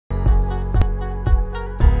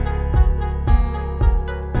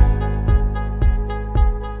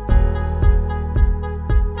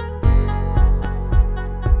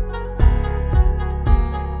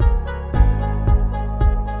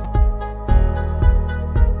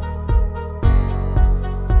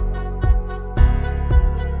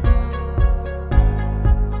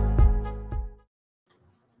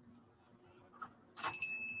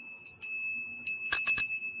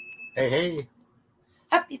Hey.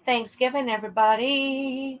 Happy Thanksgiving,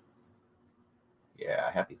 everybody.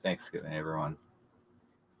 Yeah, happy Thanksgiving, everyone.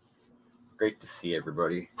 Great to see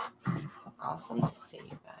everybody. Awesome to see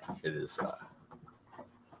you guys. It is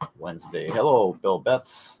Wednesday. Hello, Bill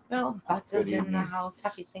Betts. Bill Betts Good is in the evening. house.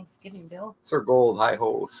 Happy Thanksgiving, Bill. Sir Gold, hi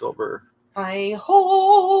ho, silver. Hi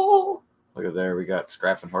ho. Look at there, we got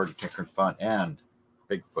Scrap and Hard Tinker and Fun and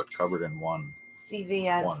Bigfoot covered in one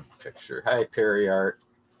CVS. picture. Hi, Perry Art.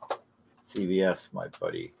 CVS, my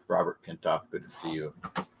buddy. Robert Pintoff, good to see you.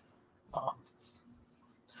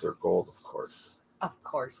 Sir Gold, of course. Of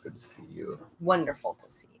course. Good to see you. Wonderful to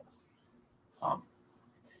see you.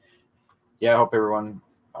 Yeah, I hope everyone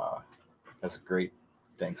has a great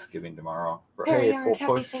Thanksgiving tomorrow. Perry Hey, Art, full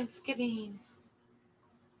happy push. Thanksgiving.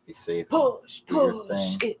 Be safe. Push, do your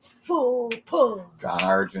push. thing. It's full push. John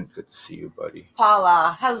Argent, good to see you, buddy.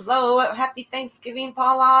 Paula, hello. Happy Thanksgiving,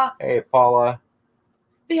 Paula. Hey, Paula.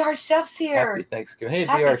 BR Chef's here. Happy Thanksgiving. Hey,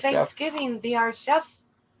 Happy BR Chef. Thanksgiving, BR Chef.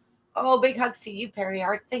 Oh, big hugs to you, Perry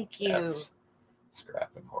Art. Thank you. That's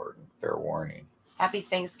Scrap and Horton. Fair warning. Happy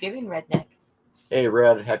Thanksgiving, Redneck. Hey,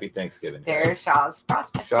 Red. Happy Thanksgiving. There's Shaw's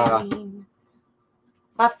prospecting. Shaw.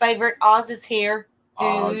 My favorite Oz is here.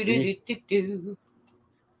 Ozzy.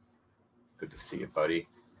 Good to see you, buddy.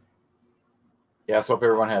 Yeah, so hope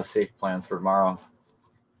everyone has safe plans for tomorrow.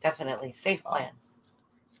 Definitely. Safe plans.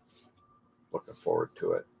 Looking forward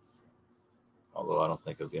to it. Although I don't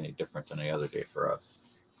think it'll be any different than any other day for us.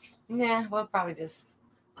 Nah, we'll probably just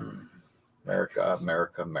America,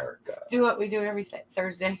 America, America. do what we do every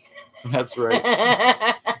Thursday. That's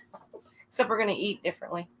right. Except we're going to eat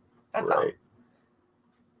differently. That's all.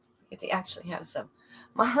 If they actually have some.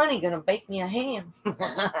 My honey going to bake me a ham.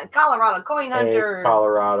 Colorado coin hunter. Hey,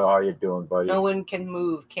 Colorado, how you doing, buddy? No one can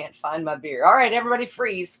move. Can't find my beer. All right, everybody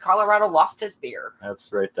freeze. Colorado lost his beer.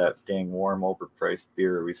 That's right, that dang warm, overpriced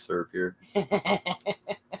beer we serve here.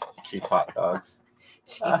 Cheap hot dogs.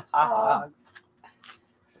 Cheap hot dogs.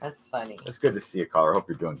 That's funny. It's good to see you, caller. Hope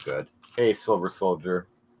you're doing good. Hey, Silver Soldier.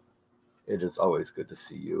 It is always good to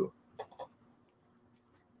see you.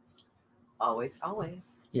 Always,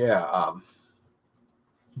 always. Yeah.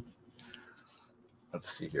 Let's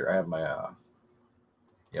see here. I have my I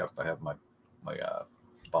have my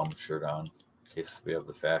bum shirt on in case we have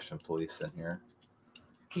the fashion police in here.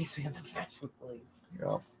 In case we have the fashion police.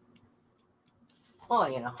 Yep. Well,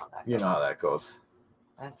 you know how that goes. You know how that goes.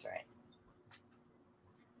 That's right.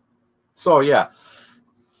 So yeah.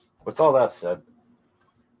 With all that said,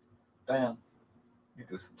 Diane, you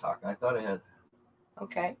do some talking. I thought I had.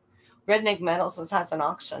 Okay. Redneck Metals has an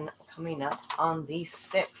auction coming up on the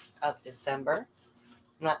 6th of December.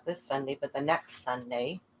 Not this Sunday, but the next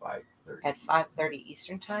Sunday 5:30. at 5:30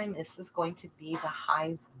 Eastern Time. This is going to be the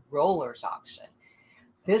Hive Rollers auction.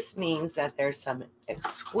 This means that there's some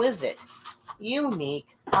exquisite,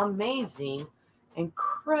 unique, amazing,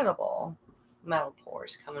 incredible metal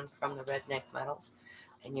pours coming from the Redneck Metals,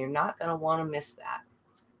 and you're not going to want to miss that.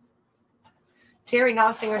 Terry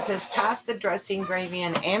Knopsinger says, pass the dressing, gravy,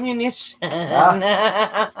 and ammunition.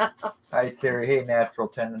 Hi, Terry. Hey, Natural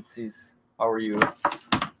Tendencies. How are you?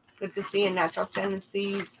 Good to see you, Natural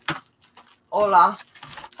Tendencies. Hola.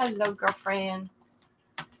 Hello, girlfriend.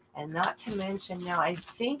 And not to mention, now I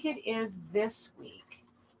think it is this week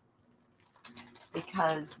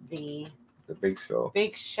because the Big Show.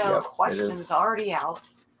 Big Show Yep, question's already out.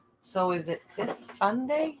 So is it this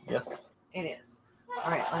Sunday? Yes. It is.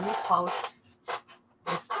 All right, let me post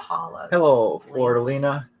Miss Paula's Hello, link. Florida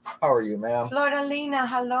Lena. How are you, ma'am? Florida Lena,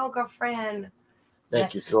 hello, girlfriend.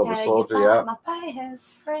 Thank you, Silver Soldier. Yeah. My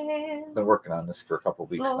best friend. Been working on this for a couple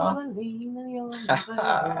weeks now. Florida Lena, you're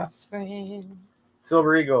my best friend.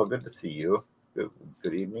 Silver Eagle, good to see you.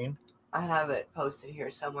 Good evening. I have it posted here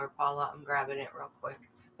somewhere, Paula. I'm grabbing it real quick.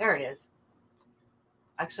 There it is.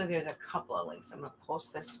 Actually, there's a couple of links. I'm going to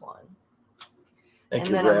post this one. Thank and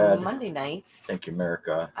you, then Brad. on Monday nights. Thank you,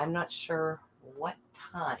 America. I'm not sure what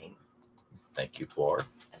time. Thank you, Floor.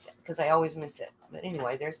 Because I always miss it. But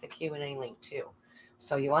anyway, there's the Q&A link too.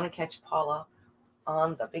 So you want to catch Paula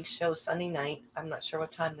on the Big Show Sunday night. I'm not sure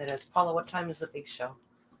what time that is. Paula, what time is the Big Show?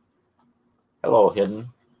 Hello, Hidden.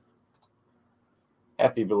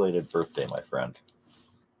 Happy belated birthday, my friend.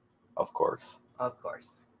 Of course. Of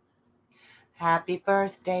course. Happy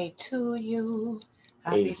birthday to you.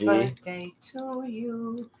 Happy AZ. birthday to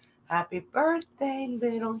you. Happy birthday,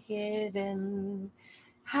 little Hidden.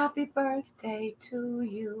 Happy birthday to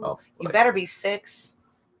you. Oh, you better be 6.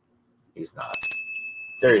 He's not.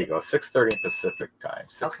 There you go. 6:30 Pacific time.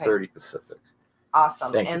 6:30 Pacific.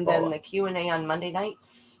 Awesome. Thank and you, then Paula. the Q&A on Monday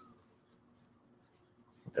nights.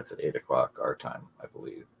 That's at 8 o'clock our time, I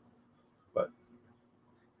believe. But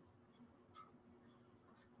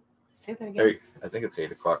Say that again. Hey, I think it's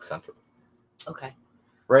 8 o'clock Central. Okay.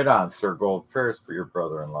 Right on, Sir Gold. Prayers for your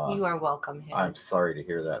brother-in-law. You are welcome here. I'm sorry to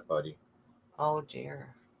hear that, buddy. Oh,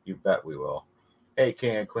 dear. You bet we will. Hey,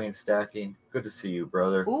 King and Queen stacking. Good to see you,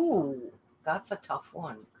 brother. Ooh, that's a tough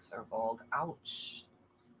one, Sir Gold. Ouch.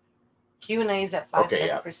 Q&A is at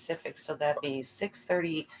 5:30 Pacific, so that'd be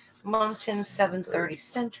 6:30 Mountain, 7:30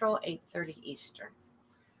 Central, 8:30 Eastern.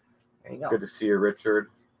 There you go. Good to see you, Richard.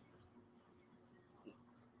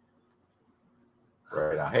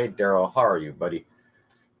 Right on. Hey, Daryl, how are you, buddy?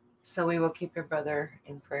 So we will keep your brother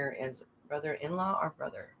in prayer as brother-in-law or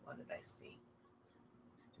brother. What did I see?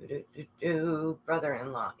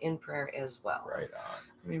 Brother-in-law in prayer as well. Right on.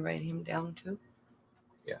 Let me write him down too.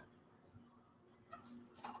 Yeah.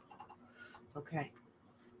 Okay.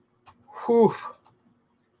 Whew.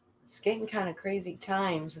 It's getting kind of crazy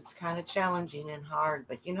times. It's kind of challenging and hard,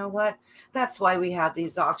 but you know what? That's why we have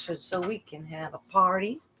these auctions, so we can have a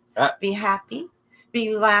party, be happy,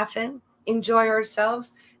 be laughing, enjoy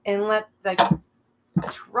ourselves, and let the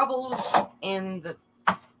troubles and the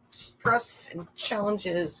stress and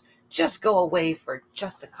challenges just go away for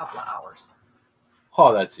just a couple of hours.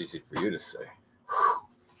 Oh, that's easy for you to say.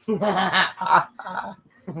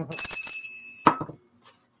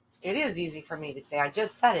 It is easy for me to say. I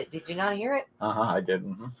just said it. Did you not hear it? I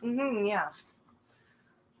did. Yeah.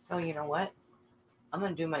 So you know what? I'm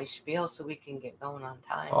going to do my spiel so we can get going on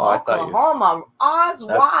time. Oh, Oklahoma, Oz,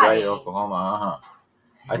 that's why? right, Oklahoma.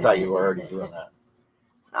 I thought you were already doing that.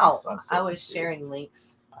 No, I was sharing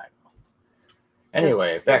links. I know.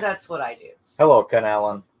 Anyway, because that's what I do. Hello, Ken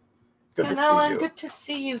Allen. Good to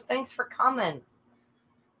see you. Thanks for coming.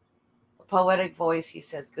 A poetic voice, he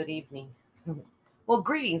says, good evening. Well,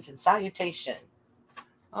 greetings and salutation.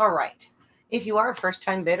 All right. If you are a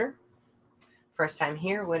first-time bidder, first time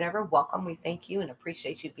here, whatever, welcome. We thank you and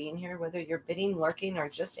appreciate you being here, whether you're bidding, lurking, or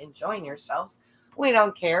just enjoying yourselves. We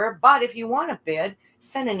don't care. But if you want to bid,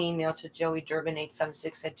 send an email to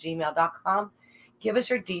joeydurbin876@gmail.com. Give us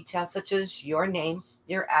your details, such as your name,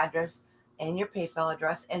 your address, and your PayPal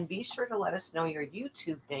address. And be sure to let us know your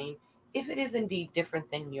YouTube name if it is indeed different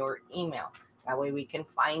than your email. That way we can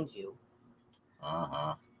find you.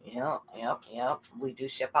 Yep. We do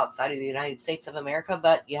ship outside of the United States of America,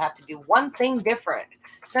 but you have to do one thing different.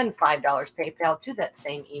 Send $5 PayPal to that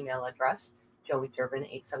same email address,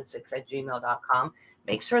 joeydurbin876@gmail.com.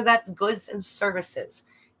 Make sure that's goods and services.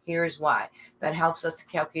 Here's why. That helps us to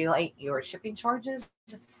calculate your shipping charges,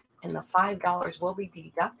 and the $5 will be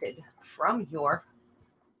deducted from your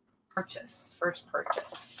first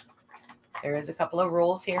purchase. There is a couple of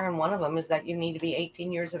rules here, and one of them is that you need to be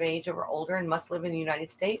 18 years of age or older and must live in the United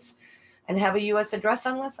States and have a U.S. address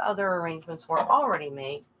unless other arrangements were already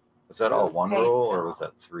made. Was that all one rule, or was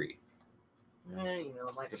that 3?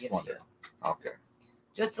 It might be a few. Okay.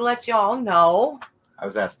 Just to let you all know. I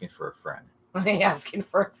was asking for a friend. Asking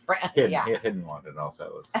for a friend. Hidden one to know if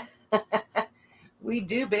that was. We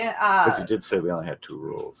do bid. But you did say we only had 2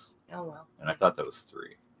 rules. Oh, well. And I thought that was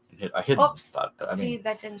 3. I hidden thought that.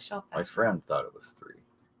 That didn't show up. My friend thought it was 3.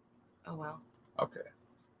 Oh, well. Okay.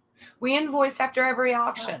 We invoice after every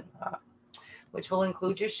auction, which will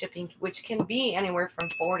include your shipping, which can be anywhere from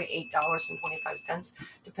 $4 to $8.25,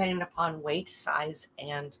 depending upon weight, size,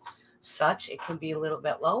 and such. It can be a little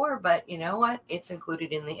bit lower, but you know what? It's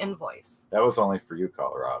included in the invoice. That was only for you,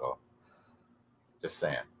 Colorado. Just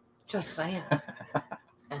saying.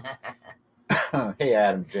 Hey,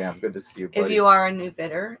 Adam Jam. Good to see you, buddy. If you are a new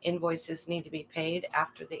bidder, invoices need to be paid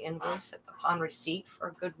after the invoice upon receipt for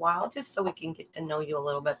a good while, just so we can get to know you a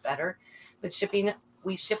little bit better. But shipping,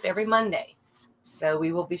 we ship every Monday. So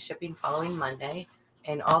we will be shipping following Monday.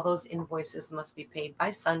 And all those invoices must be paid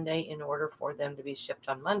by Sunday in order for them to be shipped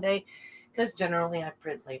on Monday. Because generally I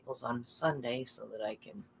print labels on Sunday so that I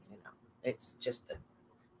can, it's just a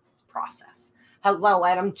process. Hello,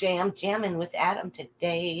 Adam Jam. Jamming with Adam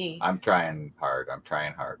today. I'm trying hard,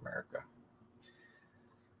 America.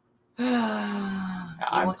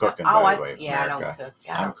 I'm cooking, by the way, America. I don't cook.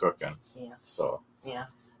 I'm cooking. Yeah. So, yeah.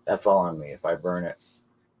 That's all on me. If I burn it,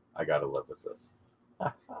 I got to live with it.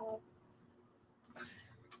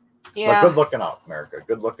 Yeah. But good looking out, America.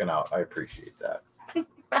 Good looking out. I appreciate that.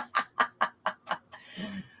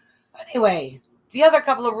 Anyway. The other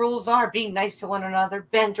couple of rules are being nice to one another.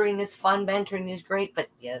 Bantering is fun. Bantering is great. But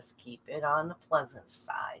yes, keep it on the pleasant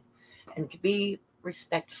side. And be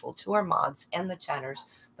respectful to our mods and the chatters.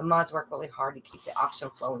 The mods work really hard to keep the auction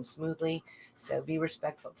flowing smoothly. So be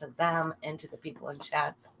respectful to them and to the people in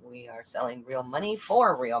chat. We are selling real money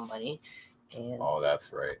for real money. And oh,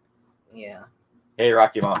 that's right. Yeah. Hey,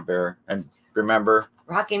 Rocky Mountain Bear. And remember,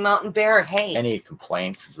 Rocky Mountain Bear, hey. any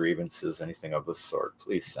complaints, grievances, anything of the sort,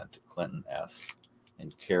 please send to Clinton S.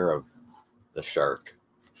 in care of the shark,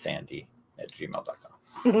 Sandy at gmail.com.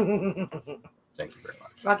 Thank you very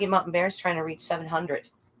much. Rocky Mountain Bear's trying to reach 700.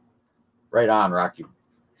 Right on, Rocky.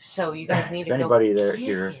 So you guys need if to anybody go there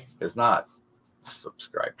here is not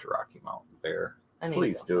subscribed to Rocky Mountain Bear,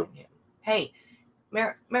 please do. Hey,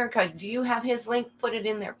 America, do you have his link? Put it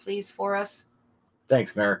in there, please, for us.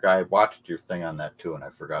 Thanks, Merrick. I watched your thing on that too, and I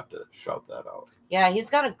forgot to shout that out. Yeah, he's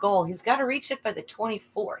got a goal. He's got to reach it by the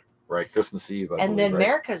 24th. Right, Christmas Eve. And then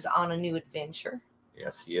America's on a new adventure.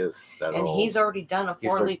 Yes, he is. And he's already done a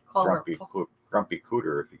 4-leaf clover. Grumpy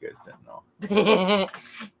cooter, if you guys didn't know.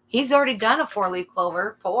 He's already done a 4-leaf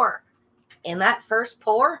clover pour. And that first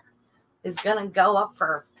pour is going to go up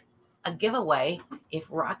for a giveaway if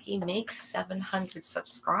Rocky makes 700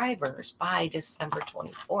 subscribers by December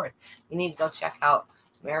 24th. You need to go check out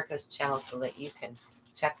America's channel so that you can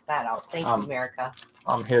check that out. Thank you, America.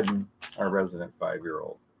 I'm hidden, our resident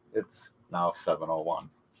 5-year-old. It's now 7:01.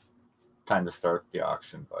 Time to start the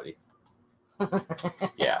auction, buddy.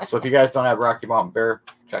 Yeah, so if you guys don't have Rocky Mountain Bear,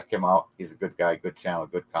 check him out. He's a good guy, good channel,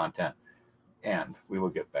 good content. And we will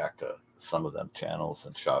get back to some of them channels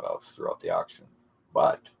and shout outs throughout the auction.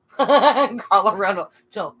 But Colorado,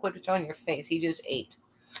 Joe, quit showing your face. He just ate.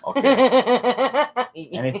 Okay.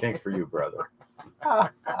 Anything for you, brother.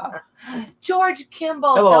 George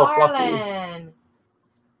Kimball, hello, darling. Fluffy.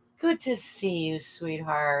 Good to see you,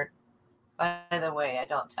 sweetheart. By the way, I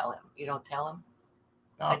don't tell him. You don't tell him?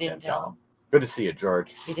 No, I didn't tell him. Good to see you,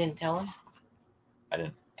 George. You didn't tell him? I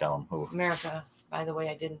didn't tell him who. America, by the way,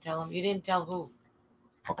 I didn't tell him. You didn't tell who?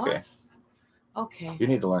 Okay. What? Okay. You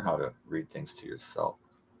need to learn how to read things to yourself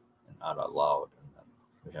and not out loud. And then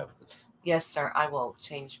we have this. Yes, sir. I will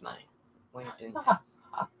change my way of doing that.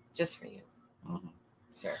 Just for you. Mm-hmm.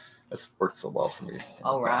 Sure. That's worked so well for me.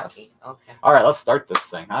 Oh, Rocky. Okay. All right, let's start this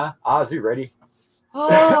thing, huh? Oz, you ready?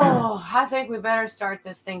 Oh, I think we better start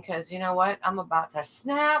this thing because you know what? I'm about to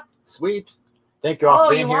snap. Sweet. Thank you all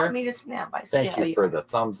for being here. Oh, you want me to snap? Thank you for the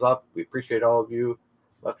thumbs up. We appreciate all of you.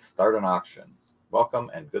 Let's start an auction. Welcome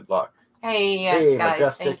and good luck. Hey, yes, hey, guys.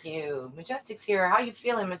 Majestic. Thank you. Majestic's here. How you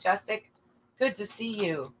feeling, Majestic? Good to see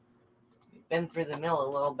you. You've been through the mill a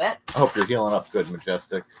little bit. I hope you're healing up good,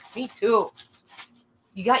 Majestic. Me too.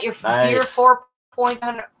 You got your nice. gear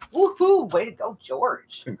 4.0. Woohoo! Way to go,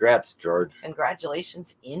 George. Congrats, George.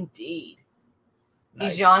 Congratulations indeed.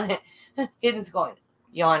 Nice. He's yawning. Hidden's going,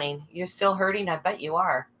 yawning. You're still hurting? I bet you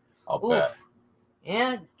are. I'll bet.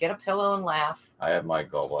 Yeah, get a pillow and laugh. I had my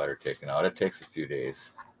gallbladder taken out. It takes a few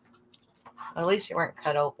days. At least you weren't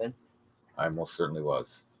cut open. I most certainly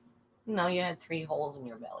was. No, you had 3 holes in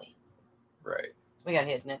your belly. Right. We got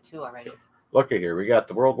hit in it too already. Look at here. We got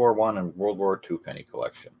the World War I and World War II penny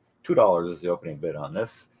collection. $2 is the opening bid on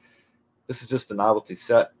this. This is just a novelty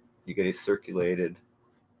set. You get a circulated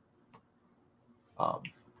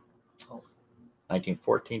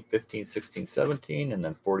 1914, 15, 16, 17, and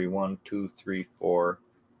then 41, 2, 3, 4,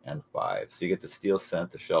 and 5. So you get the steel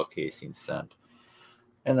cent, the shell casing cent,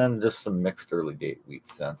 and then just some mixed early date wheat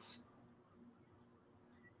cents.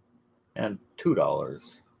 And $2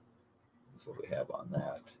 is what we have on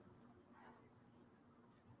that.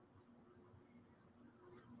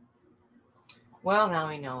 Well, now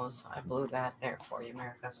he knows. I blew that there for you,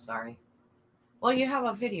 America. Sorry. Well, you have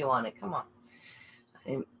a video on it. Come on. I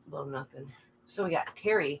didn't blow nothing. So we got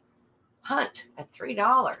Terry Hunt at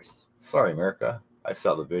 $3. Sorry, America. I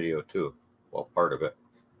saw the video too. Well, part of it.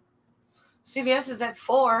 CVS is at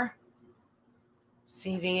 $4.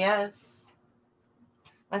 CVS.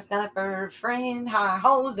 My sniper friend, high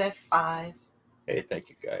hose at $5. Hey, thank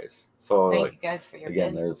you guys. So thank you guys for your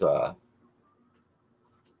again, bid. there's you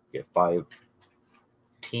get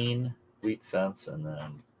 15 wheat cents and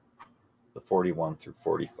then the 41 through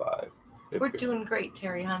 45. We're doing great,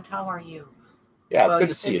 Terry Hunt. How are you? Yeah, well, good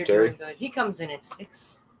to see you, Terry. Good. He comes in at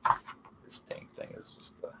 6. This dang thing is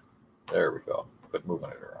just there we go. Quit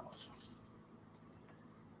moving it around.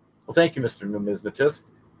 Well, thank you, Mr. Numismatist.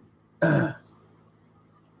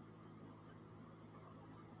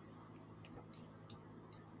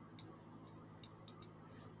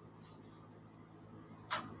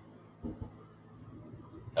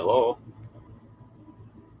 Hello?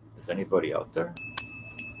 Is anybody out there?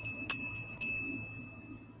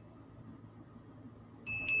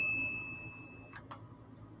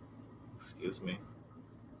 Excuse me.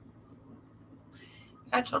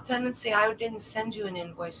 Natural tendency, I didn't send you an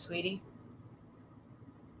invoice, sweetie.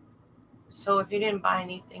 So if you didn't buy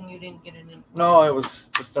anything, you didn't get an invoice. No, it was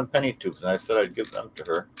just some penny tubes, and I said I'd give them to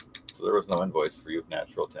her. So there was no invoice for you,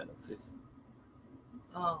 natural tendencies.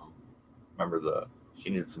 Oh. Remember she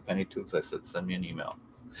needed some penny tubes? I said, send me an email.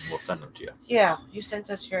 We'll send them to you. Yeah, you sent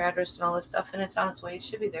us your address and all this stuff, and it's on its way. It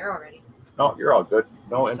should be there already. No, you're all good.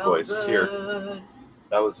 No It's invoice all here. good.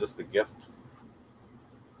 That was just a gift.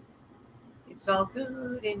 It's all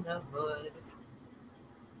good in the hood.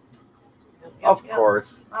 Of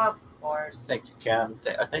course. Of course. Thank you, Ken.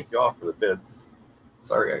 I thank you all for the bids.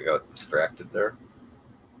 Sorry I got distracted there.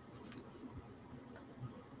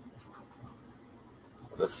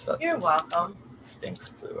 This You're welcome. stinks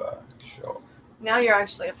to show. Now you're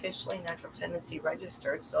actually officially natural tendency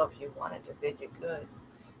registered, so if you wanted to bid, you could.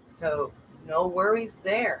 So no worries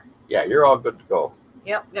there. Yeah, you're all good to go.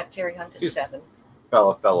 Yep, we got Terry Hunt at 7.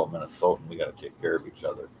 Fellow Minnesotan, we got to take care of each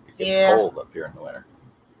other. It gets cold up here in the winter.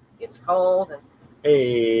 It's cold and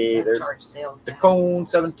hey, there's the cone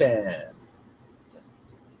 710.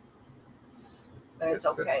 But it's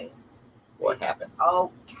okay. What happened?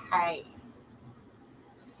 Okay.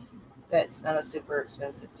 That's not a super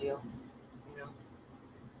expensive deal. You know.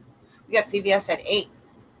 We got CVS at 8.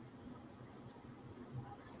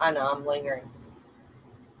 I know, I'm lingering.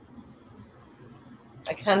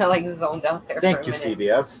 I kind of like zoned out there Thank for a you, minute.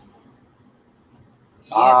 CVS.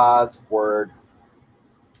 Yep. Oz, word.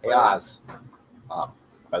 Hey, Oz.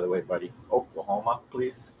 By the way, buddy, Oklahoma,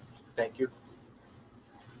 please. Thank you.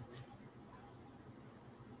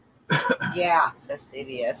 Yeah, says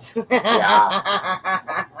CVS.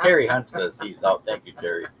 Yeah. Terry Hunt says he's out. Thank you,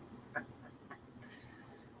 Terry.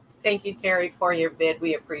 Thank you, Terry, for your bid.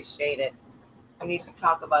 We appreciate it. We need to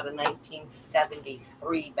talk about a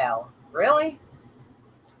 1973 Bell. Really?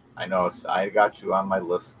 I know. I got you on my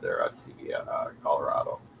list there. I see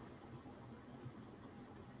Colorado.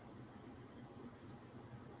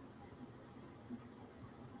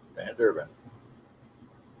 Van Durbin.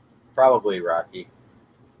 Probably Rocky.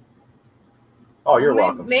 Oh, you're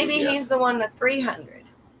welcome. Maybe CVS. he's the one at 300.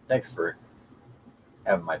 Thanks for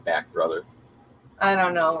having my back, brother. I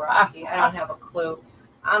don't know, Rocky. I don't have a clue.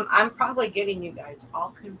 I'm probably getting you guys all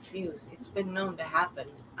confused. It's been known to happen.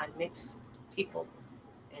 I mix people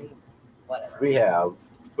and whatever. We have,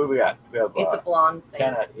 who we got? We have it's a blonde thing.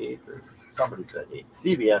 10 at 8, or somebody's at 8.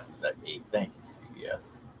 CVS is at 8. Thank you,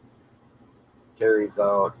 CVS. Terry's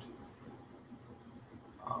out.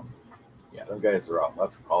 Yeah, them guys are out.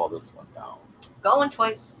 Let's call this one down. Going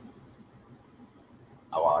twice.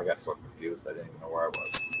 Oh, well, I got so confused. I didn't even know where I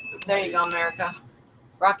was. There you go, America.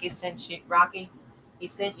 Rocky sent you. Rocky, he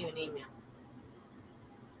sent you an email.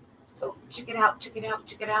 So check it out. Check it out.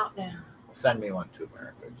 Check it out now. Send me one too,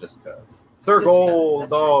 America, just because. Sir Gold.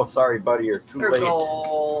 Oh, sorry, buddy. You're too late. Sir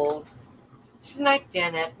Gold. Sniped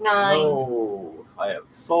in at 9. No, I have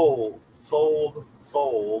sold,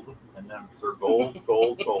 and then Sir Gold,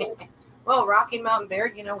 gold. Well, Rocky Mountain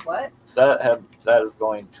Bear, you know what? So that is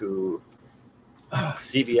going to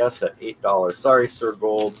CVS at $8. Sorry, Sir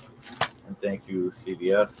Gold, and thank you,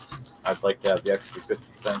 CVS. I'd like to have the extra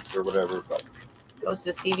 50 cents or whatever, but goes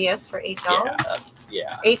to CVS for $8.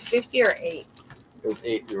 Yeah. $8.50 or $8? It was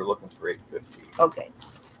 8. You were looking for $8.50. Okay.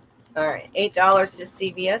 All right, $8 to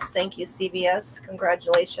CVS. Thank you, CVS.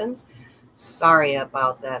 Congratulations. Sorry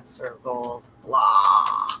about that, Sir Gold.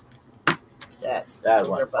 Blah. That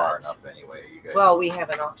went far enough anyway. You guys. Well, we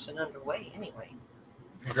have an auction underway anyway.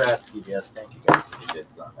 Congrats, CVS. Thank you guys for the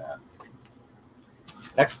bids on that.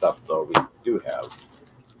 Next up, though, we do have.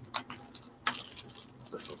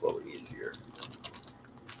 This was a little easier.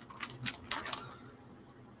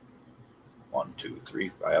 1, 2,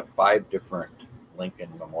 3. I have 5 different Lincoln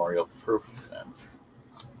Memorial proof cents.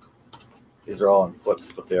 These are all in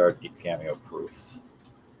flips, but they are deep cameo proofs.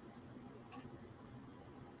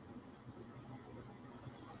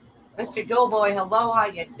 Mr. Doughboy, hello, how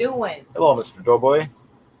you doing? Hello, Mr. Doughboy.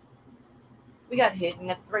 We got hidden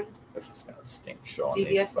at 3. This is gonna stink showing CVS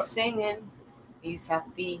these, is singing. He's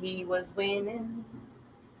happy he was winning.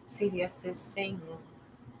 CVS is singing.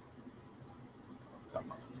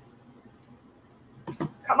 Come on.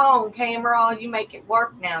 Come on, camera, you make it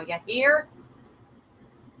work now. You hear?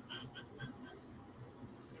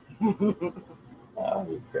 Oh,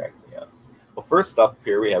 you cracked me up. Well, first up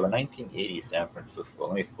here, we have a 1980 San Francisco.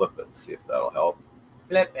 Let me flip it and see if that'll help.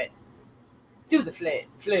 Flip it. Do the flip.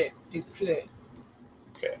 Flip. Do the flip.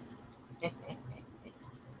 Okay.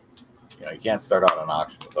 You can't start out an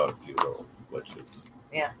auction without a few little glitches.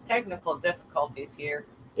 Yeah, technical difficulties here.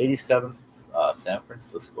 87 San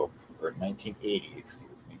Francisco, or 1980,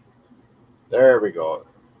 excuse me. There we go.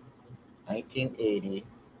 1980.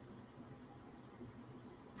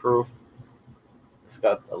 Proof. It's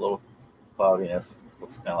got a little cloudiness.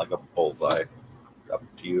 Looks kind of like a bullseye. Up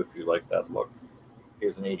to you if you like that look.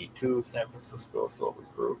 Here's an 82 San Francisco silver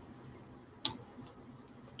proof.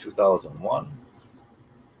 2001.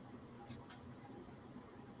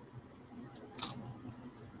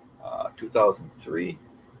 2003.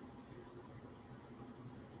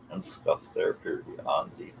 And scuffs there appear to be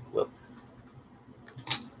on the flip.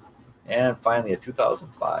 And finally, a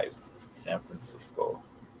 2005 San Francisco.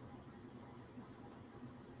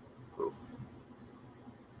 Proof.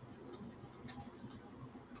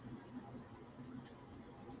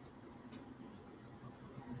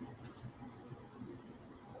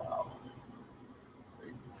 Wow. There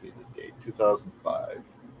you can see the date, 2005.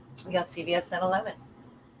 We got CVS at 11.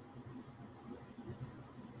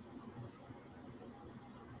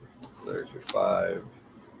 So there's your 5.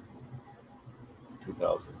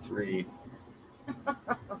 2003.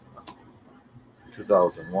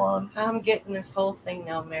 2001. I'm getting this whole thing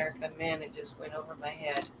now, America. Man, it just went over my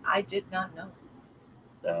head. I did not know.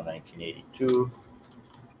 Then 1982.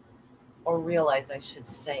 Or realize, I should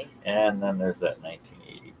say. And then there's that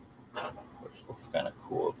 1980, which looks kind of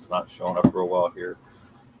cool. It's not showing up real well here.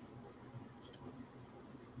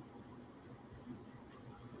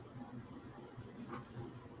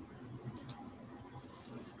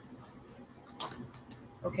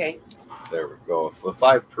 Okay. There we go. So the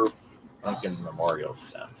 5 proof Lincoln Memorial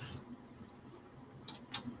cents.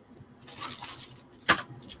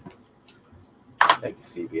 Thank you,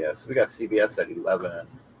 CBS. We got CBS at 11.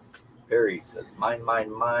 Perry says, mine,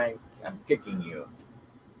 mine, mine. I'm kicking you.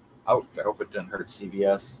 Ouch. I hope it didn't hurt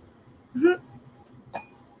CBS.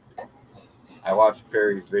 I watched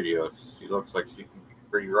Perry's videos. She looks like she can be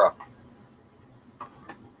pretty rough.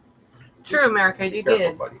 True, America. You Careful,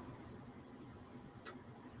 did. buddy.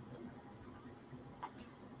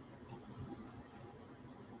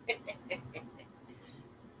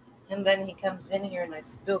 And then he comes in here and I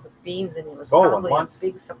spill the beans and it was Going probably once. a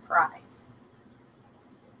big surprise.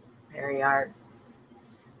 Very art.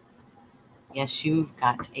 Yes, you've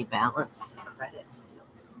got a balance of credit still,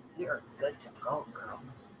 so you're good to go, girl.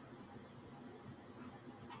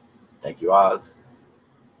 Thank you, Oz.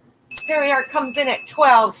 Perry Art comes in at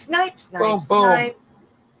 12. Snipe, snipe, Boom, boom. snipe.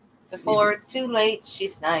 Before it's too late, she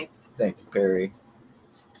sniped. Thank you, Perry.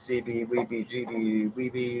 CB, Weeby, GB,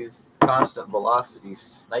 Weebies, constant velocity,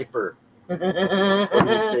 sniper. What do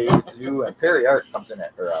you say to you? And Perry Art comes in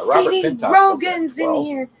at, or Robert CD Pintock Rogan's comes at in 12.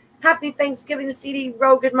 here. Happy Thanksgiving to CD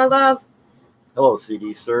Rogan, my love. Hello,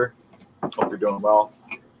 CD, sir. Hope you're doing well.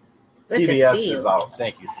 Good to CBS see is you. out.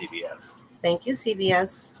 Thank you, CBS. Thank you, CBS.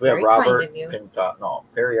 So we have Very kind Robert of you. Pintock. No,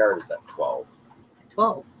 Perry Art is at 12.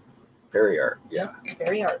 12. Perry Art, yeah. Yep,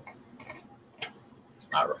 Perry Art.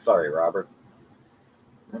 Sorry, Robert.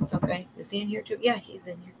 That's okay. Is he in here too? Yeah, he's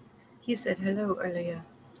in here. He said hello earlier.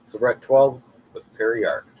 So we're at 12 with Perry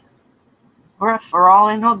Art. We're all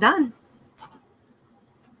in, all done.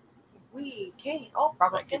 We came. Oh,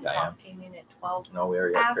 Robert Thank you, Diane. Pintock came in at 12. No, we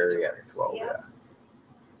already have Perry at Afterwards, 12,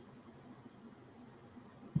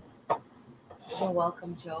 yeah. You're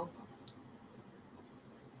welcome, Joe.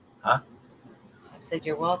 Huh? I said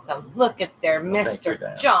you're welcome. Look at there, Well, thank you, Mr.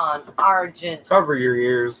 Diane. John Argent. Cover your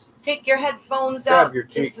ears. Take your headphones Grab out. your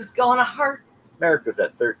This cheeks. is going to hurt. America's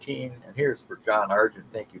at 13, and here's for John Argent.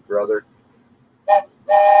 Thank you, brother.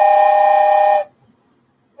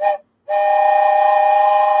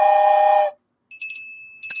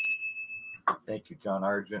 Thank you, John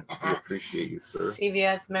Argent. We appreciate you, sir.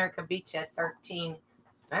 CVS America beat you at 13.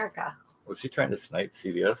 America. Was he trying to snipe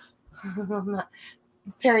CBS?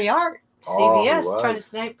 Perry Art. Oh, he CBS trying to was.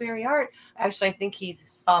 snipe Perry Art. Actually, I think he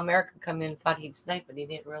saw America come in, thought he'd snipe, but he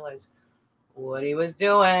didn't realize what he was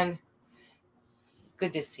doing.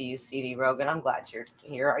 Good to see you, CD Rogan. I'm glad you're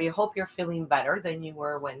here. I hope you're feeling better than you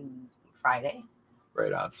were when Friday.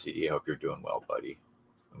 Right on, CD. I hope you're doing well, buddy.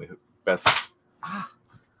 Best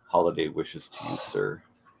holiday wishes to you, sir.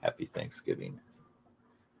 Happy Thanksgiving.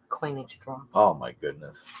 Coinage draw. Oh, my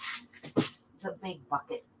goodness. The big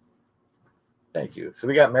bucket. Thank you. So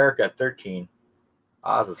we got America at 13.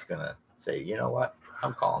 Oz is going to say, you know what?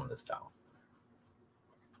 I'm calling this down.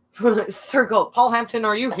 Circle. Paul Hampton,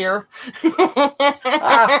 are you here?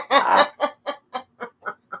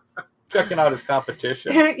 Checking out his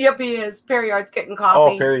competition. Yep, he is. Perry Art's getting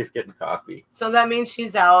coffee. Oh, Perry's getting coffee. So that means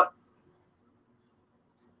she's out.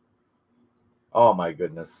 Oh, my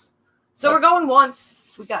goodness. So we're going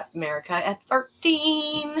once. We got America at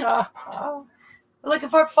 13. We're looking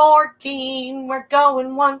for 14. We're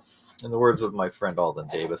going once. In the words of my friend Alden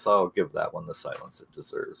Davis, I'll give that one the silence it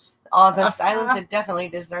deserves. Oh, the silence it definitely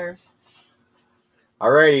deserves.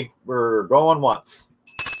 Alrighty, we're going once.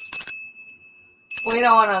 We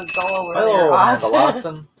don't want to go over Hello, there, Amanda Oz.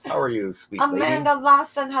 Lawson. How are you, sweet Amanda lady?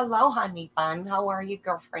 Lawson. Hello, honey bun. How are you,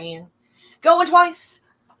 girlfriend? Going twice.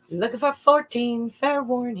 Looking for 14, fair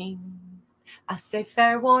warning. I say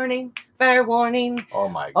fair warning, fair warning. Oh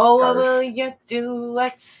my Oh, what gosh. will you do?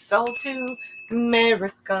 It's sold to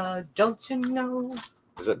America, don't you know?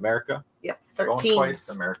 Is it America? Yep, Going 13. twice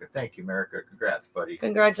to America. Thank you, America. Congrats, buddy.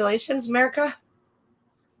 Congratulations, America.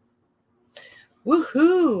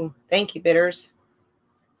 Woohoo. Thank you, bidders.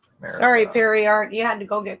 America. Sorry, Perry Art. You had to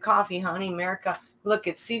go get coffee, honey. America. Look,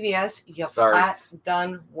 at CVS. You flat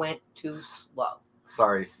done went too slow.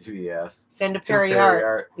 Sorry, CVS. Send to Perry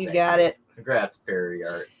Art. You got it. Congrats, Perry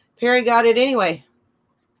Art. Perry got it anyway.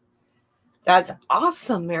 That's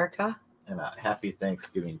awesome, America. And a happy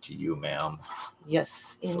Thanksgiving to you, ma'am.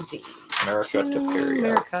 Yes, indeed. America to Perry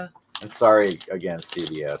America. Art. And sorry again,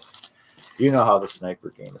 CVS. You know how the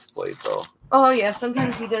sniper game is played, though. Oh, yeah.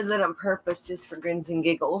 Sometimes he does it on purpose just for grins and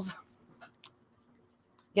giggles.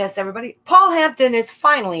 Yes, everybody. Paul Hampton has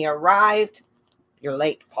finally arrived. You're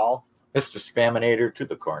late, Paul. Mr. Spaminator, to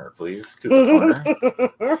the corner, please. To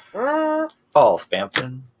the corner. Paul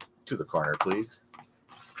Spampton, to the corner, please.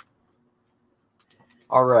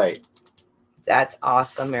 All right. That's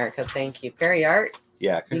awesome, America. Thank you. Perry Art.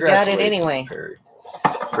 Yeah, you got it anyway. Perry.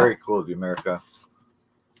 Very cool of you, America.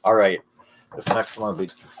 All right. This next one will be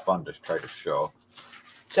just fun to try to show.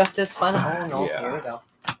 Just as fun? Oh, no. Yeah. Here we go.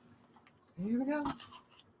 Here we go.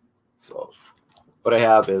 So what I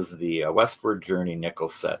have is the Westward Journey nickel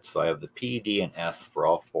set. So I have the P, D, and S for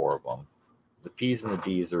all four of them. The P's and the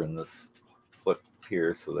D's are in this flip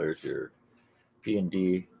here. So there's your P and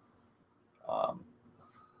D.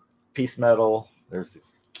 Piece metal. There's the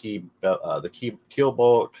keel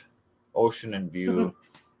boat, ocean and view,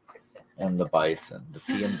 and the bison, the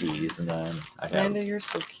P and D's, and then I have Amanda, you're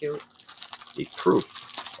so cute. the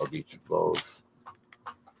proof of each of those.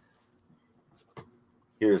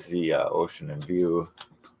 Here's the ocean and view.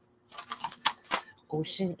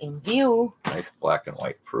 Ocean in view. Nice black and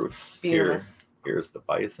white proof. Fabulous. Here's the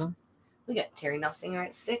bison. We got Terry Nussinger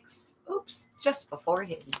at 6. Oops, just before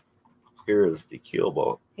hidden. Here is the keel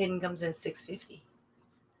boat. Hidden comes in $6.50.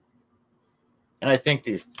 And I think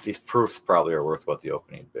these proofs probably are worth what the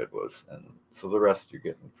opening bid was, and so the rest you're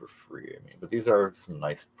getting for free. I mean, but these are some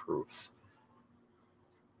nice proofs.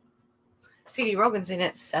 CD Rogan's in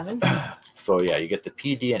at 7. So yeah, you get the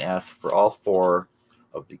P, D, and S for all four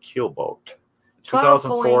of the keel boat. 12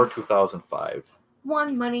 2004, coins. 2005.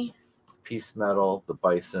 1 money. Piece metal, the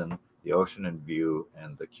bison, the ocean and view,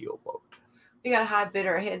 and the keel boat. We got a high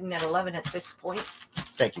bidder hidden at 11 at this point.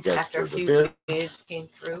 Thank you guys After for a the few bid. bids came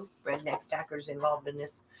through. Redneck Stackers involved in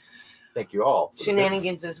this Thank you all. For the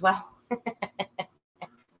shenanigans as well.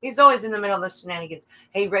 He's always in the middle of the shenanigans.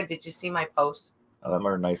 Hey, Red, did you see my post? them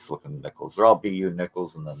are nice looking nickels. They're all BU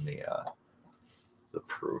nickels, and then the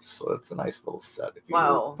proof. So it's a nice little set. If you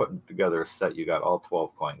were putting together a set, you got all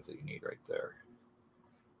 12 coins that you need right there.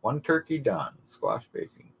 One turkey done. Squash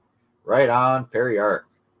baking. Right on, Perry Art.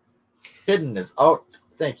 Hidden is out.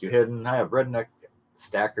 Thank you, Hidden. I have Redneck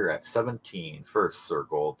Stacker at 17. First, Sir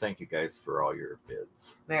Gold. Thank you guys for all your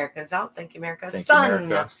bids. America's out. Thank you, America. Thank you, Son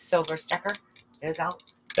America. of Silver Stacker is out.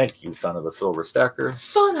 Thank you, son of a silver stacker.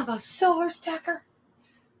 Son of a Silver Stacker.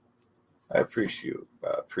 I appreciate you,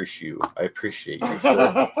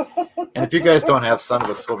 sir. And if you guys don't have son of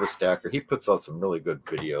a silver stacker, he puts out some really good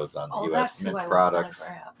videos on the U.S. Mint products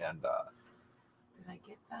and Did I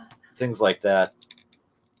get that? things like that.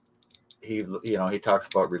 He talks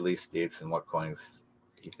about release dates and what coins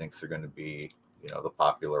he thinks are going to be, the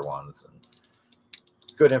popular ones, and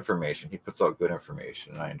good information. He puts out good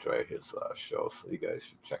information, and I enjoy his show, so you guys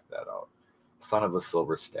should check that out. Son of a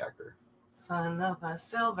silver stacker. Son of a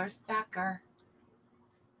Silver Stacker.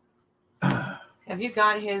 Have you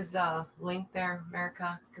got his link there,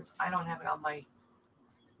 America? Because I don't have it on my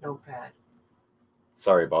notepad.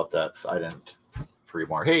 Sorry about that. I didn't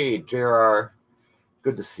pre-warn. Hey, JR.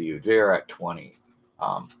 Good to see you. JR at 20.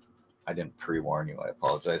 I didn't pre-warn you. I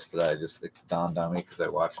apologize for that. It dawned on me because I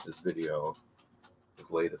watched his video, his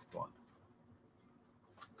latest one,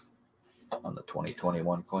 on the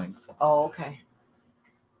 2021 coins. Oh, okay.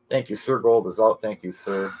 Thank you. Sir Gold is out. Thank you,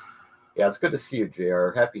 sir. Yeah, it's good to see you, JR.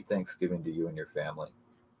 Happy Thanksgiving to you and your family.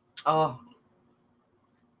 Oh.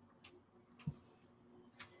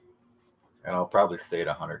 And I'll probably say it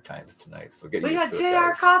 100 times tonight. So get We used got to it, JR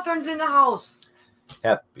guys. Cawthorn's in the house.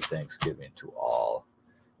 Happy Thanksgiving to all.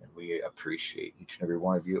 And we appreciate each and every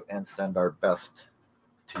one of you and send our best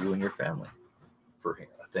to you and your family for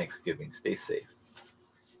Thanksgiving. Stay safe.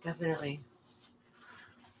 Definitely.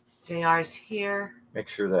 JR's here. Make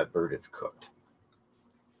sure that bird is cooked.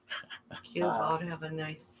 Cute. I'll have a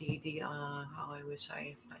nice DD. How I wish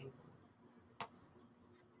I find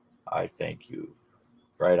I thank you.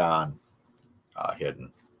 Right on, Hidden.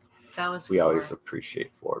 That was We Floor. always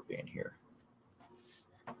appreciate Floor being here.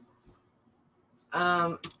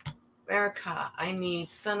 Erica, I need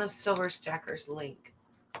Son of Silver Stacker's link.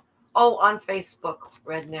 Oh, on Facebook,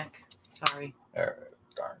 Redneck. Sorry. Darn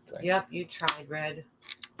thing. Yep, you tried, Red.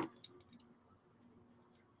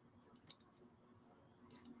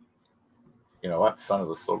 You know what? Son of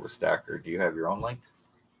the Silver Stacker, do you have your own link?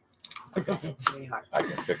 I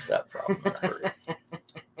can fix that problem in a hurry.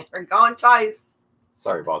 We're going twice.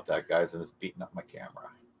 Sorry about that, guys. I'm just beating up my camera.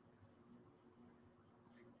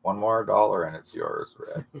 $1 more and it's yours,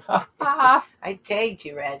 Red. I tagged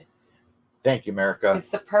you, Red. Thank you, America. It's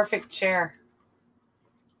the perfect chair.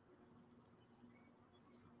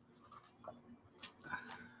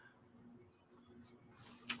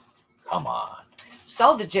 Come on.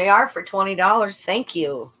 Sold to JR for $20. Thank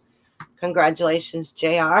you. Congratulations,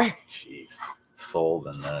 JR. Jeez. Sold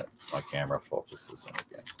and then my camera focuses in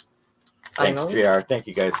again. Finally. Thanks, JR. Thank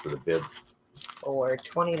you guys for the bids. For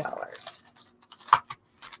 $20.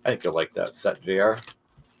 I think you'll like that set, JR.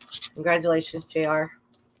 Congratulations, JR.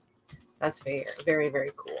 That's very, very, very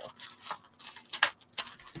cool.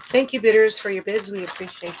 Thank you, bidders, for your bids. We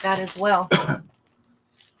appreciate that as well.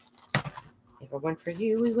 If it weren't for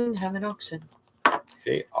you, we wouldn't have an auction.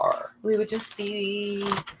 JR. We would just be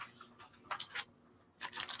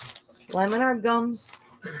slamming our gums.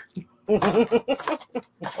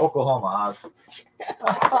 Oklahoma.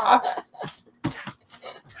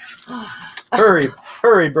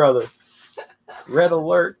 Hurry, brother. Red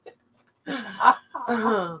alert.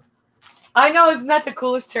 I know, isn't that the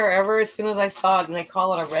coolest chair ever? As soon as I saw it, and they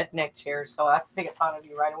call it a redneck chair, so I think it thought of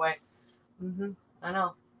you right away. I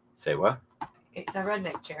know. Say what? It's a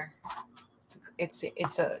redneck chair. It's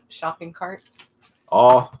a shopping cart.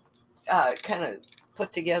 Oh. Kind of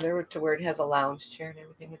put together to where it has a lounge chair and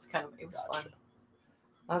everything. It was fun.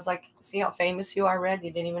 I was like, see how famous you are, Red?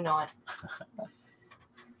 You didn't even know it.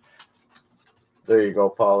 There you go,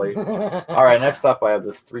 Polly. All right, next up I have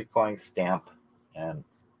this 3-coin stamp and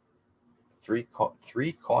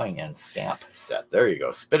 3-coin and stamp set. There you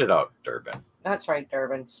go. Spit it out, Durbin. That's right,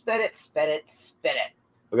 Durbin. Spit it, spit it, spit it.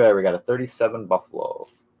 Look at that. We got a 37 Buffalo.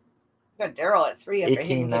 We got Daryl at 3.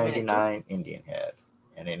 1899 Indian head.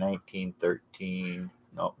 And a 1912.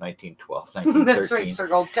 1913. That's right, Sir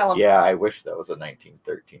Gold. Tell him. Yeah, I wish that was a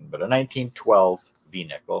 1913, but a 1912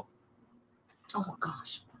 V-nickel. Oh,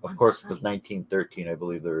 gosh. Of course, with 1913, I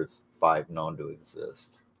believe there's 5 known to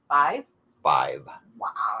exist. 5? 5.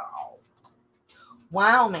 Wow.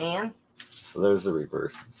 Wow, man. So there's the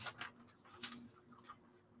reverses.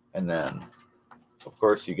 And then, of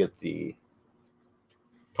course, you get the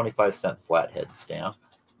 25-cent flathead stamp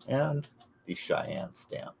and the Cheyenne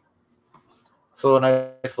stamp. So a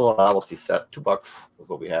nice little novelty set. $2 was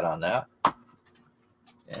what we had on that.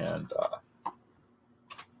 And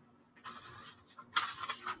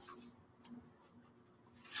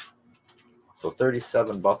so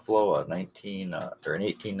 37 Buffalo, an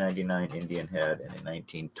 1899 Indian head, and a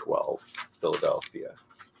 1912 Philadelphia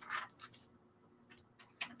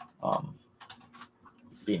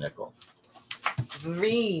V-nickel.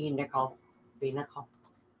 V-nickel. V-nickel.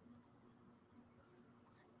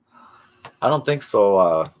 I don't think so.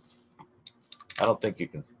 I don't think you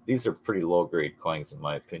can. These are pretty low grade coins, in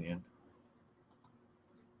my opinion.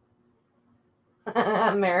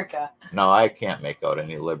 America. No, I can't make out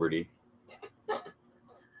any Liberty.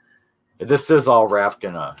 This is all wrapped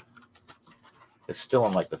in a. It's still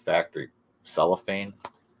in like the factory cellophane.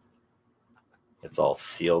 It's all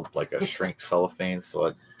sealed like a shrink cellophane, so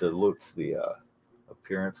it dilutes the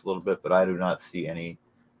appearance a little bit. But I do not see any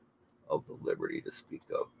of the Liberty to speak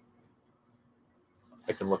of.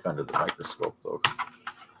 I can look under the microscope, though.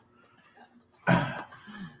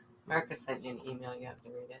 America sent you an email. You have to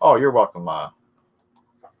read it. Oh, you're welcome,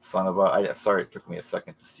 son of a. Sorry, it took me a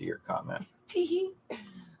second to see your comment.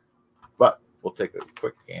 But we'll take a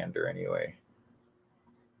quick gander anyway.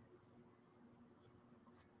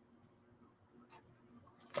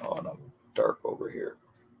 Oh, and I'm dark over here.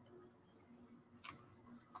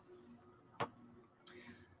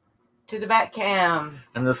 To the back cam.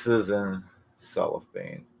 And this is in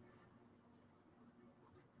cellophane.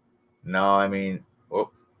 No, I mean,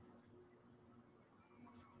 whoop.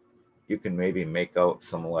 You can maybe make out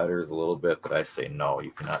some letters a little bit, but I say no,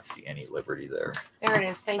 you cannot see any Liberty there. There it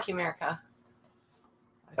is. Thank you, America.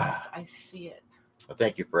 I see it. Well,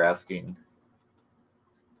 thank you for asking.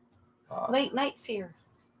 Late night's here.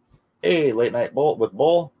 Hey, late night Bull with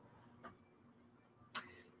Bull.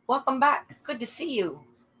 Welcome back. Good to see you.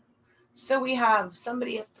 So we have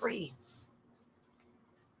somebody at 3.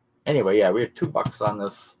 Anyway, yeah, we have $2 on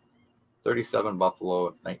this 37 Buffalo,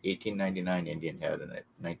 1899 Indian Head, and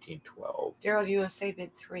 1912. Daryl USA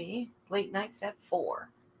bid 3. Late nights at 4.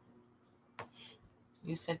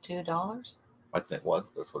 You said $2? I think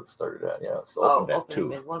that's what it started at. Yeah, so opened at 2.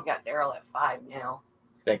 Bid. Well, got Daryl at 5 now.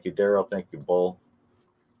 Thank you, Daryl. Thank you, Bull.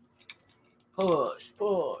 Push.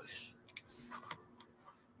 Try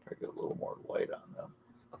to get a little more light on them.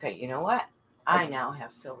 Okay, you know what? I now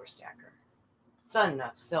have Silver Stacker. Son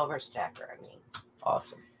of Silver Stacker, I mean.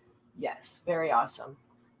 Awesome. Yes, very awesome.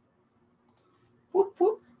 Whoop,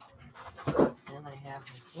 whoop. And I have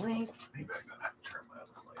his link. Maybe I gotta turn my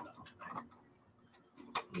other light on tonight.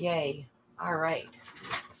 Yay. All right.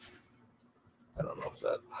 I don't know if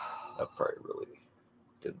that probably really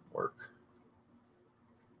didn't work.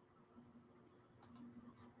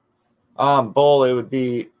 Bull, it would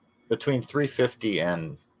be between 350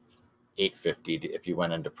 and 850. If you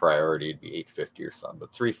went into priority, it'd be 850 or something.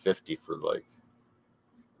 But 350 for like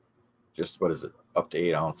just what is it? Up to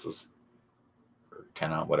 8 ounces or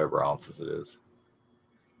 10 ounce, whatever ounces it is.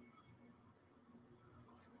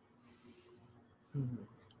 Mm-hmm.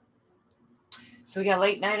 So we got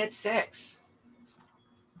late night at 6.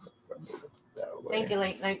 Thank you,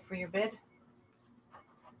 late night, for your bid.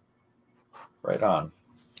 Right on.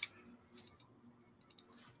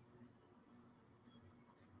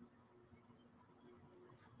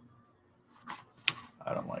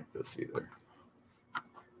 I don't like this either.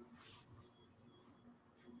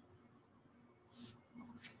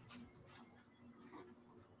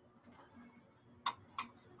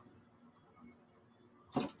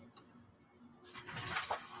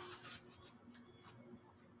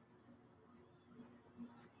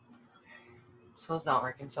 So it's not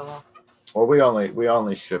working so well. Well, we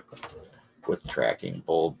only ship with tracking,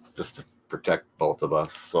 Bull, just to protect both of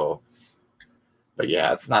us. So, but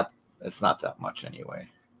yeah, it's not that much anyway.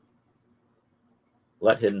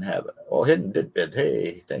 Let Hidden have it. Oh, Hidden did bid.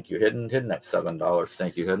 Hey, thank you, Hidden. Hidden at $7.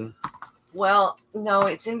 Thank you, Hidden. Well, no,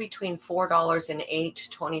 it's in between $4 and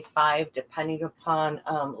 $8.25, depending upon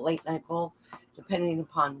late night Bull, depending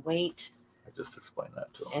upon weight. I just explained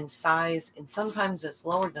that to him. And size, and sometimes it's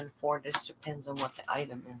lower than 4. Just depends on what the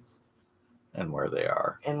item is and where they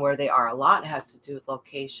are. A lot has to do with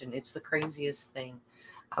location. It's the craziest thing.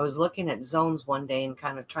 I was looking at zones one day and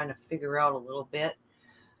kind of trying to figure out a little bit.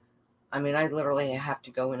 I mean, I literally have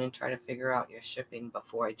to go in and try to figure out your shipping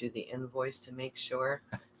before I do the invoice to make sure,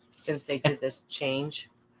 since they did this change,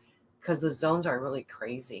 because the zones are really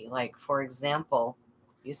crazy. Like, for example,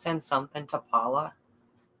 you send something to Paula,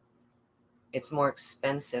 it's more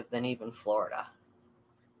expensive than even Florida.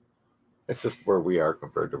 It's just where we are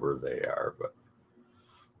compared to where they are,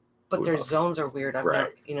 but their zones are weird. I've right.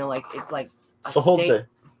 Never, like a so hold the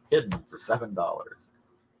Hidden for $7.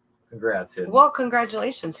 Congrats, Hidden. Well,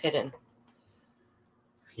 congratulations, Hidden.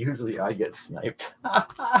 Usually I get sniped.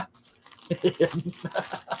 Oh,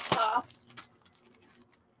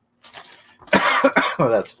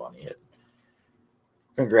 that's funny. Hidden.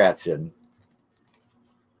 Congrats, Hidden.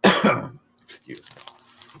 Excuse me.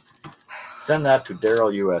 Send that to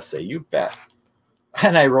Daryl USA. You bet.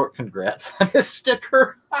 And I wrote congrats on his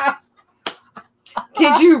sticker.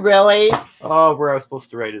 Did you really? Oh, where I was supposed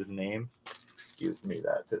to write his name. Excuse me,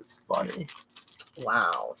 that is funny.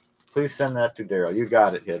 Wow. Please send that to Daryl. You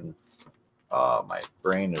got it, Hidden. My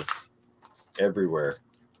brain is everywhere.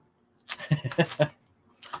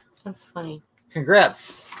 That's funny.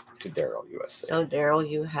 Congrats to Daryl USA. So, Daryl,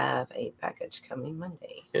 you have a package coming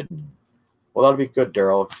Monday. Hidden. Well, that'll be good,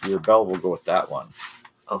 Daryl. Your bell will go with that one.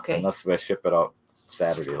 Okay. Unless I ship it out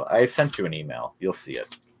Saturday. I sent you an email. You'll see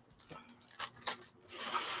it.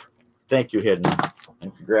 Thank you, Hidden.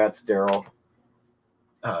 And congrats, Daryl.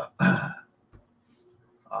 Yeah,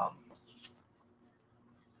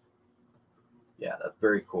 that's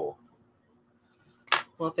very cool.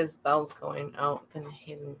 Well, if his bell's going out, then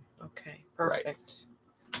Hidden. Okay, perfect.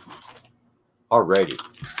 Right. Alrighty.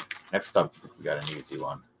 Next up, we got an easy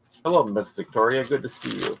one. Hello, Miss Victoria. Good to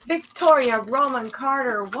see you. Victoria Roman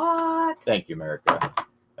Carter. What? Thank you, America.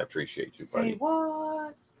 I appreciate you, buddy. Say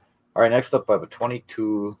what? All right, next up, I have a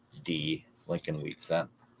 22D Lincoln Wheat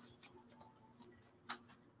Cent.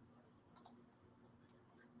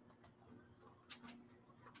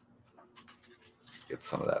 Get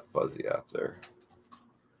some of that fuzzy off there.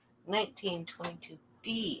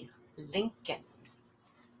 1922D Lincoln.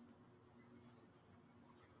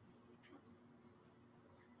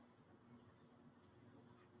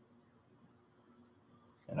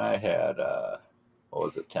 And I had, what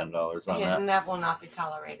was it, $10 on that? And that will not be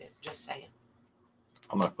tolerated, just saying.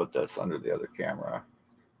 I'm going to put this under the other camera.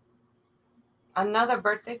 Another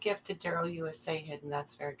birthday gift to Daryl USA, Hidden.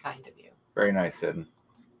 That's very kind of you. Very nice, Hidden.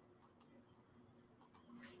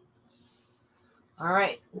 All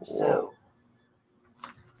right. So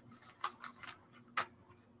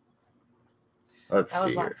let's that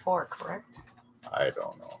was see lot here. 4, correct? I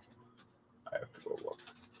don't know. I have to go look.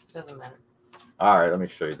 Doesn't matter. All right, let me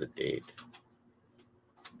show you the date.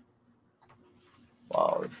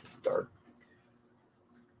 Wow, this is dark.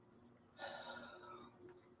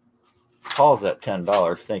 Paul's at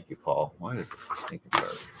 $10. Thank you, Paul. Why is this so stinking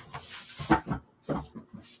dark?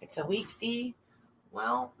 It's a week D.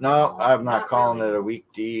 Well, No, I'm not calling really. it a weak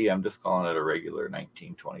D. I'm just calling it a regular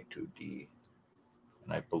 1922 D.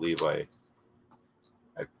 And I believe I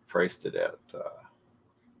priced it at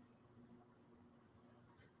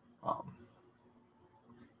I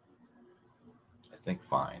think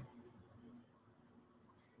fine.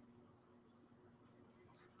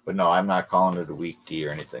 But no, I'm not calling it a weak D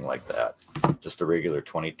or anything like that. Just a regular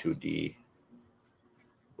 22D.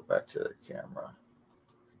 Go back to the camera.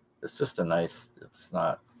 It's just a nice, it's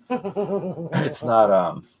not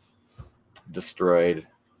destroyed.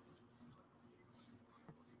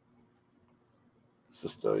 It's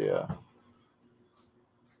just a, yeah.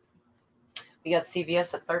 We got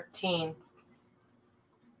CVS at 13.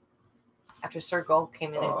 After Sir Gold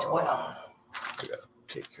came in at 12. I gotta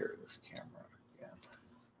take care of this camera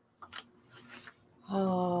again.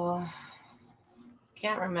 Oh,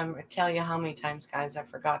 can't remember. Tell you how many times, guys, I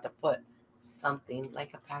forgot to put something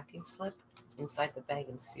like a packing slip inside the bag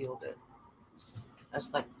and sealed it. I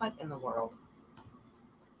was like, what in the world?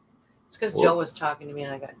 It's because Joe was talking to me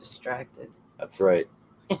and I got distracted. That's right.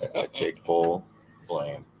 I take full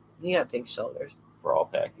blame. You got big shoulders. For all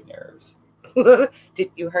packing errors. Did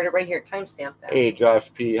you heard it right here? Timestamp that. Hey,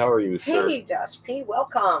 Josh P. How are you, sir? Hey, Josh P.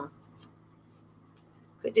 Welcome.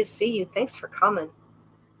 Good to see you. Thanks for coming.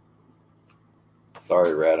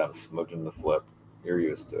 Sorry, Red. I'm smudging the flip. You're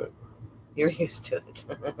used to it. You're used to it.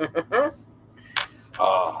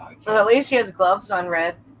 Oh, But at least he has gloves on,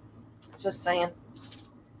 Red. Just saying.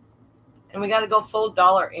 And we got to go full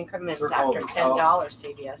dollar increments after $10,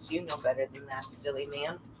 CVS. You know better than that, silly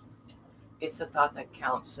man. It's the thought that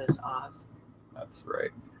counts, says Oz. That's right.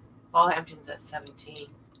 Paul Hampton's at 17.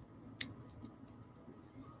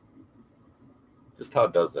 Just how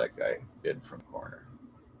does that guy bid from corner?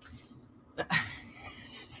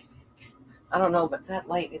 I don't know, but that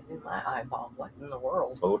light is in my eyeball. What in the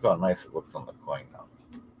world? But look how nice it looks on the coin now.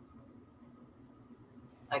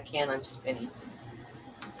 I can't. I'm spinning.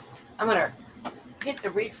 I'm going to hit the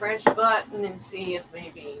refresh button and see if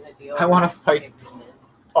maybe the deal. I want to fight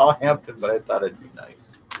Paul Hampton, but I thought it'd be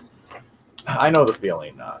nice. I know the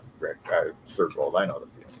feeling, Rick. Sir Gold, I know the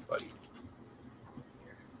feeling, buddy.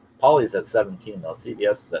 Paulie's at 17, though.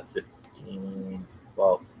 CVS is at 15.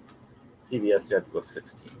 Well, CVS, you have to go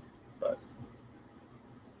 16, but.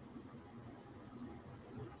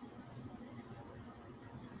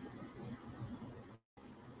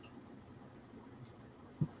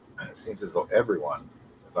 It seems as though everyone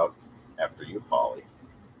is out after you, Paulie.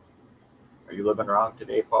 Are you living wrong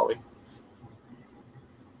today, Paulie?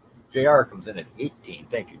 JR comes in at 18.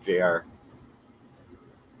 Thank you, JR.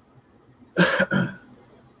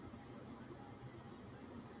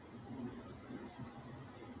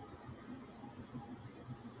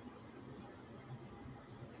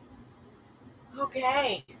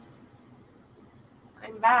 Okay.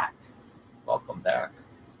 I'm back. Welcome back.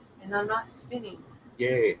 And I'm not spinning.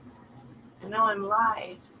 Yay. And now I'm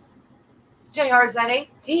live. JR's at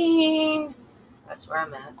 18. That's where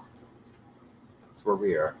I'm at. That's where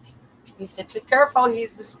we are. He said, be careful,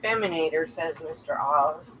 he's the spaminator, says Mr.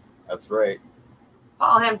 Oz. That's right.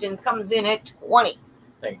 Paul Hampton comes in at 20.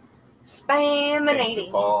 Thank Spaminating.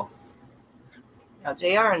 you, Paul. Now,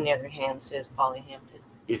 JR, on the other hand, says Paulie Hampton.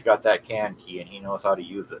 He's got that can key and he knows how to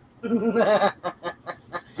use it.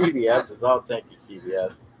 CVS is out. Thank you,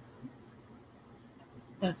 CVS.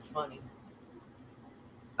 That's funny.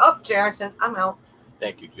 Oh, JR says, I'm out.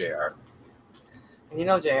 Thank you, JR. And you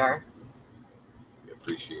know, JR, We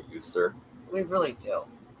appreciate you, sir. we really do.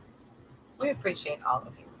 We appreciate all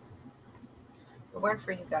of you. If it weren't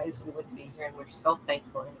for you guys, we wouldn't be here, and we're so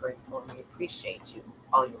thankful and grateful, and we appreciate you.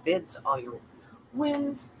 All your bids, all your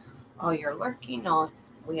wins, all your lurking.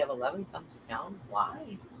 We have 11 thumbs down.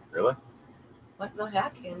 Why? Really? What the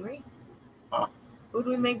heck, Henry? Huh? Who do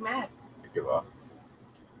we make mad? I give up.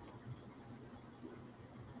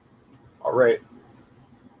 All right.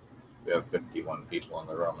 We have 51 people in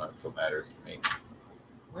the room. That's what matters to me.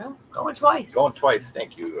 Well, going twice. Going twice.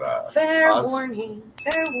 Thank you. Fair Oz. warning.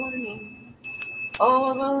 Fair warning.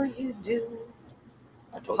 Oh, what will you do?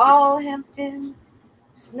 I told Paul Hampton,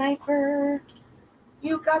 sniper.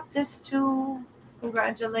 You got this too.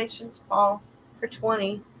 Congratulations, Paul, for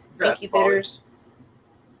 20. Congrats, Thank you, Paulie. bidders.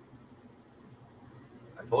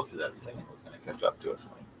 told you that singing was going to catch up to us,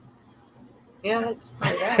 Mike. Yeah, it's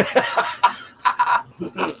pretty bad.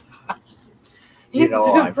 You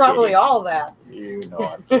know I'm probably kidding. all that. You know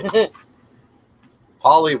I'm kidding.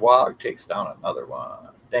 Polly Wog takes down another one.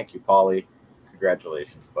 Thank you, Polly.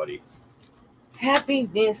 Congratulations, buddy.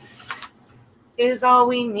 Happiness is all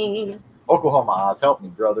we need. Oklahoma Oz, help me,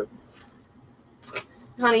 brother.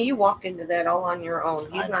 Honey, you walked into that all on your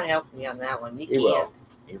own. He's I not know. helping me on that one. He He can't. will.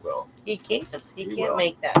 He will. He can't. He He can't will.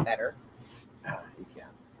 make that better. He can.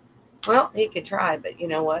 Well, he could try, but you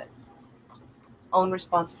know what? Own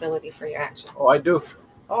responsibility for your actions. Oh, I do.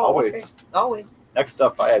 Oh, always. okay. Always. Next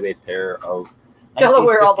up, I have a pair of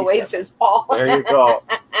Delaware all the way 1957 says Paul. There you go.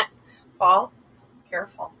 Paul,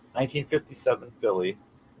 careful. 1957 Philly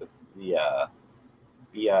with the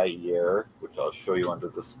BIE error, which I'll show you under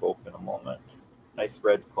the scope in a moment. Nice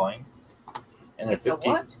red coin. And It's a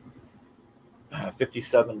what?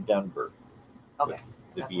 57 Denver Okay. with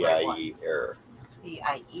the Not the right BIE error.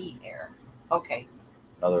 BIE error. Okay.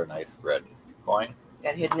 Another nice red coin.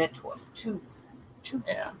 Got hidden at 12. Two.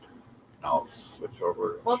 And now I'll switch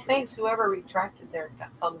over. and Well, show thanks whoever retracted their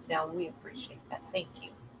thumbs down. We appreciate that. Thank you. you.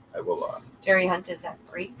 I will Jerry Hunt is that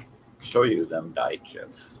freak. show you them die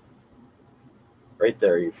chips. Right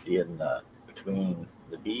there, you see in the between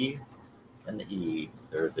the B and the E,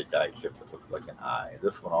 there's a die chip that looks like an I.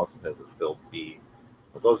 This one also has a filled B,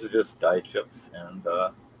 but those are just die chips, and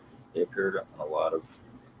they appeared on a lot of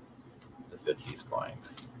the 50s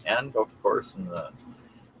coins, and of course in the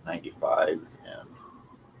 95s.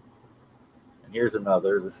 And here's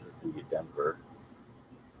another. This is the Denver.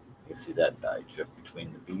 You see that die chip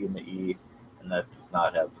between the B and the E, and that does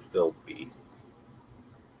not have the filled B.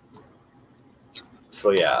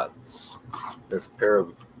 So yeah, there's a pair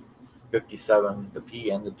of 57, the P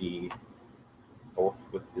and the D, both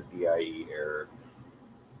with the BIE error,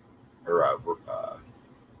 or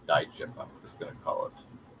die chip, I'm just going to call it,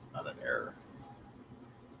 not an error.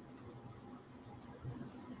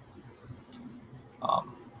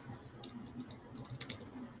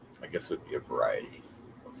 I guess it would be a variety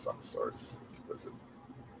of some sorts, because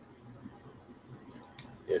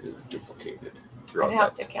it is duplicated. I'd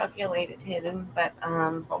have to calculate it hidden, but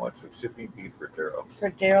How much would shipping be for Daryl? for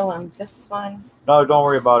Daryl on this one. No, don't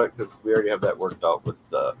worry about it, because we already have that worked out with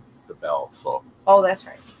the bell. So Oh, that's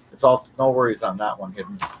right. it's all, no worries on that one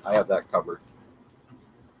hidden. I have that covered.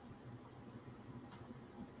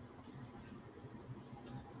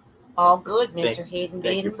 All good, Mr. Hayden.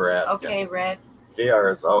 Thank you for asking. Okay, Red. JR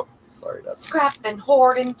is out. Sorry, that's Scrapping,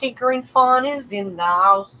 hoarding, tinkering fun is in the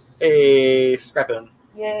house. a scrapping.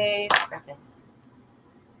 Yay, scrapping.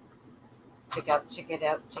 Check it out, check it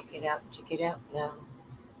out, check it out, check it out now.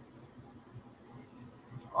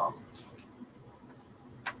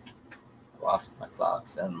 Lost my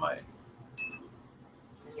thoughts and my.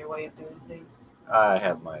 In your way of doing things. I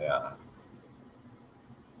have my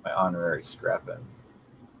my honorary scrapping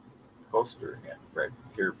coaster right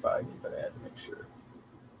here by me, but I had to make sure.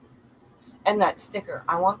 And that sticker.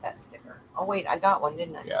 I want that sticker. Oh, wait, I got one,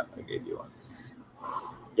 didn't I? Yeah, I gave you one.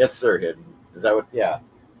 Yes, sir, hidden. Is that what? Yeah.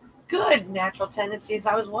 Good natural tendencies.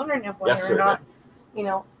 I was wondering if whether Yes, sir, or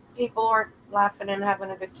not, people aren't laughing and having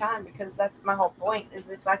a good time, because that's my whole point, is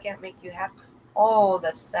if I can't make you happy. Oh,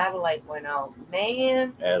 the satellite went out.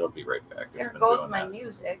 Man, Yeah, it'll be right back. It's there been goes doing my that.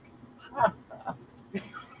 music.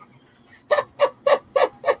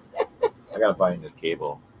 I gotta buy a new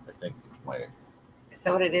cable. I think Is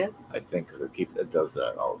that what it is? it does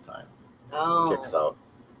that all the time. Oh. Kicks out.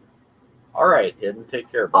 All right, Hidden. Take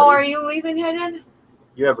care, buddy. Oh, are you leaving, Hidden?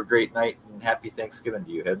 You have a great night and happy Thanksgiving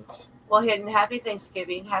to you, Hidden. Well, Hidden, happy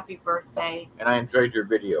Thanksgiving. Happy birthday. And I enjoyed your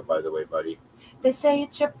video, by the way, buddy. They say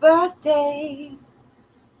it's your birthday.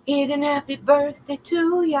 Hidden, happy birthday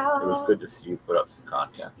to y'all. It was good to see you put up some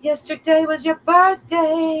content. Yesterday was your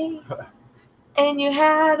birthday. And you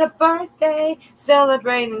had a birthday.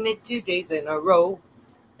 Celebrating it 2 days in a row.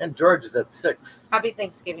 And George is at 6. Happy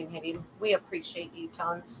Thanksgiving, Hidden. We appreciate you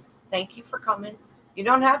tons. Thank you for coming. You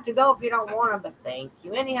don't have to go if you don't want to, but thank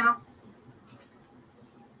you anyhow.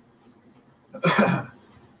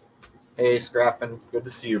 Hey, Scrappin'. Good to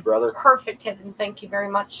see you, brother. Perfect, Hidden. Thank you very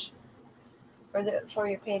much for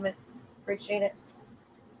your payment. Appreciate it.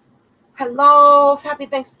 Hello. Happy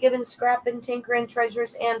Thanksgiving, scrapping, tinkering,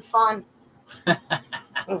 treasures, and fun.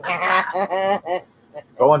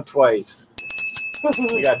 Going twice.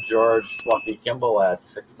 We got George Fluffy Kimball at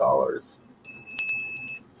 $6.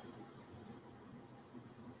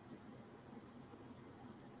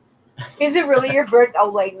 Is it really your birthday?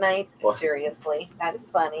 Oh, late night? What? Seriously. That is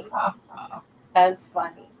funny. That is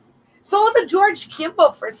funny. Sold to George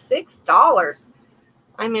Kimball for $6.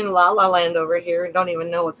 I'm in La La Land over here and don't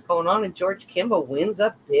even know what's going on. And George Kimball wins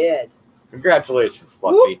a bid. Congratulations,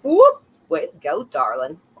 Fluffy. Whoop, whoop. Way to go,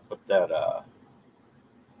 darling. Put that,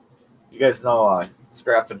 you guys know,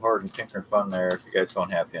 Scrapped and Horde and Tinker Fun there. If you guys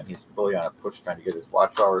don't have him, he's really on a push trying to get his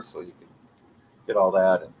watch hours so you can get all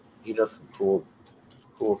that. And he does some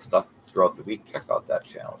cool stuff throughout the week. Check out that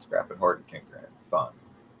channel, Scrapped and Horde and Tinker and Fun.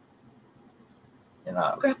 And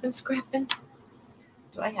Scrapping.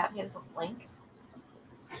 Do I have his link?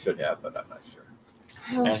 should have, but I'm not sure.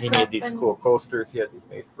 Oh, And he made these cool coasters. He had these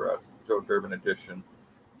made for us. Joe Durbin edition.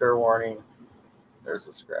 Fair warning. There's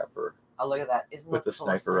a scrapper Oh, look at that. Isn't with that the the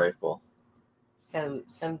coolest sniper thing? rifle. So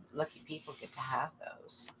some lucky people get to have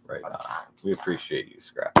those. Right from on. time to We time. appreciate you,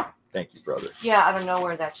 Scrap. Thank you, brother. Yeah, I don't know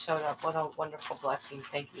where that showed up. What a wonderful blessing.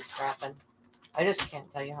 Thank you, Scrappin'. I just can't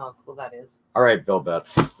tell you how cool that is. All right, Bill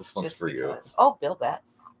Betts. This one's Just for you. because. Oh, Bill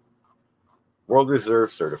Betts. World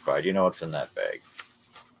Reserve certified. You know what's in that bag.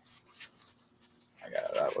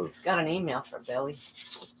 That was. Got an email from Billy.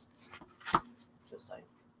 Just like.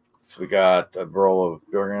 So we got a roll of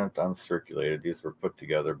brilliant uncirculated. These were put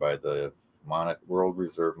together by the World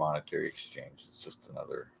Reserve Monetary Exchange. It's just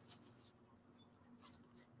another.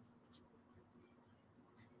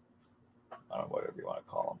 I don't know, whatever you want to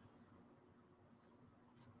call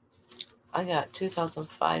them. I got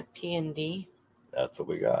 2005 P&D. That's what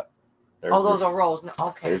we got. Those are rolls. No,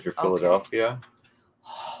 okay. There's your okay. Philadelphia.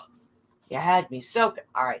 You had me so good.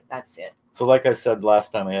 All right, that's it. So like I said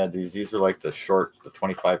last time I had these are like the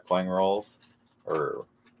 25 coin rolls. Or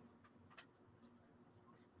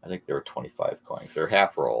I think they were 25 coins. They're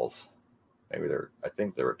half rolls. I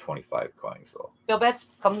think they were 25 coins though. Bill Betts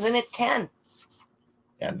comes in at 10.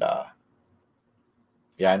 And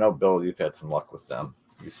yeah, I know, Bill, you've had some luck with them.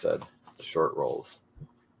 You said the short rolls.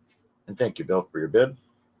 And thank you, Bill, for your bid.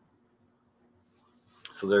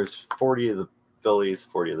 So there's 40 of the Phillies,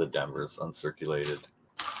 40 of the Denvers, uncirculated.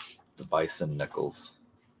 The Bison nickels.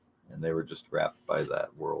 And they were just wrapped by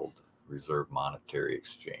that World Reserve Monetary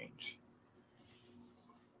Exchange.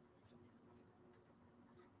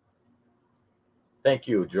 Thank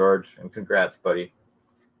you, George, and congrats, buddy.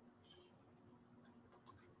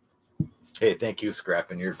 Hey, thank you,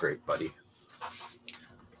 Scrappin'. You're great, buddy.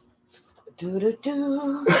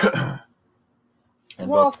 And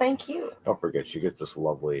Well, thank you. Don't forget, you get this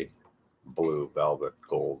lovely blue velvet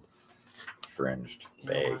gold fringed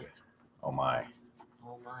bag. Oh my.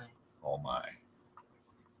 Oh my. Oh my.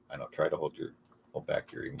 I know. Try to hold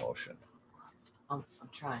back your emotion. I'm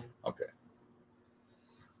trying. Okay.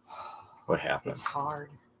 What happened? It's hard.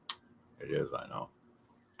 It is, I know.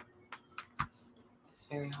 It's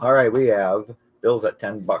very hard. All right, we have Bill's at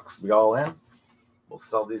 $10. We all in? We'll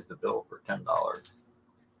sell these to Bill for $10.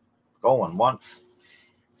 Going once.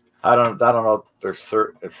 I don't know if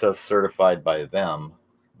they're it says certified by them,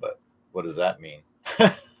 but what does that mean?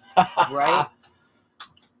 Right?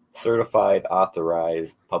 Certified,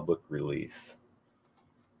 authorized, public release.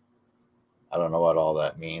 I don't know what all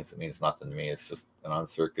that means. It means nothing to me. It's just an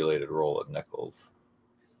uncirculated roll of nickels.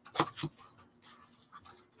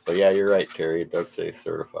 But yeah, you're right, Terry. It does say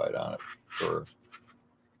certified on it for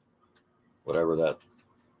whatever that.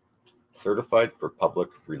 Certified for public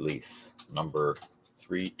release, number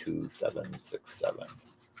 32767.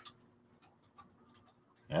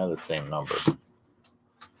 Yeah, the same number.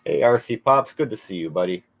 Hey, RC Pops, good to see you,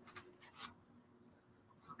 buddy.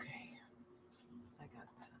 Okay. I got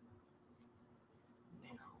that. Now.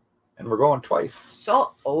 And we're going twice.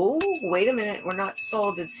 So, wait a minute. We're not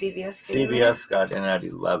sold. Did CVS get in there? CVS got in at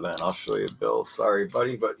 11. I'll show you, Bill. Sorry,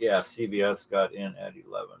 buddy, but yeah, CVS got in at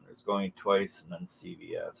 11. There's going twice and then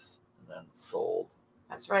CVS and then sold.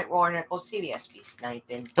 That's right, War Nichols. CVS be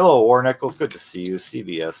sniping. Hello, War Nichols. Good to see you.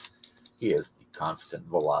 CVS, he is the constant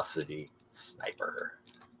velocity sniper.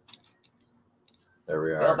 There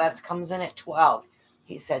we are. Bill Betts comes in at 12.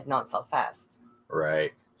 He said not so fast.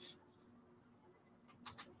 Right.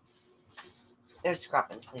 There's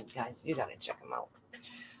Scrappin's link, guys. You got to check them out.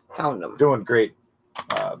 Found them. Doing great,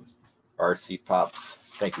 RC Pops.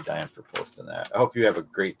 Thank you, Diane, for posting that. I hope you have a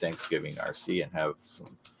great Thanksgiving, RC, and have some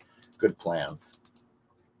good plans.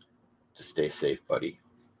 Just stay safe, buddy.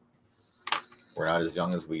 We're not as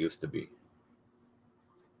young as we used to be.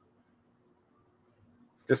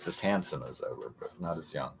 Just as handsome as ever, but not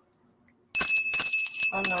as young.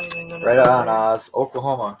 I'm not even gonna Right on, Oz.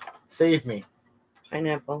 Oklahoma. Save me.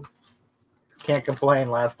 Pineapple. Can't complain.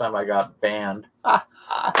 Last time I got banned.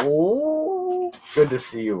 Oh. Good to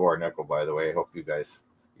see you, War Nickel, by the way. I hope you and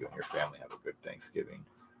your family have a good Thanksgiving.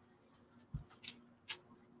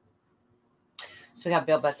 So we got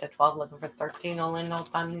Bill Betts at 12, looking for 13. All in, no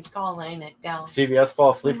time. He's calling it down. CVS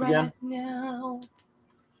fall asleep right again? now.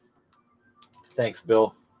 Thanks,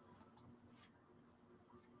 Bill.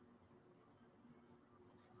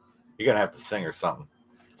 You're gonna have to sing or something.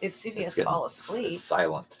 Did CVS fall asleep? It's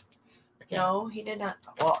silent. No, he did not.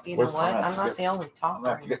 Well, you know what? I'm not the only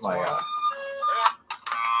talker in this world.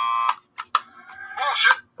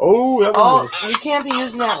 Oh, that oh, you can't be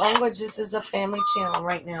using that language. This is a family channel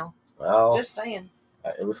right now. Well, just saying.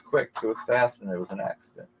 It was quick. It was fast, and it was an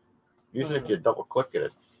accident. Usually, if you double click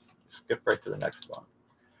it, skip right to the next one.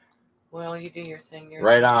 Well, you do your thing. You're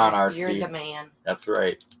right on, RC. You're the man. That's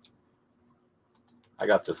right. I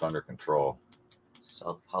got this under control.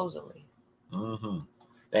 Supposedly. Mm-hmm.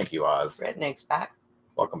 Thank you, Oz. Redneck's back.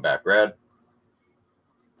 Welcome back, Red.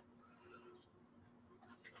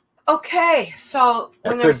 Okay, so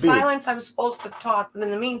when there's silence, I'm supposed to talk, but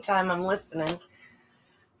in the meantime, I'm listening.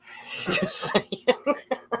 Just saying.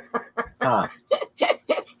 Huh.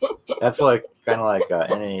 That's like kind of like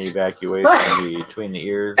any evacuation between the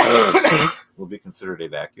ears will be considered a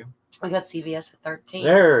vacuum. We got CVS at 13.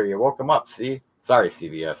 There, you woke him up. See, sorry,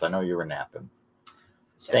 CVS. I know you were napping.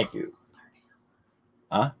 So, thank you.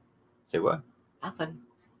 Huh? Say what? Nothing.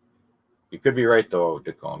 You could be right though,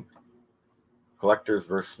 Dacone. Collectors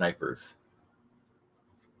versus snipers.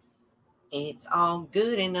 It's all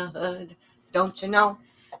good in the hood, don't you know?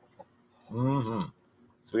 Mm-hmm.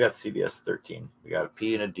 So we got CBS 13. We got a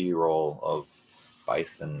P and a D roll of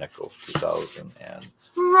Bison Nichols 2000 and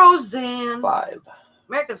Roseanne 5.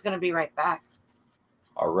 America's gonna be right back.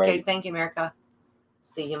 All right. Okay, thank you, America.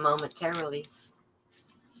 See you momentarily.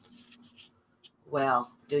 Well,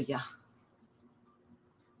 do ya?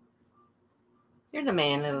 You're the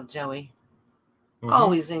man, little Joey. Mm-hmm.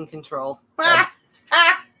 Always in control.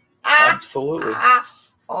 Absolutely.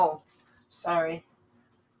 Oh, sorry.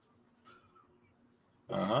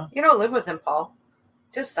 Uh-huh. You don't live with him, Paul.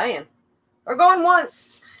 Just saying. We're going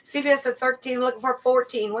once. CVS at 13, looking for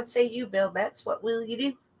 14. What say you, Bill Betts? What will you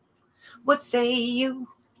do? What say you?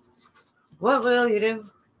 What will you do?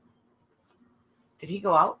 Did he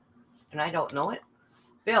go out and I don't know it?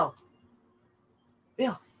 Bill.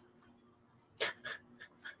 Bill.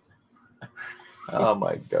 Oh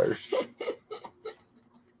my gosh.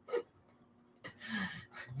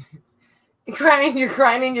 You're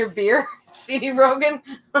crying in your beer, C.D. Rogan?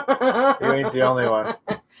 You ain't the only one.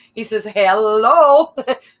 He says, hello.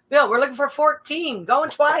 Bill, we're looking for 14. Going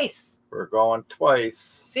twice. We're going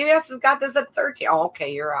twice. CVS has got this at 13. Oh,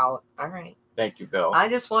 okay, you're out. All right. Thank you, Bill. I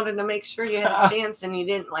just wanted to make sure you had a chance and you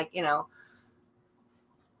didn't,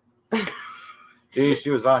 Gee, she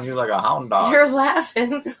was on you like a hound dog. You're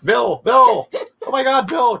laughing. Bill. Oh my God,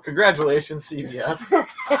 Bill. Congratulations, CVS.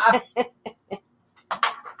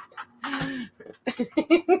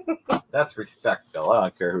 That's respect, Bill. I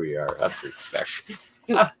don't care who you are. That's respect.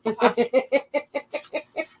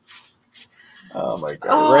 Oh my God.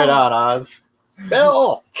 Oh. Right on, Oz.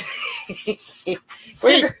 Bill.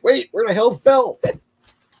 Wait. Where the hell's Bill?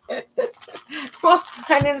 Well,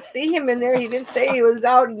 I didn't see him in there. He didn't say he was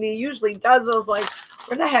out, and he usually does. I was like,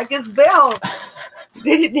 where the heck is Bill?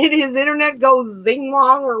 Did his internet go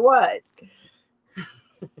zing-wong or what?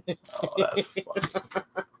 Oh, that's funny.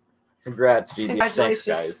 Congrats, CVS. Thanks,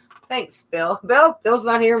 guys. Thanks, Bill. Bill's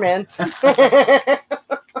not here, man.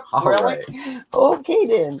 All right. Okay,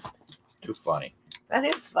 then. Too funny. That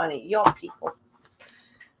is funny. Y'all people.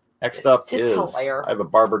 Next up is hilarious. I have a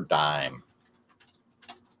barber dime.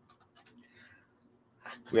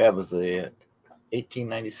 We have a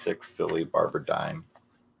 1896 Philly barber dime.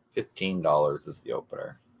 $15 is the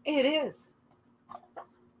opener. It is.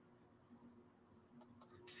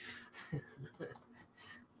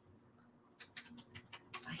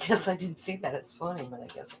 I guess I didn't see that. It's funny, but I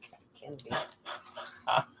guess it can be.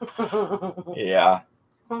 Yeah.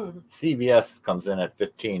 CVS comes in at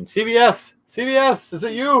 15. CVS, is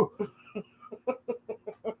it you?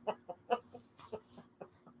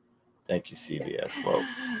 Thank you, CVS. Well,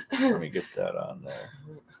 let me get that on there.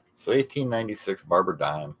 So 1896 barber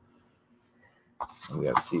dime. And we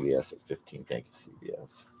have CVS at 15. Thank you,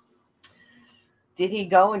 CVS. Did he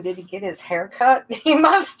go and did he get his hair cut? He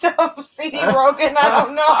must have. C.D. Rogan, I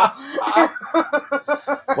don't know.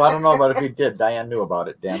 Well, I don't know, but if he did, Diane knew about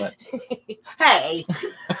it, damn it. Hey.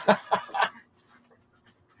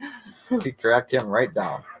 She tracked him right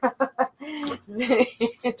down.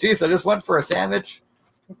 Jeez, I just went for a sandwich.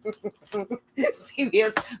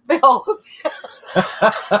 CVS Bill.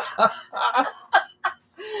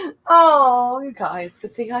 Oh, you guys,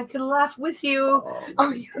 good thing I could laugh with you.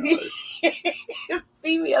 Oh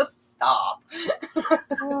CVS, stop.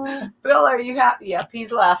 Bill, are you happy? Yep,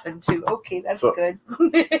 he's laughing too. Okay, that's good.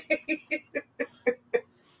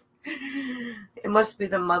 It must be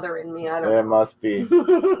the mother in me. I don't know. It must be.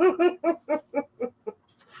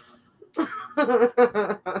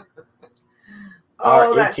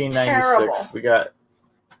 Oh, that's 1896. terrible.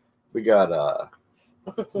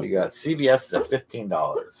 We got CVS at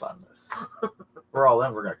 $15 on this. We're all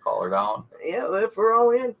in. We're gonna call her down. Yeah, if we're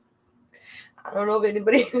all in. I don't know if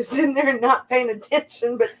anybody who's in there not paying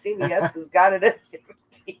attention, but CVS has got it at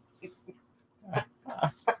 15.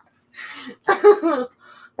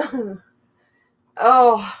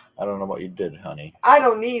 Oh. I don't know what you did, honey. I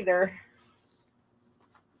don't either.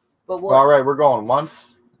 But what? All right, we're going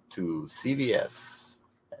once to CVS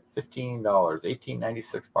at $15.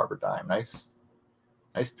 $18.96 barber dime. Nice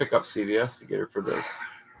pickup, CVS, to get her for this.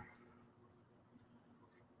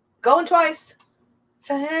 Going twice.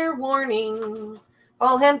 Fair warning.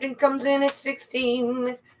 Paul Hampton comes in at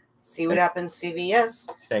 16. See what happens, CVS.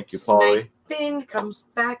 Thank you, Paulie. Sniping comes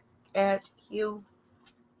back at you.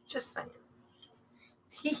 Just saying.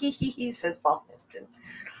 He says Paul Hampton.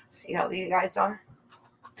 See how the guys are?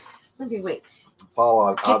 Let me wait.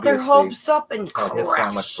 Paul, get their hopes up and had his crash.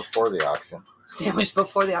 sandwich before the auction. Sandwich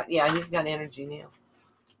before the auction. Yeah, he's got energy now.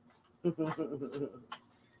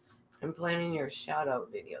 I'm planning your shout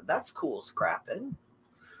out video. That's cool, Scrappin'.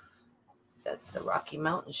 That's the Rocky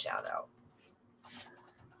Mountain shout out.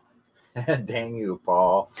 Dang you,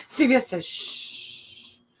 Paul. CBS says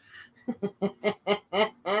shh.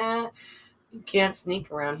 You can't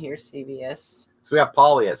sneak around here, CBS. So we have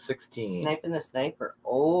Polly at 16. Sniping the sniper.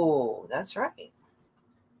 Oh, that's right.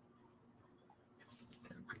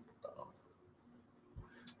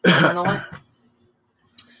 You know what?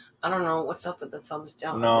 I don't know what's up with the thumbs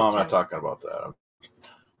down. No, I'm not talking about that.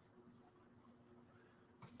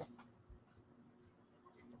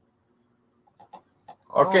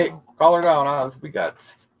 Okay, call her down, Oz. We got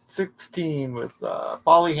 16 with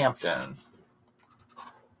Polly Hampton.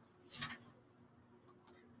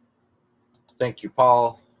 Thank you,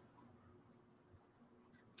 Paul.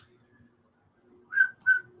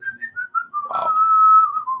 Wow.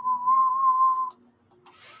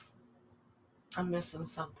 I'm missing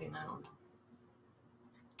something. I don't know.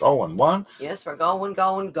 Going once? Yes, we're going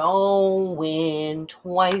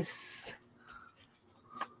twice.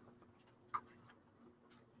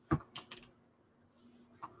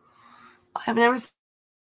 I've never seen.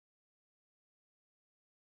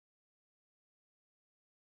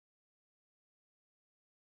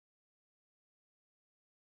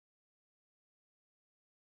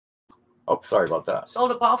 Oh, sorry about that.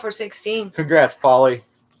 Sold a ball for 16. Congrats, Polly.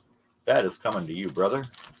 That is coming to you, brother.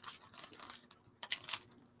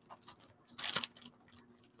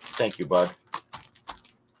 Thank you, bud.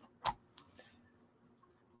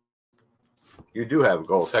 You do have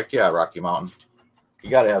goals. Heck yeah, Rocky Mountain. You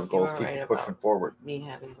got to have goals. Keep right pushing forward. Me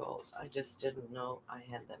having goals. I just didn't know I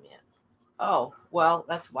had them yet. Oh, well,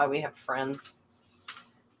 that's why we have friends.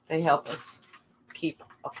 They help us keep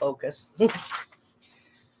a focus.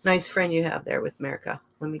 Nice friend you have there with America.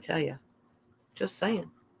 Let me tell you. Just saying.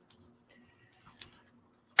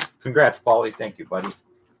 Congrats, Paulie. Thank you, buddy.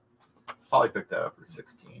 Polly picked that up for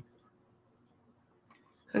 16.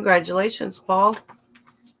 Congratulations, Paul.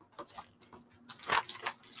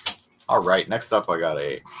 All right. Next up, I got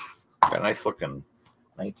a nice looking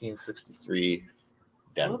 1963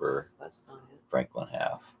 Denver. Oops, that's not it. Franklin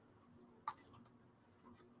half.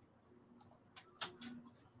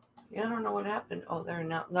 Yeah, I don't know what happened. Oh, there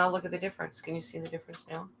now. Now look at the difference. Can you see the difference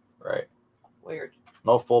now? Right. Weird.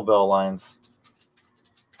 No full bell lines.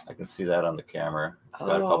 I can see that on the camera. It's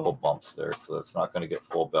got a couple bumps there, so it's not going to get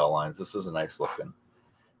full bell lines. This is a nice looking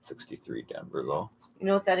 63 Denver, though. You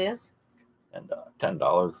know what that is? And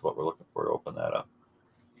 $10 is what we're looking for to open that up.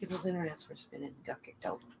 People's internets were spinning and got kicked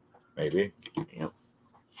out. Maybe. Yep.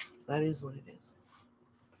 That is what it is.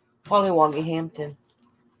 Pollywoggy Hampton.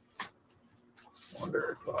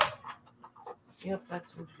 Wonder if Yep,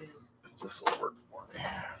 that's what it is. this will work for me.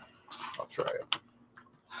 I'll try it.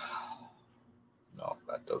 No,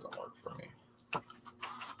 that doesn't work for me.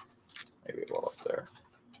 Maybe it will up there.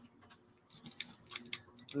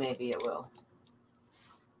 Maybe it will.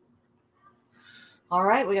 All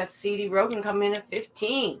right, we got CD Rogan coming in at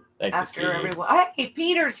 15. Thank after you, CD. everyone. Hey,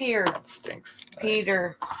 Peter's here. That stinks.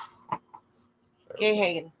 Peter. Gay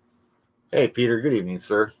Hagen. Hey, Peter. Good evening,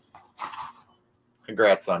 sir.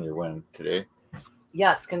 Congrats on your win today.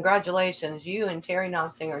 Yes, congratulations. You and Terry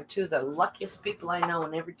Nossing are two of the luckiest people I know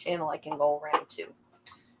in every channel I can go around to.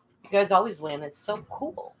 You guys always win. It's so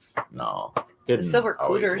cool. No. The Silver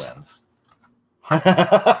Cooters.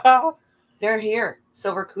 They're here.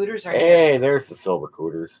 Silver Cooters are here. Hey, there's the Silver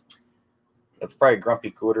Cooters. That's probably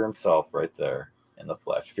Grumpy Cooter himself right there in the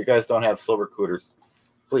flesh. If you guys don't have Silver Cooters,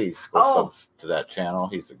 please go sub to that channel.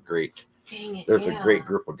 He's a great. Dang it, there's a great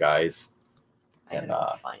group of guys. I and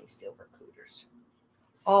gotta find Silver Cooters.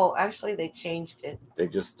 Oh, actually, they changed it. They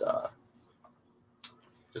just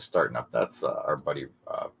starting up. That's our buddy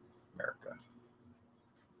America.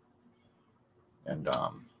 And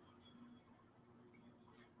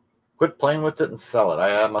quit playing with it and sell it.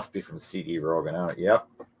 That must be from CD Rogan. Yep.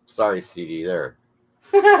 Sorry, CD there.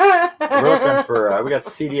 We're looking for, we got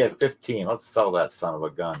CD at 15. Let's sell that son of a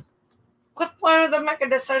gun. Quit playing with it, make a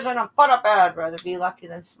decision and put up. I'd rather be lucky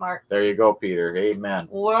than smart. There you go, Peter. Amen.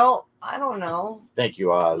 Well, I don't know. Thank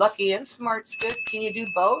you, Oz. Lucky and smart's good. Can you do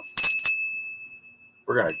both?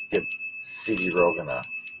 We're going to give CD Rogan a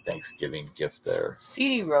Thanksgiving gift there.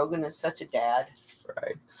 CD Rogan is such a dad.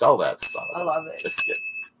 Right. Sell that son of I a love it. biscuit.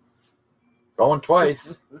 Going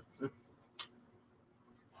twice.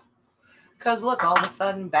 Because look, all of a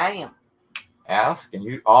sudden, bam. Ask and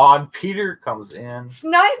you. Oh, and Peter comes in.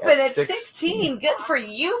 Sniping at 16. Good for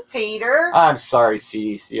you, Peter. I'm sorry,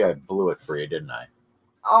 CDC. I blew it for you, didn't I?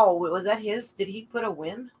 Oh, was that his? Did he put a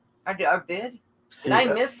win? Our bid? Did I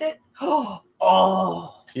miss it?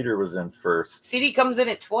 Oh. Peter was in first. CD comes in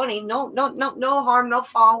at 20. No harm, no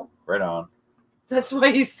foul. Right on. That's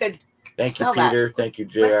why he said. Thank you, Peter. That. Thank you,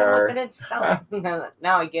 JR. Listen,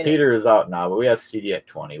 now I get Peter is out now, but we have CD at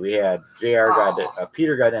 20. We had JR got it.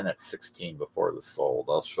 Peter got in at 16 before the sold.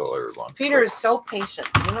 I'll show everyone. Peter is so patient.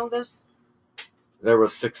 You know this? There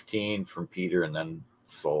was 16 from Peter and then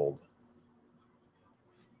sold.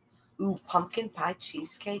 Ooh, pumpkin pie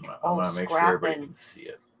cheesecake. I'm gonna make sure everybody can see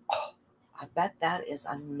it. Oh, I bet that is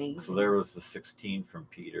amazing. So there was the 16 from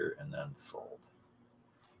Peter and then sold.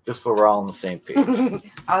 Just so we're all on the same page.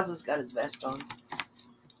 Oz has got his vest on.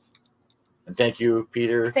 And thank you,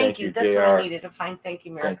 Peter. Thank you. That's JR. what I needed to find. Thank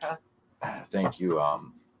you, America. Thank you.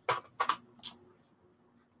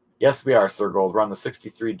 Yes, we are, Sir Gold. We're on the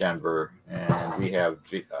 63 Denver, and we have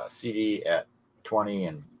CD at 20,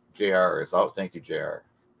 and JR is out. Thank you, JR.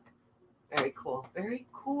 Very cool. Very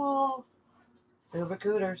cool. Silver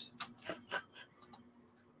Cooters.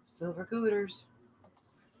 Silver Cooters.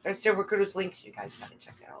 There's Silver Cooters links. You guys gotta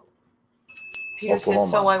check it out. Peter says,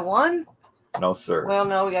 so I won? No, sir. Well,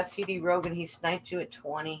 no, we got CD Rogan. He sniped you at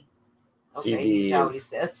 20. Okay, CD he's out, he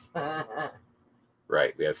says.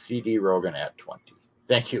 Right. We have CD Rogan at 20.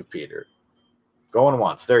 Thank you, Peter. Going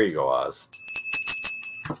once. There you go, Oz.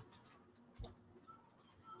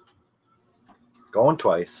 Going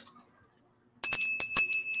twice.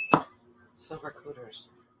 Silver Cooters.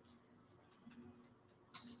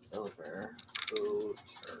 Silver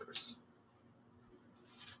Cooters.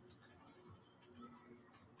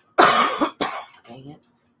 Dang it.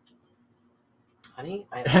 Honey,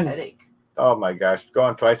 I have a headache. Oh my gosh.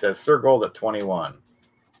 Going twice as Sir Gold at 21.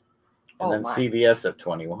 And then my. CVS at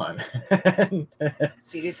 21.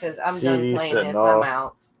 CD says, I'm CD done playing said, this. no. I'm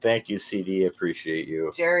out. Thank you, CD. Appreciate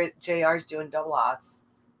you. JR's doing double odds.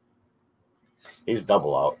 He's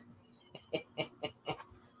double out.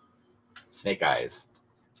 Snake Eyes.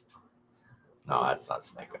 No, that's not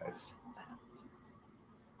Snake Eyes.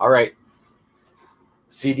 All right.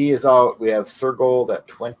 CD is out. We have Sir Gold at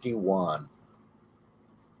 21.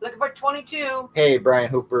 Looking for 22. Hey, Brian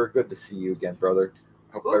Hooper. Good to see you again, brother.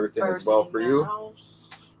 Hope everything is well for you. House.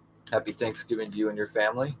 Happy Thanksgiving to you and your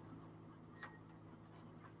family.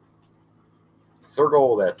 Sir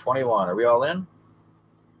Gold at 21. Are we all in?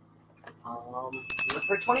 Look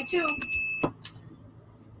for 22.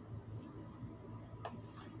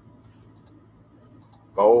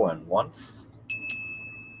 Going once.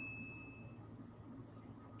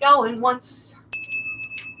 Going once.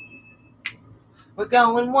 We're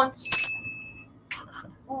going once.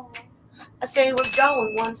 I say we're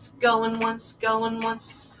going once, going once, going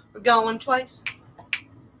once. We're going twice.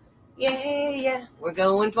 Yeah, we're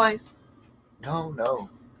going twice. No.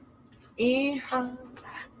 Yeah.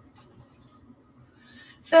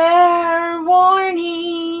 Fair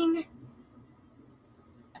warning.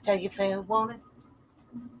 I tell you, fair warning.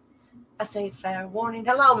 I say fair warning.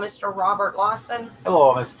 Hello, Mr. Robert Lawson.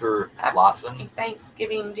 Hello, Mr. Lawson. Happy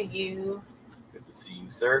Thanksgiving to you. Good to see you,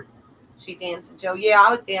 sir. She dancing, Joe. Yeah,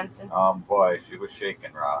 I was dancing. Boy, she was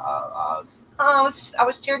shaking, Oz. I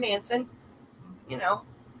was cheer dancing. You know,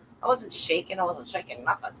 I wasn't shaking. I wasn't shaking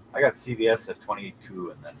nothing. I got CVS at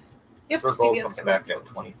 22, and then Yep, Sir Gold CVS comes come back back at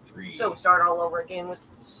 23. So start all over again with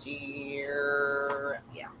Sear.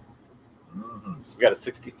 Yeah. So we got a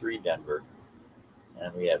 63 Denver,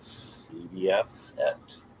 and we have CVS at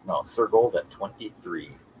Sir Gold at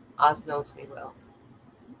 23. Oz knows me well.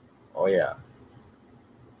 Oh yeah.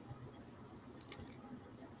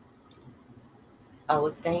 I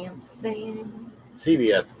was dancing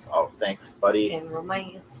CVS is out. Thanks, buddy. and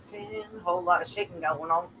romancing. A whole lot of shaking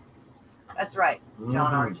going on. That's right,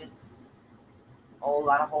 John Argent. Whole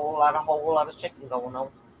lot of chicken going on.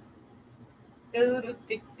 Do do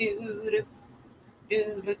do do do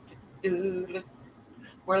do do do.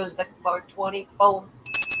 We're looking for 24,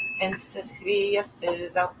 and CVS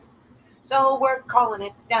is out. So we're calling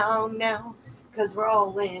it down now, cause we're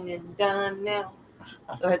all in and done now.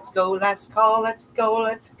 Let's go, last call. Let's go,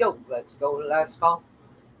 let's go, let's go, last call.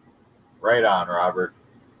 Right on, Robert.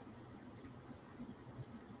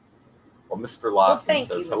 Well, Mr. Lawson Thank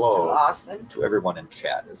says you, hello Mr. Lawson. to everyone in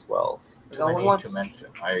chat as well. Too many Going to once. mention.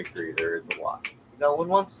 I agree, there is a lot. Going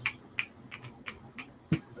once.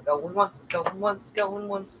 Going once, going once, going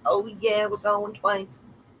once. Oh yeah, we're going twice.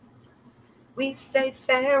 We say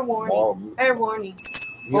fair warning, fair warning.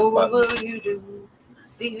 What will you do?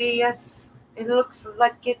 CVS, it looks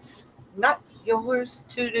like it's not yours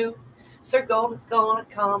to do. Sir Gold is gonna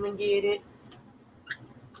come and get it.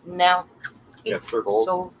 Now Yes, it's Sir Gold.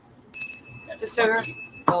 sold to Sir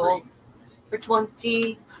Gold for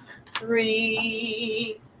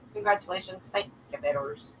 23. Congratulations, thank you,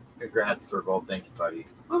 bidders. Congrats, Sir Gold. Thank you, buddy.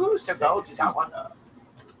 Woohoo, Sir Gold, you got one.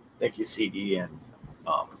 Thank you, CD and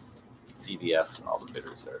CVS and all the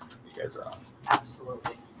bidders there. You guys are awesome.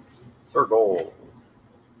 Absolutely. Sir Gold.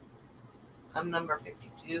 I'm number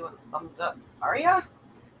 52 and thumbs up. Are ya?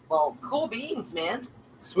 Well, cool beans, man.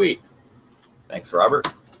 Sweet. Thanks, Robert.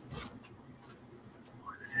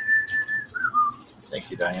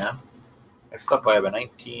 Thank you, Diane. Next up, I have a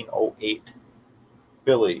 1908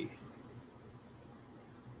 Billy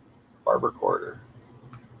Barber Quarter.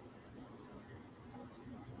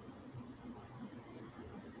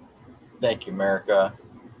 Thank you, America.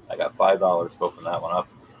 I got $5 to open that one up.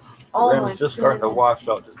 The rim's just starting to wash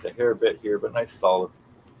out just a hair bit here, but nice solid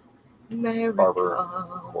America. Barber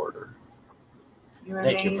Quarter. You're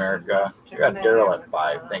Thank you, amazing, America. Mr. You got Daryl at America.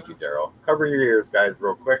 5. Thank you, Daryl. Cover your ears, guys,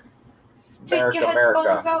 real quick. Take America, your headphones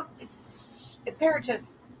America. out. It's imperative.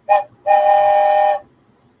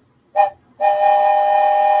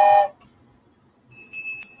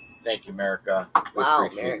 Thank you, America. We Wow,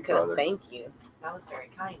 appreciate you, America, brother. thank you. That was very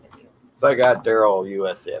kind of you. So I got Daryl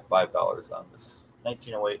USA at $5 on this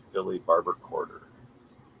 1908 Philly Barber Quarter.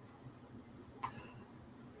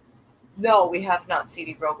 No, we have not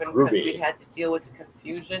CD broken because Ruby. we had to deal with the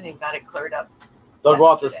confusion and got it cleared up. They'll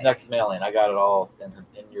go out this Yesterday. next mailing. I got it all in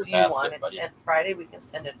your Do you want basket, it buddy. sent Friday? We can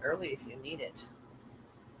send it early if you need it.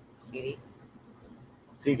 CD.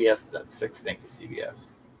 CVS is at 6. Thank you, CVS.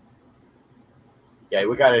 Yeah,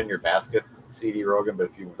 we got it in your basket, CD Rogan, but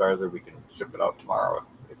if you'd rather, we can ship it out tomorrow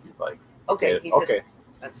if you'd like. Okay, he said Okay.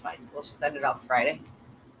 that's fine. We'll send it out Friday.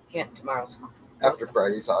 Can't tomorrow's After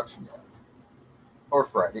Friday's auction, yeah. Or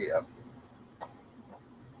Friday, yeah.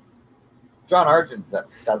 John Argent's at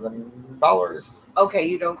 $7. Okay,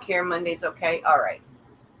 you don't care. Monday's okay. All right.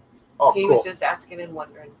 Oh, He cool. was just asking and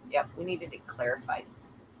wondering. Yep, we needed it clarified.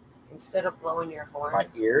 Instead of blowing your horn, My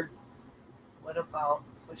ear? what about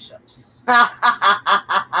push-ups?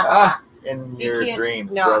 In You your can't-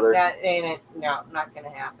 dreams, no, brother. that ain't it. No, not gonna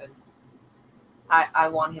happen. I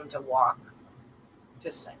want him to walk.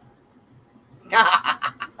 Just saying.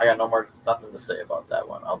 I got nothing to say about that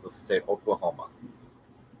one. I'll just say Oklahoma.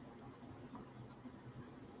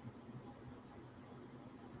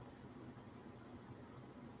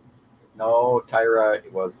 No, Tyra,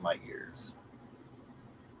 it was my ears.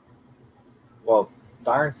 Well,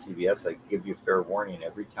 darn CVS, I give you fair warning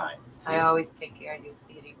every time. See? I always take care of you,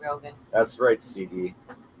 CD Rogan. That's right, CD.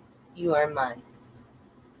 You are my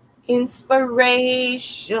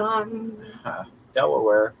inspiration.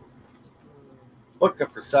 Delaware. Looking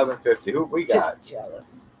for $7.50. Who we got? Just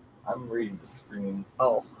jealous. I'm reading the screen.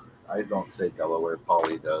 Oh, I don't say Delaware.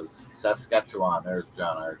 Paulie does. Saskatchewan. There's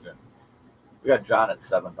John Argent. We got John at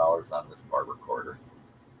 $7 on this Barber Quarter.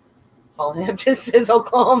 all Hampton says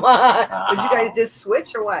Oklahoma. Did you guys just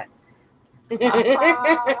switch or what?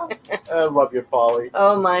 I love you, Paulie.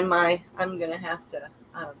 Oh my. I'm gonna have to.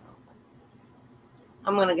 I don't know.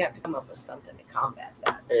 I'm gonna have to come up with something to combat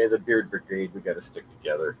that. Hey, the Beard Brigade, we got to stick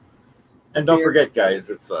together. And don't forget, guys,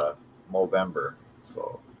 it's Movember,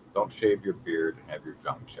 so don't shave your beard and have your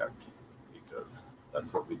junk checked, because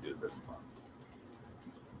that's what we do this month.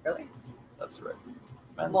 Really? That's right.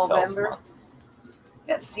 Men's Health Movember? Month.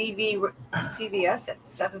 Got CVS at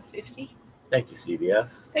 $7.50. Thank you,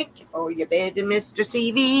 CVS. Thank you for your bid, Mr.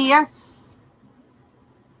 CVS.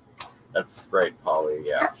 That's right, Paulie.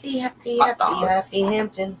 Yeah. Happy $5.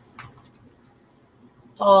 Hampton.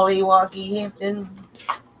 Polly Walkie Hampton.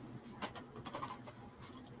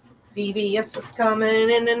 CVS is coming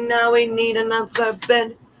in and now we need another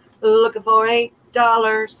bid. Looking for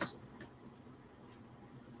 $8.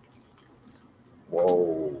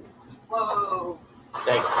 Whoa. Whoa.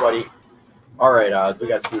 Thanks, buddy. All right, Oz, we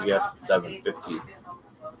got CBS at 750.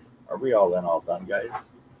 Are we all done, guys?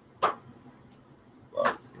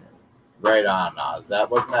 Right on, Oz.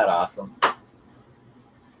 Wasn't that awesome?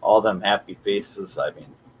 All them happy faces. I mean,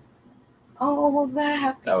 all the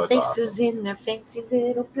happy faces awesome. In their fancy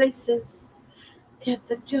little places at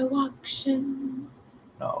the Joe auction.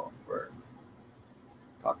 No, we're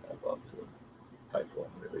talking about the typhoon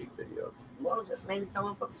relief videos. Well, just maybe come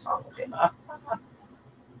up with a song, okay?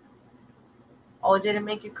 Oh, did it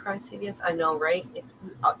make you cry, CVS? I know, right? If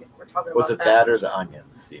we're talking Was about it that or the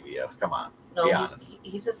onions, CVS? Come on. No, be honest.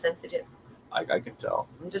 He's a sensitive. I can tell.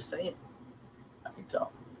 I'm just saying. I can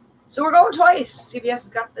tell. So we're going twice. CBS has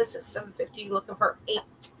got this at 750. Looking for 8.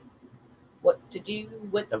 What to do?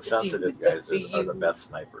 What Them to sensitive do? guys are the best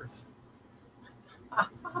snipers. I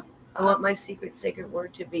want my sacred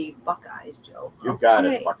word to be Buckeyes, Joe. You got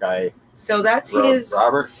it, Buckeye. So that's his.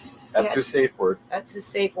 Robert, that's your safe word. That's his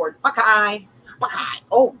safe word. Buckeye. Buckeye.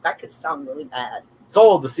 Oh, that could sound really bad.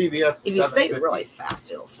 Sold the CBS. If you say it really fast,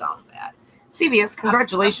 it'll sound bad. CBS,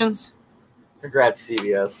 congratulations. Congrats,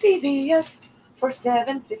 CBS. CBS for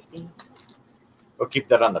 750. We'll keep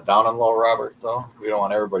that on the down and low, Robert, though. We don't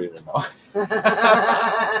want everybody to know.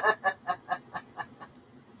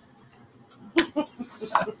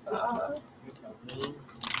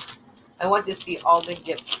 I want to see Alden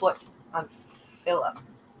get foot on Philip.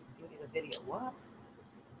 Give me the video. What?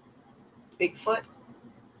 Bigfoot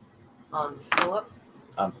on Philip?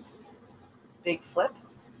 Big flip?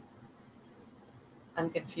 I'm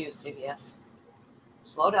confused, CBS.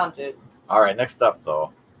 Slow down, dude. All right, next up,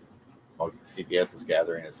 though. Oh, CBS is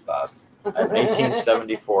gathering his thoughts. An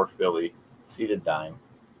 1874 Philly, seated dime.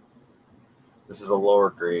 This is a lower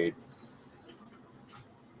grade,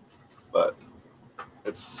 but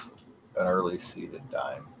it's an early seated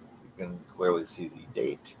dime. You can clearly see the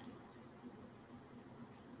date.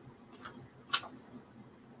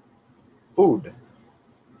 Food.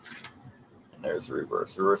 And there's the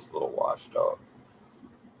reverse. Reverse is a little washed out.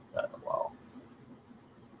 Wow.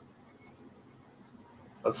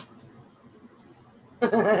 Let's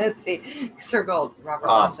see. Sir Gold, Robert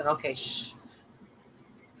Lawson. Okay, shh.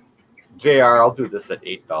 JR, I'll do this at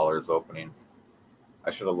 $8 opening.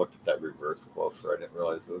 I should have looked at that reverse closer. I didn't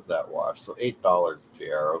realize it was that wash. So $8,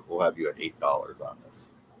 JR. We'll have you at $8 on this.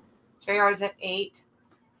 JR's at 8.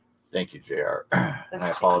 Thank you, JR. And I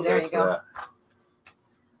apologize for that.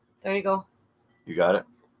 There you go. You got it?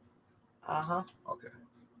 Uh-huh. Okay.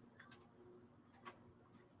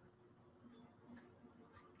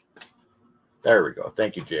 There we go.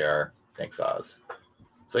 Thank you, JR. Thanks, Oz.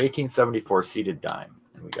 So 1874 seated dime.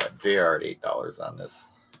 And we got JR at $8 on this.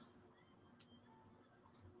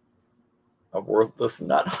 A worthless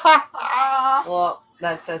nut. Well,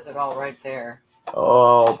 that says it all right there.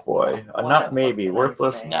 Oh, boy. A nut maybe.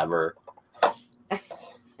 Worthless never.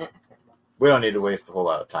 We don't need to waste a whole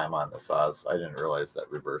lot of time on this, Oz. I didn't realize that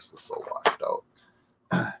reverse was so washed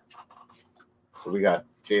out. So we got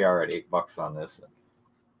JR at $8 on this.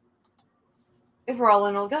 If we're all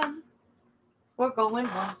in a gun, we're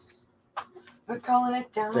going once. We're calling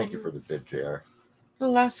it down. Thank you for the bid, JR.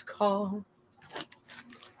 Last call.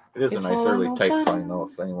 It is a nice early tight coin, though,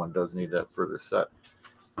 if anyone does need that further set.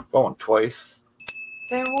 Going twice.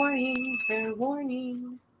 Fair warning, fair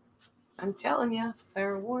warning. I'm telling you,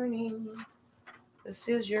 fair warning. This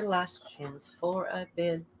is your last chance for a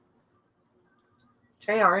bid.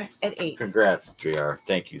 JR at 8. Congrats, JR.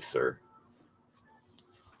 Thank you, sir.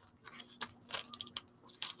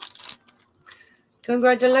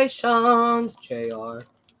 Congratulations, JR.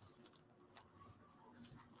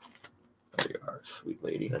 There you are, sweet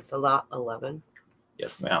lady. That's a lot, 11.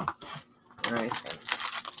 Yes, ma'am. All right, then.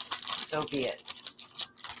 So be it.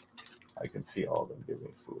 I can see all of them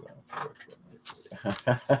giving food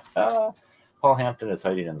on. Paul Hampton is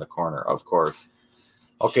hiding in the corner, of course.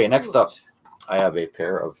 Okay, next up, I have a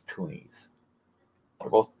pair of toonies.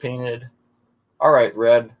 They're both painted. All right,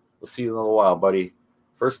 Red. We'll see you in a little while, buddy.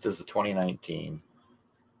 First is the 2019,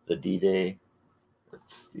 the D-Day.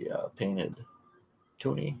 It's the painted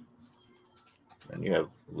toonie. And you have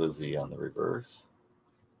Lizzie on the reverse.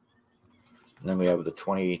 And then we have the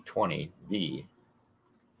 2020 V,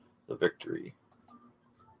 the Victory,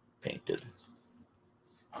 painted.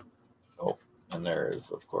 Oh, and there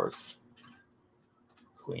is, of course,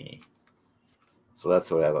 Queenie. So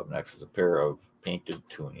that's what I have up next is a pair of painted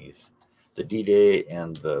toonies. The D-Day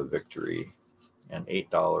and the Victory. And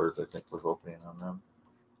 $8, I think, was opening on them.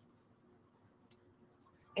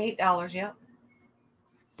 $8, yep.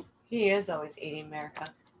 He is always eating America.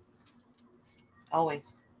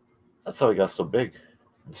 Always. That's how he got so big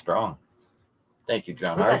and strong. Thank you,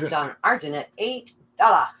 John We got Argent. John Argent at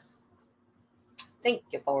 $8. Thank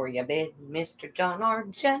you for your bid, Mr. John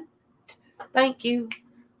Argent. Thank you.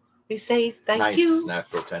 Be safe. Thank nice you.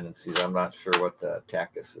 natural tendencies. I'm not sure what the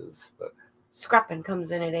tactus is, but Scrappin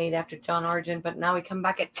comes in at 8 after John Argent, but now we come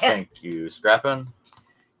back at 10. thank you, Scrappin.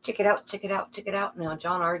 Check it out, check it out, check it out. Now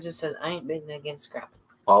John Argent says, I ain't bidding against Scrappin.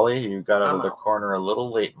 Polly, you got out I'm of the out. corner a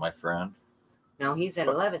little late, my friend. Now he's at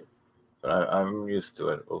 11. But I'm used to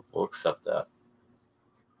it. We'll accept that.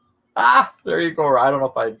 Ah, there you go. I don't know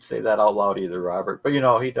if I'd say that out loud either, Robert. But, he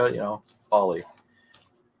does, Polly.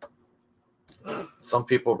 Some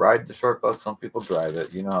people ride the short bus, some people drive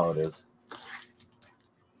it. You know how it is.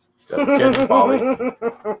 Just kidding, Polly.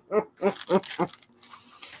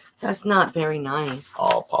 That's not very nice.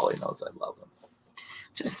 Oh, Polly knows I love him.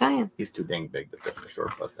 Just saying. He's too dang big to fit in the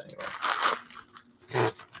short bus anyway.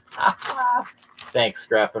 Thanks,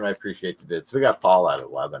 Scrappin. I appreciate the bid. So we got Paul at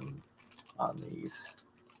 11 on these.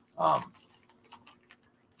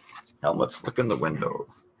 Helmets, look in the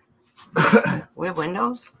windows. We have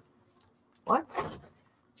windows? What?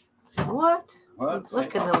 What?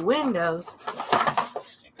 Look in the windows.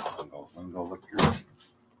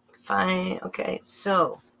 Fine. Okay.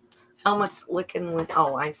 So, helmets licking with.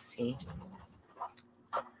 Oh, I see.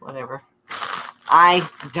 Whatever. I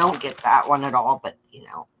don't get that one at all, but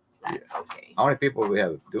that's okay. How many people do we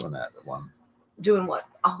have doing that one? Doing what?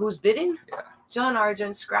 Oh, who's bidding? Yeah. John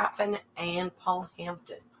Argent, Scrappin, and Paul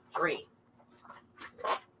Hampton. 3.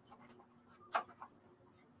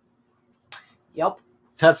 Yep.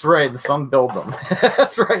 That's right. Some build them.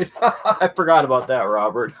 That's right. I forgot about that,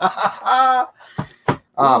 Robert.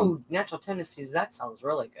 Ooh, natural tendencies. That sounds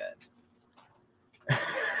really good.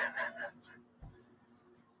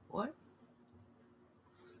 What?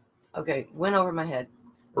 Okay, went over my head.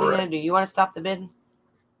 What are you gonna do? You want to stop the bid?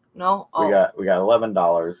 No. Oh, we got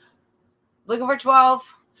 $11. Looking for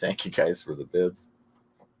 12. Thank you guys for the bids.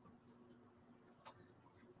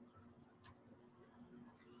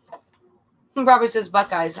 Robert says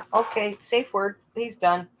Buckeyes. Okay, safe word. He's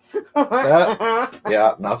done.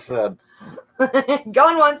 Yeah, enough said.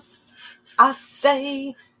 Going once. I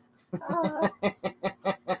say.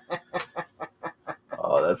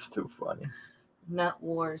 Oh, that's too funny. Nut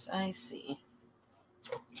wars. I see.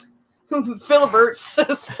 Philibert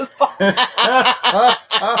says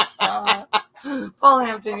Paul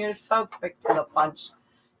Hampton, you're so quick to the punch.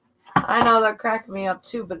 I know that cracked me up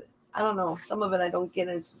too, but I don't know. Some of it I don't get.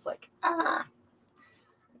 It's just like,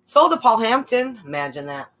 Sold to Paul Hampton. Imagine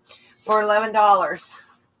that. For $11.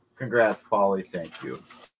 Congrats, Polly. Thank you.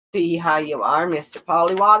 See how you are, Mr.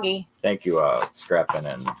 Pollywoggy. Thank you, Scrappin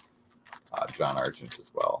and John Argent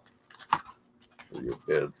as well for your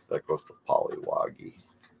bids. That goes to Pollywoggy.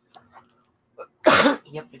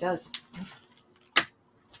 Yep, it does.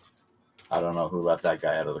 I don't know who let that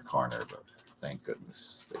guy out of the corner, but thank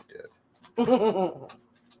goodness they did.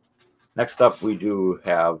 Next up, we do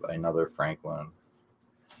have another Franklin.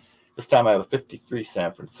 This time I have a 53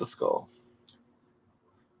 San Francisco.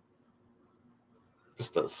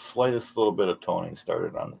 Just the slightest little bit of toning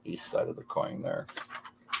started on the east side of the coin there.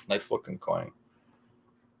 Nice looking coin.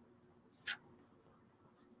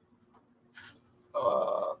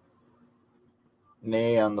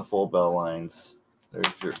 Nay on the full bell lines. There's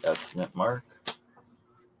your estimate mark.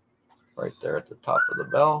 Right there at the top of the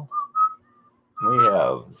bell. We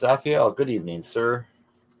have Zaphiel. Good evening, sir.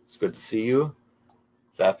 It's good to see you.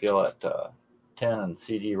 Zaphiel at 10 and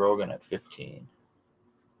CD Rogan at 15.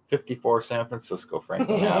 54 San Francisco,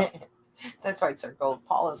 Franklin. Yeah. That's right, Sir Gold.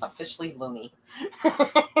 Paul is officially loony.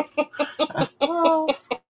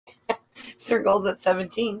 Sir Gold's at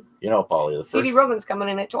 17. You know, Paulie, CD Rogan's coming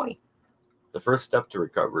in at 20. The first step to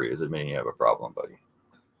recovery is admitting you have a problem, buddy.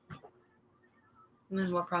 And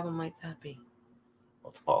then what problem might that be?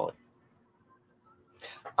 What's Paulie?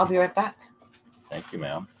 I'll be right back. Thank you,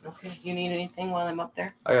 ma'am. Okay. You need anything while I'm up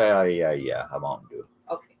there? Yeah. I'm on due.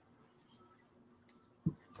 Okay.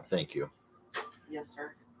 Thank you. Yes,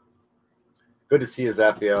 sir. Good to see you,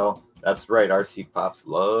 Zaphiel. That's right. RC Pops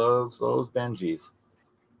loves those Benjis.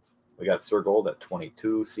 We got Sir Gold at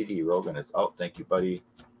 22. CD Rogan is out. Thank you, buddy.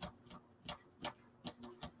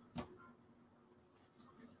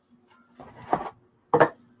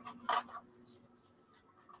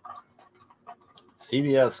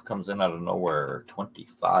 CBS comes in out of nowhere.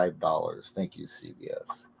 $25. Thank you,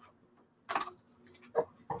 CBS.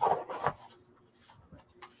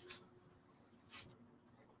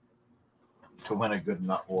 To win a good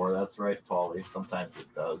nut war. That's right, Paulie. Sometimes it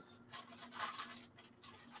does.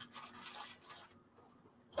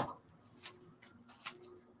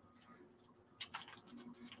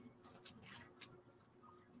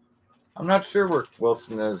 I'm not sure where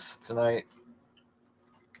Wilson is tonight.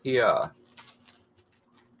 He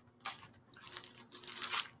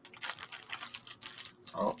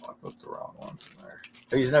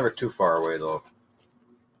He's never too far away though.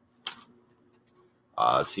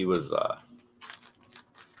 He was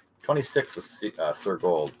 26 with Sir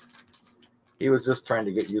Gold. He was just trying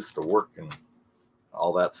to get used to work and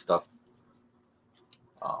all that stuff.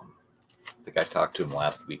 I think I talked to him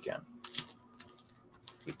last weekend.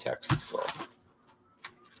 He texted, so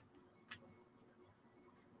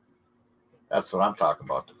that's what I'm talking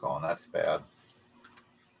about, Dakota. That's bad.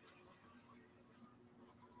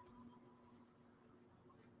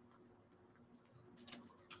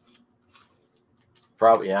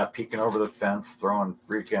 Probably, yeah, peeking over the fence, throwing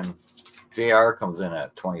freaking. JR comes in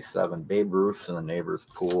at 27. Babe Ruth's in the neighbor's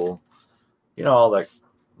pool. You know, all that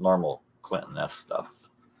normal Clinton-esque stuff.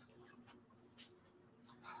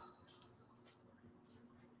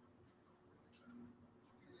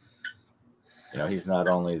 You know, he's not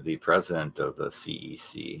only the president of the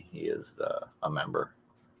CEC, he is a member.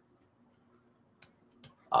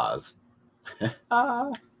 Oz.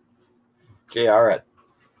 JR at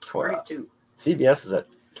 42. CBS is at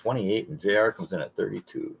 28 and JR comes in at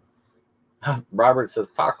 32. Robert says,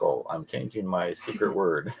 Taco, I'm changing my secret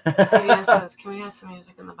word. CBS says, can we have some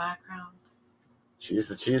music in the background? She's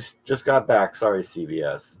just got back. Sorry,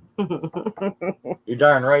 CBS. You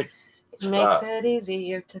darn right. It makes it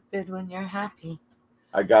easier to bid when you're happy.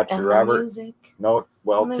 I got you, and Robert. Music Note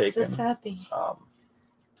well makes taken. us happy.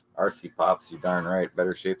 RC Pops, you darn right.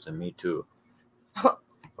 Better shape than me, too.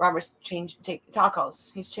 Robert's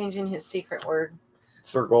tacos. He's changing his secret word.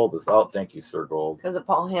 Sir Gold is out. Thank you, Sir Gold. Because of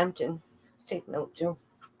Paul Hampton. Take note, Joe.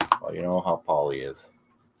 Well, you know how Paulie is.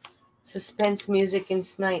 Suspense music and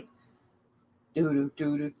snipe. Doo doo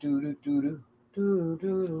doo doo doo doo doo. Do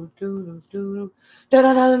do do do da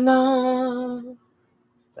da da da. Is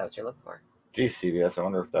that what you're looking for? Gee, CBS, I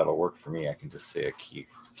wonder if that'll work for me. I can just say a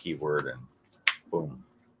keyword and boom.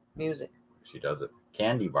 Music. She does it.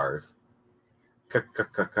 Candy bars.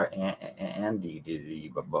 Andy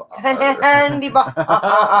diddy Candy bars.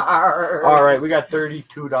 All right, we got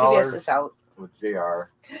 $32 CBS is out. with JR.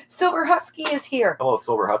 Silver Husky is here. Hello,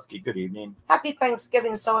 Silver Husky. Good evening. Happy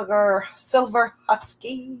Thanksgiving, Silver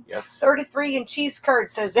Husky. Yes. 33 and cheese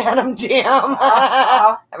curd, says Adam Jam.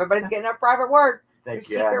 Everybody's getting a private word. Thank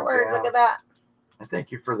Your you, secret Adam word. Jam. Look at that. And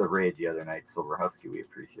thank you for the raid the other night, Silver Husky. We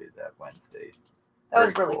appreciated that Wednesday. That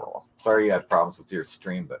was really cool. Sorry you had problems with your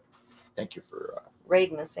stream, but thank you for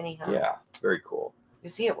raiding us anyhow. Yeah, very cool. You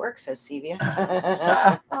see, it works, says CVS.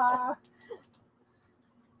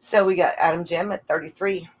 So we got Adam Jim at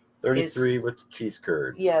 33. 33 with the cheese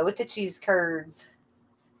curds. Yeah, with the cheese curds.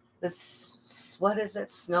 What is it?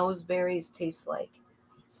 Snowsberries taste like.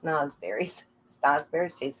 Snozberries.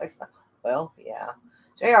 Snozberries taste like snow. Well, yeah.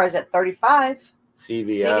 JR is at 35.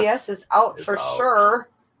 CVS is out for sure.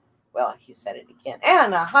 Well, he said it again.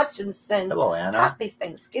 Anna Hutchinson. Hello, Anna. Happy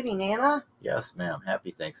Thanksgiving, Anna. Yes, ma'am.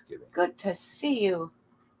 Happy Thanksgiving. Good to see you.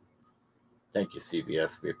 Thank you,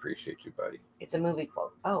 CBS. We appreciate you, buddy. It's a movie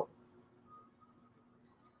quote. Oh.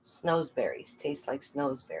 Snowsberries. Taste like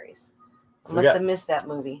snowsberries. I must have missed that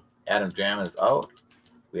movie. Adam Jam is out.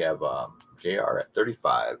 We have JR at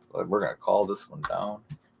 35. We're going to call this one down.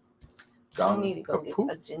 I need to go get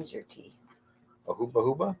a ginger tea. A hooba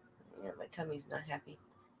hooba? Yeah, my tummy's not happy.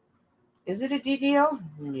 Is it a DDO?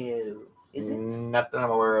 No. Is it? Not that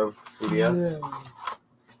I'm aware of, CBS. No.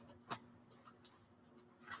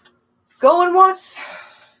 Going once.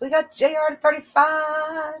 We got JR to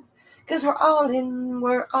 35. Because we're all in,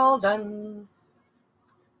 we're all done.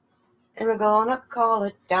 And we're gonna call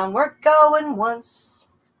it down. We're going once.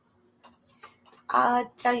 I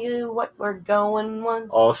tell you what, we're going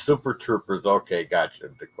once. Oh, Super Troopers. Okay, gotcha.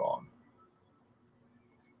 Decon.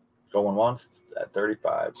 Going once at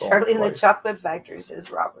 35. Charlie and the Chocolate Factory,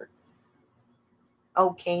 says Robert.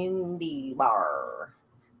 Oh, candy bar.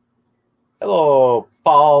 Hello,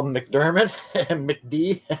 Paul McDermott and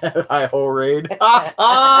McD. Hi-ho raid. Oh,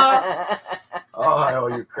 hi-ho,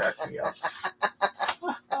 you cracked me up.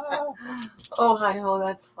 Oh, hi-ho,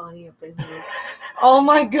 that's funny up in here. Oh,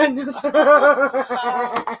 my goodness.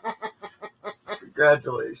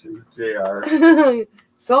 Congratulations, JR.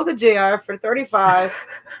 Sold to JR for 35.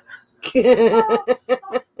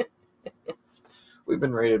 We've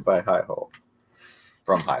been rated by Hi-ho.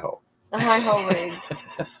 From Hi-ho. A hi-ho raid.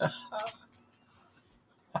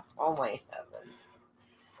 Oh, my heavens.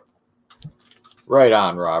 Right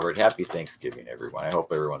on, Robert. Happy Thanksgiving, everyone. I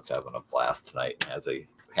hope everyone's having a blast tonight and has a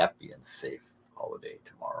happy and safe holiday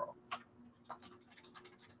tomorrow.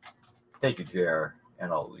 Thank you, JR,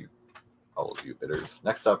 and all of you bidders.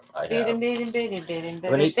 Next up, I have an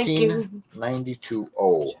 1892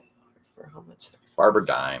 O. For how much? Barber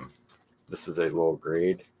Dime. This is a low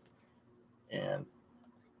grade, and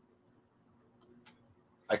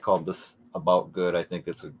I called this about good. I think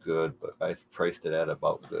it's a good, but I priced it at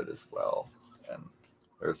about good as well. And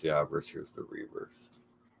there's the obverse. Here's the reverse.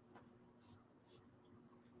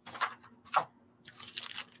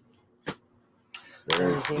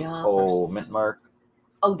 There's the old mint mark.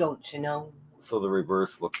 Oh, don't you know? So the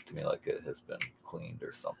reverse looks to me like it has been cleaned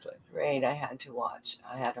or something. Right, I had to watch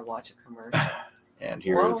a commercial. And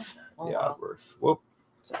here's the obverse. Whoop.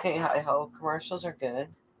 It's okay, hi-ho. Commercials are good.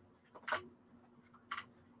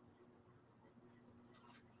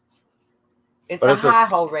 It's a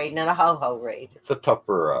hi-ho raid, not a ho-ho raid. It's a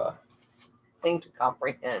tougher thing to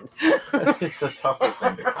comprehend. It's a tougher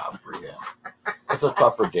thing to comprehend. It's a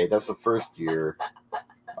tougher day. That's the first year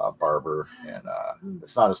barber, and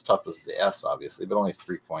it's not as tough as the S, obviously, but only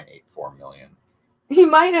 3.84 million. He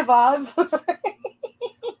might have Oz.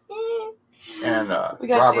 And we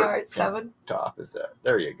got Robert JR at 7. Pintoff is at,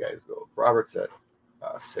 there you guys go. Robert's at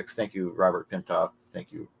 6. Thank you, Robert Pintoff.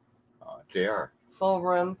 Thank you, JR. Full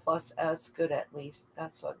rim plus S, good at least.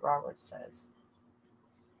 That's what Robert says.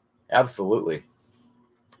 Absolutely.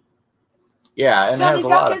 Yeah, and Johnny has a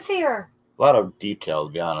Duck lot is here. A lot of detail,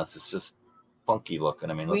 to be honest. It's just funky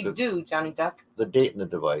looking. I mean, we do, Johnny Duck. The date and the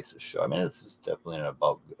devices show. I mean, it's definitely an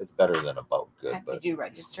about. It's better than about good. Did you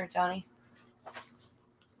register, Johnny?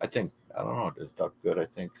 I think, I don't know. Is Duck good? I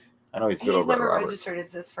know he's good over at Robert. He's never registered.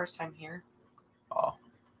 Is this first time here? Oh,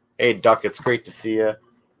 hey Duck, it's great to see you.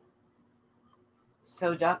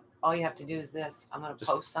 So Duck, all you have to do is this. I'm going to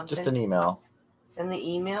post something. Just an email. Send the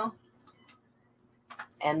email.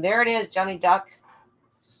 And there it is, Johnny Duck.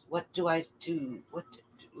 What do I do? What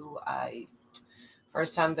do I do?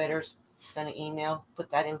 First time bidders, send an email, put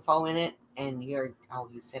that info in it, and he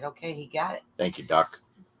said, okay, he got it. Thank you, Duck.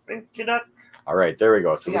 Thank you, Duck. All right, there we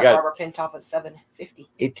go. So we got Barber Pintoff at $7.50.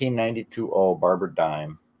 1892 Barber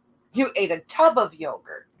dime. You ate a tub of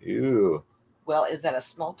yogurt. Ew. Well, is that a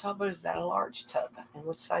small tub or is that a large tub? And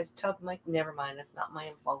what size tub, Mike? Never mind. That's not my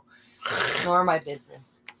info, nor my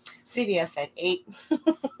business. CVS at 8.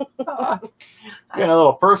 Getting a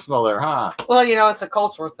little personal there, huh? Well, it's a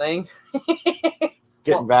cultural thing.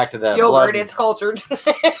 Getting back to that yogurt, it's cultured.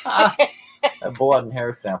 That blood and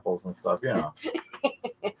hair samples and stuff,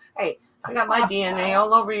 Hey, I got my DNA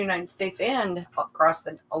all over the United States and across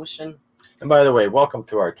the ocean. And by the way, welcome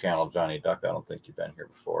to our channel, Johnny Duck. I don't think you've been here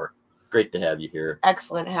before. Great to have you here.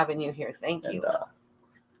 Excellent having you here. Thank you.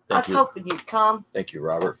 I was hoping you'd come. Thank you,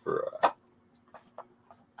 Robert, for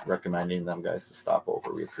recommending them guys to stop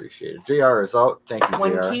over. We appreciate it. JR is out. Thank you,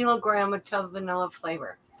 1 kilogram of tub vanilla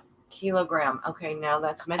flavor. Kilogram. Okay, now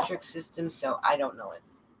that's metric system, so I don't know it.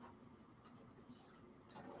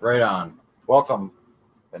 Right on. Welcome.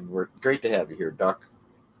 And we're great to have you here, Duck.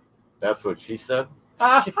 That's what she said.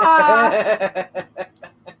 Well,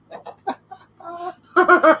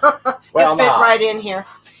 it fit right in here.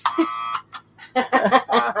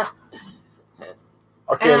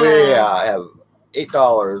 Okay, we have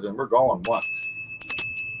 $8 and we're going once.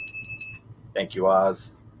 Thank you,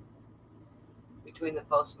 Oz. Between the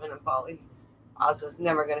postman and Polly, Oz is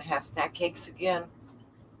never going to have snack cakes again.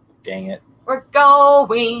 Dang it. We're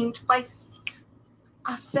going twice.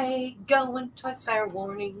 I say going twice. Fair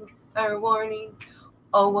warning. Fair warning.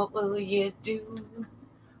 Oh, what will you do?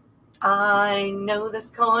 I know this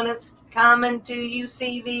corner's coming to you,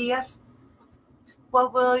 CVS.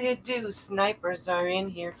 What will you do? Snipers are in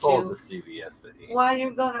here, too. Sold the CVS at 8. Why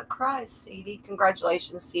you're going to cry, CD?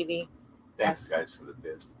 Congratulations, CD. Thanks, guys, for the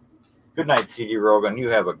bids. Good night, CD Rogan. You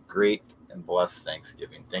have a great and blessed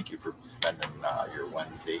Thanksgiving. Thank you for spending your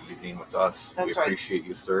Wednesday evening with us. That's we right. appreciate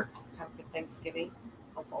you, sir. Have a good Thanksgiving.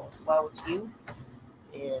 Hope all is well with you.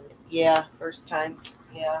 And, yeah, first time.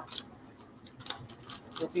 Yeah.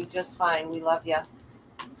 You'll be just fine. We love you.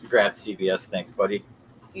 Congrats, CVS. Thanks, buddy.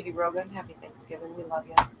 CD Rogan, happy Thanksgiving. We love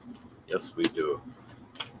you. Yes, we do.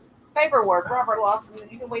 Paperwork, Robert Lawson.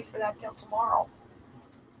 You can wait for that till tomorrow.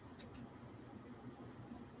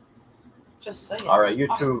 Just saying. All right, you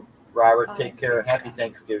too, Robert. Take care. Happy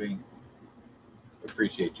Thanksgiving.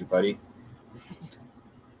 Appreciate you, buddy.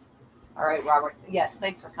 All right, Robert. Yes,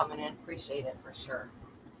 thanks for coming in. Appreciate it for sure.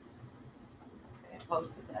 Okay, I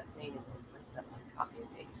posted that thing and messed up my copy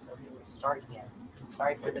and paste, so here we start again.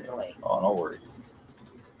 Sorry for the delay. Oh, no worries.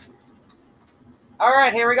 All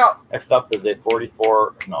right, here we go. Next up is a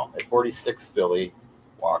 46 Philly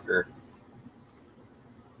Walker.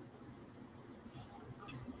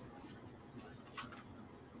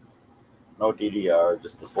 No DDR,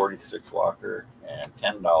 just a 46 Walker, and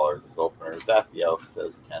 $10 is opener. Zaphiel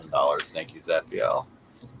says $10. Thank you, Zaphiel.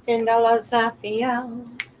 $10, Zaphiel.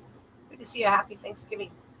 Good to see you. Happy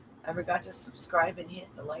Thanksgiving. I forgot to subscribe and hit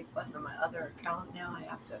the like button on my other account. Now I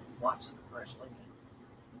have to watch the commercial again.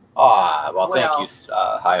 Well, thank Well. you,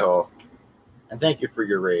 Hi-Ho. And thank you for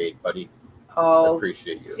your raid, buddy. I Oh,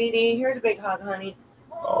 appreciate you. CD, here's a big hug, honey.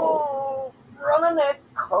 Oh. Run the neck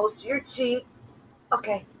close to your cheek.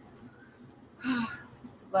 Okay.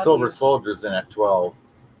 Love Silver you. Soldier's in at 12.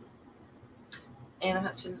 Anna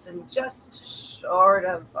Hutchinson just short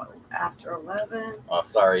of after 11. Oh,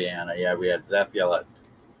 sorry, Anna. Yeah, we had Zephiel at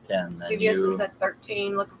 10. Then CBS you. is at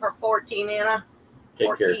 13. Looking for 14, Anna.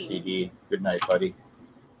 Take care, 14. CD. Good night, buddy.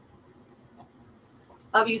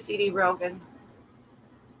 Love you, CD Rogan.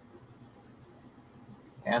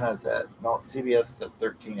 Anna's at, no, CBS is at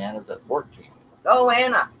 13. Anna's at 14. Go,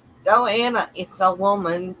 Anna. Go, Anna. It's a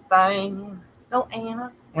woman thing. Go,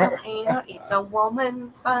 Anna. Go, Anna. It's a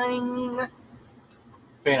woman thing.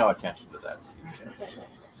 Pay no attention to that, CBS.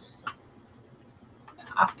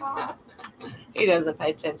 He doesn't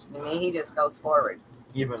pay attention to me. He just goes forward.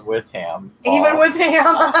 Even with him. Even with him.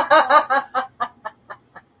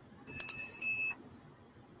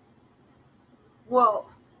 Whoa,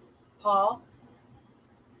 Paul.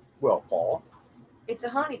 Well, Paul. It's a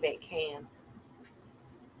honey baked ham.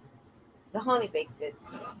 The honey baked it.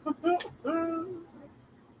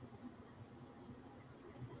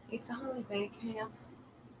 It's a honey baked ham.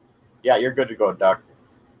 Yeah, you're good to go, Duck.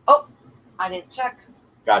 Oh, I didn't check.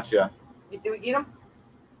 Gotcha. Did we get him?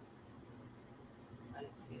 I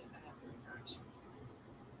didn't see it. I have to refresh.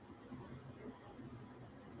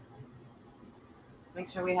 Make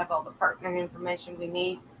sure we have all the partner information we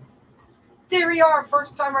need. There we are.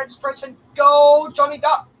 First time registration. Go, Johnny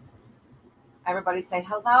Duck. Everybody say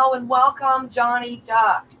hello and welcome, Johnny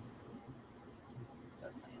Duck.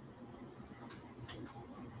 Just saying.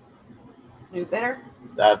 New bidder.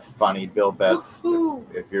 That's funny, Bill Betts. Woo-hoo.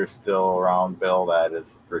 If you're still around, Bill, that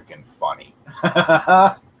is freaking funny.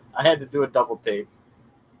 I had to do a double take.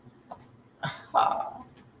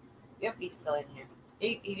 Yep, he's still in here.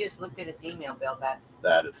 He just looked at his email, Bill Betts.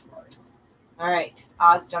 That is funny. All right.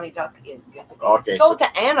 Oz Johnny Duck is good to go. Okay, Sold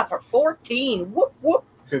to Anna for 14. Whoop, whoop.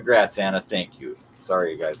 Congrats, Anna. Thank you.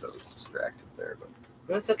 Sorry, you guys, I was distracted there. But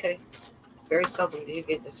That's okay. Very seldom do you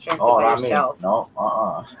get distracted oh, by not yourself. me.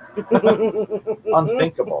 No,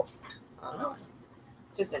 unthinkable.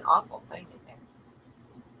 Just an awful thing in there.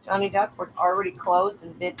 Johnny Duck, we're already closed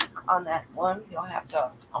and bid on that one. You'll have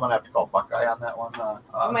to. I'm gonna have to call Buckeye on that one.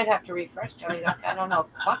 You might have to refresh Johnny Duck. I don't know.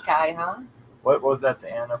 Buckeye, huh? What was that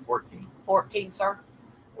to Anna? 14. 14, sir.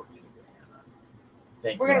 14 to Anna.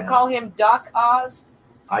 Thank We're you, gonna Anna. call him Duck Oz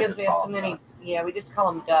I because just we have call so him many. Duck. Yeah, we just call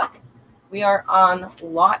him Duck. We are on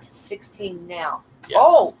lot 16 now. Yes.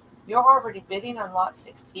 Oh, you're already bidding on lot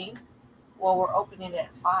 16? Well, we're opening it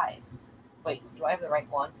at 5. Wait, do I have the right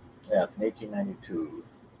one? Yeah, it's an 1892.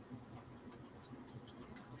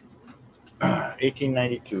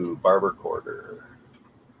 1892 Barber Quarter.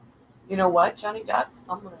 You know what, Johnny Duck?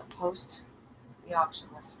 I'm going to post the auction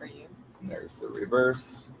list for you. And there's the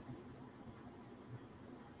reverse.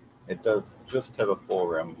 It does just have a full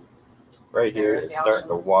rim. Right here, There's it's the starting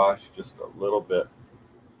to auction list. wash just a little bit.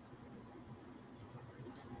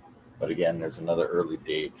 But again, there's another early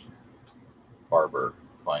date Barber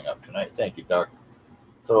flying up tonight. Thank you, Duck.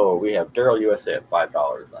 So we have Daryl USA at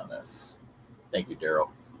 $5 on this. Thank you, Daryl.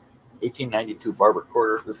 1892 Barber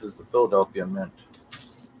Quarter. This is the Philadelphia Mint.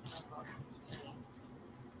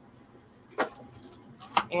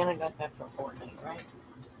 Anna got that for 14, right?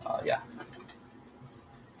 Yeah.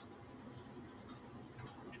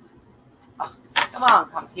 Come on,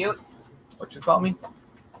 compute. What you call me?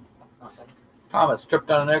 Nothing. Thomas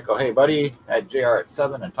tripped on a nickel. Hey, buddy. I had JR at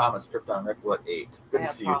 7 and Thomas tripped on a nickel at 8. Good I to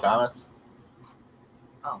have see you, problem. Thomas.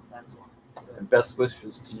 Oh, that's one. And best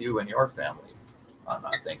wishes to you and your family on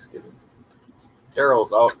Thanksgiving.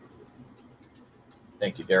 Daryl's out.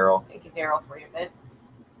 Thank you, Daryl. Thank you, Daryl, for your bid.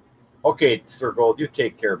 Okay, Sir Gold, you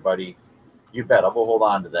take care, buddy. You bet. I will hold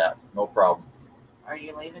on to that. No problem. Are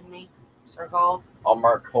you leaving me, Sir Gold? I'll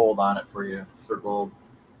mark hold on it for you, Sir Gold.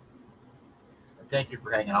 And thank you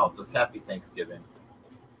for hanging out with us. Happy Thanksgiving.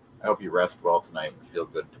 I hope you rest well tonight and feel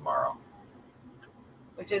good tomorrow.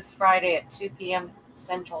 Which is Friday at 2 p.m.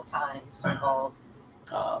 Central Time, Sir Gold.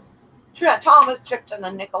 Thomas tripped on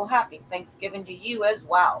a nickel. Happy Thanksgiving to you as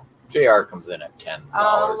well. JR comes in at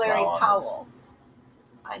 $10. Larry now on Powell.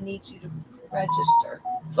 I need you to register.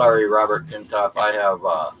 this. Sorry, Robert Tintoff. I have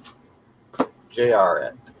JR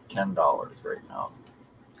at $10 right now.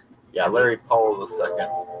 Yeah, Larry Powell the second.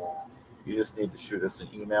 You just need to shoot us an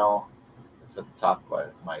email. It's at the top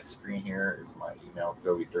of my screen here is my email,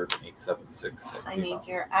 joeydurbin876. I need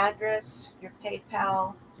your address, your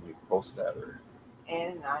PayPal, Can you post that, or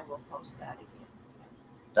and I will post that again.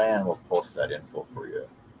 Diane will post that info for you.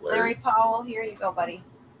 Larry Powell, here you go, buddy.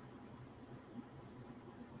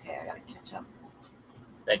 Okay, I gotta catch up.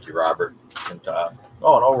 Thank you, Robert. And, oh,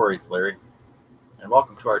 no worries, Larry. And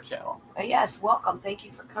welcome to our channel. Yes, welcome. Thank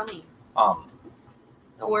you for coming.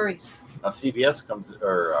 No worries. Now CVS comes,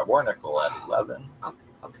 or Warnickel at 11.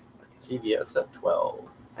 Okay. CVS at 12.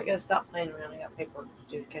 I gotta stop playing around. I got paperwork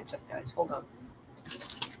to do to catch up, guys. Hold on.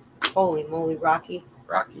 Holy moly, Rocky.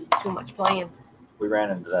 Too much playing. We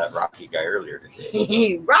ran into that Rocky guy earlier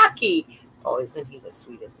today. Rocky! Oh, isn't he the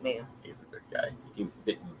sweetest man? He's a good guy. He was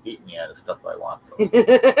beating me out of stuff I want.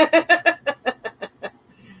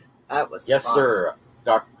 That was yes, fun. sir.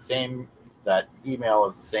 Doc, that email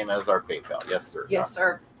is the same as our PayPal. Yes, sir. Yes,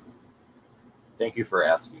 sir. Thank you for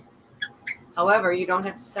asking. However, you don't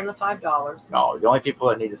have to send the $5. No, the only people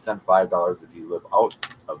that need to send $5 if you live out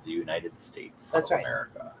of the United States That's of right.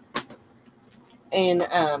 America. And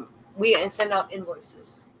we send out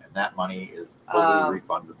invoices. And that money is fully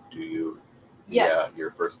refunded to you. Yes.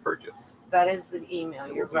 Your first purchase. That is the email.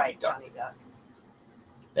 You're right, deducted. Johnny Duck.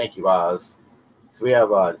 Thank you, Oz. So we have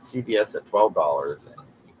CVS at $12, and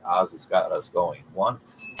Oz has got us going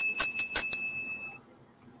once.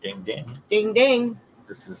 Ding, ding. Ding, ding.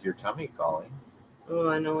 This is your tummy calling. Oh,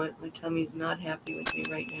 I know it. My tummy's not happy with me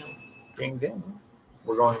right now. Ding, ding.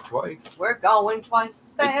 We're going twice. We're going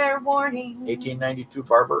twice. Fair warning. 1892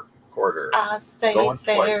 Barber quarter. I say Going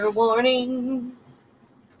fair twice. warning.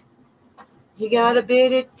 You gotta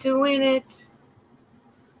bid it to win it.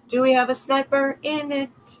 Do we have a sniper in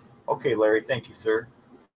it? Okay, Larry. Thank you, sir.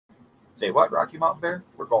 Say what, Rocky Mountain Bear?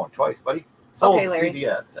 We're going twice, buddy. Sold Okay, Larry.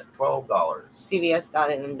 CVS at $12. CVS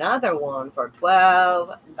got in another one for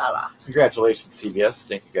 $12. Congratulations, CVS.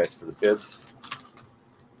 Thank you guys for the bids.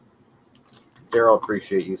 Daryl,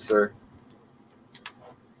 appreciate you, sir.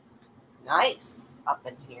 Nice. Up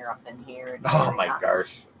in here. It's Oh very my nice.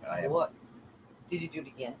 gosh. What? Did you do it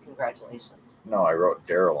again? Congratulations. No, I wrote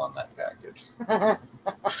Daryl on that package.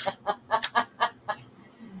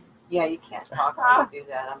 Yeah, you can't talk while you do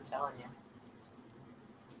that, I'm telling you.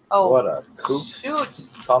 Oh, What a kook. shoot.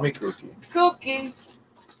 Call me kooky. Cookie.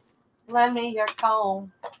 Lend me your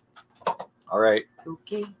comb. All right.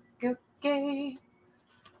 Cookie.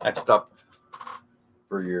 Next up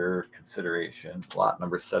for your consideration, lot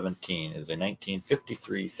number 17 is a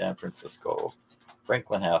 1953 San Francisco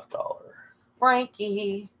Franklin half dollar.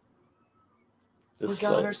 Frankie. We This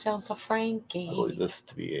got ourselves a Frankie. I believe this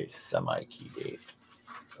to be a semi-key date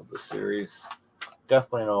of the series.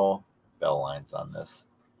 Definitely no bell lines on this,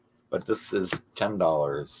 but this is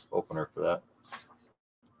 $10 opener for that.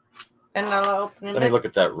 And I'll open it. Let me look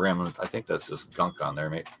at that rim. I think that's just gunk on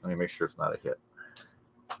there. Let me make sure it's not a hit.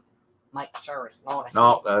 Make sure it's not a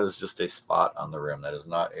No, that is just a spot on the rim. That is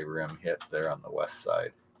not a rim hit there on the west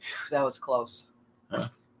side. That was close. Huh?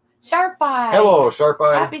 Sharp Eye. Hello, Sharp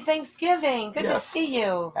Eye. Happy Thanksgiving. Good to Yes. see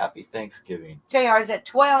you. Happy Thanksgiving. JR's at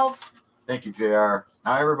 12. Thank you, JR.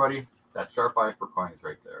 Now, everybody, that Sharp Eye for coins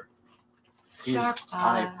right there. He's Sharp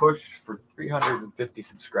on Eye. a push for 350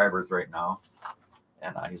 subscribers right now,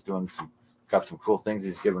 and he's got some cool things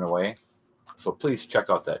he's giving away. So please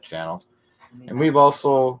check out that channel. And we've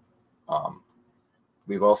also told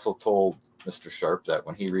Mr. Sharp that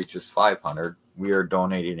when he reaches 500, we are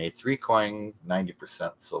donating a 3-coin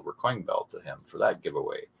 90% silver coin belt to him for that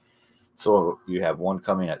giveaway. So you have one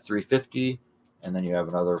coming at 350, and then you have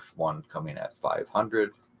another one coming at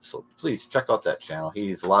 500. So please check out that channel.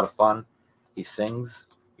 He's a lot of fun. He sings.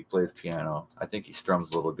 He plays piano. I think he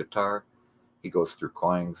strums a little guitar. He goes through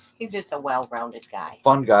coins. He's just a well-rounded guy.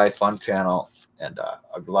 Fun guy, fun channel, and a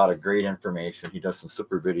lot of great information. He does some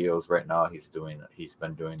super videos right now. He's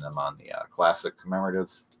been doing them on the classic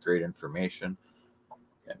commemoratives. Great information,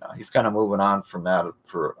 and he's kind of moving on from that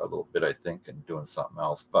for a little bit, I think, and doing something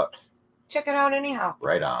else. But Check it out anyhow.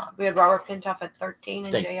 right on. We had Robert Pintoff at 13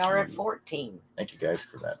 and Thank JR at you. 14. Thank you guys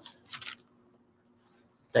for that.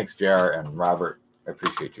 Thanks, JR and Robert. I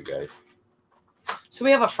appreciate you guys. So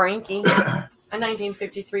we have a Frankie, a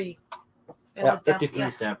 1953 Yeah, Philadelphia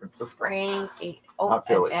 53 San Francisco. Frankie. Not Oh, an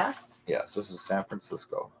Philly. S? Yes, this is San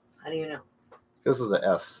Francisco. How do you know? Because of the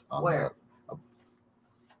S on Where?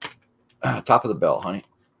 the top of the bell, honey.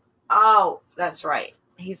 Oh, that's right.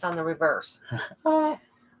 He's on the reverse. Oh,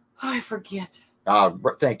 I forget.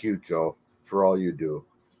 Thank you, Joe, for all you do.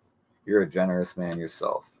 You're a generous man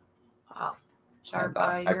yourself. Wow. Sharp And,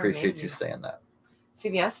 Eye, I you're appreciate amazing. you saying that.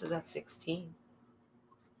 CBS is at 16.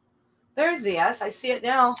 There's the S. I see it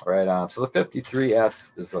now. Right on. So the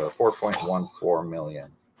 53S is a 4.14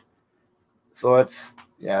 million. So it's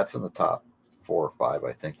in the top 4 or 5,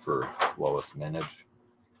 I think, for lowest mintage.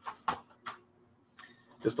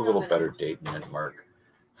 Just a little better date and mint mark.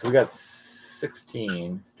 So we got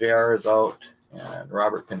 16. JR is out and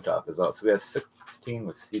Robert Pintoff is out. So we have 16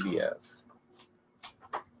 with CBS.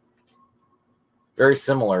 Very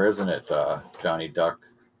similar, isn't it, Johnny Duck?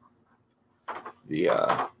 The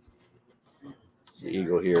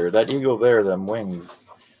eagle here. That eagle there, them wings,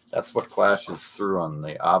 that's what clashes through on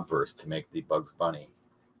the obverse to make the Bugs Bunny.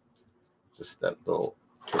 Just that little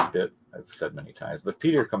tidbit I've said many times. But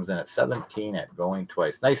Peter comes in at 17 at going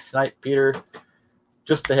twice. Nice snipe, Peter.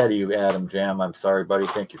 Just ahead of you, Adam Jam. I'm sorry, buddy.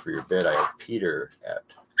 Thank you for your bid. I have Peter at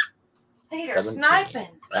Peter 17. sniping.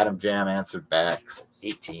 Adam Jam answered back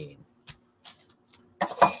 18.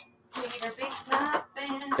 Peter be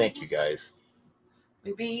sniping. Thank you, guys.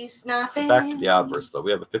 We be sniping. So back to the obverse, though.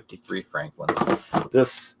 We have a 53 Franklin.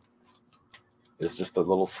 This is just a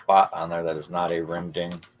little spot on there that is not a rim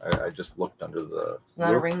ding. I just looked under the... It's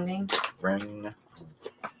not a ring ding? Rim ding.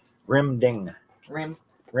 Rim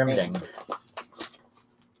ding.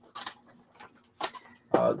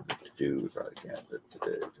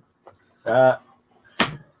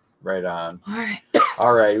 Right on. All right.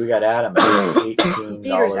 All right, we got Adam. $18.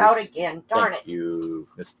 Peter's out again. Darn Thank it. you,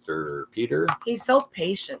 Mr. Peter. He's so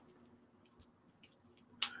patient.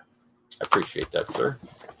 I appreciate that, sir.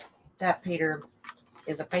 That Peter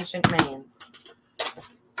is a patient man.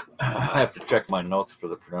 I have to check my notes for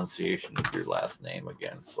the pronunciation of your last name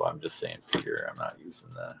again, so I'm just saying Peter. I'm not using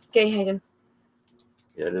that. Okay, Hagen.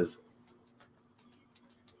 Yeah, it is.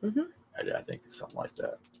 Mm-hmm. I think it's something like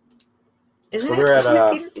that. Isn't We're it?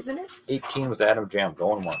 at Peter? Isn't it? 18 with Adam Jam,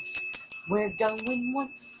 going once. We're going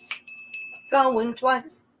once, going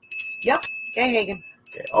twice. Yep. Okay, Hagen.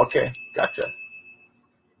 Okay, gotcha.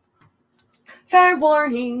 Fair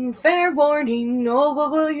warning, oh,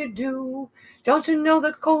 what will you do? Don't you know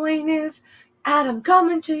the coin is Adam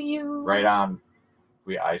coming to you? Right on.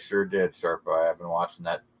 I sure did, Sharpo. I've been watching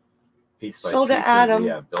that piece by So piece. to Adam.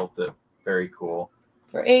 Yeah, built it. Very cool.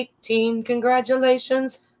 For 18,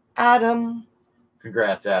 congratulations, Adam.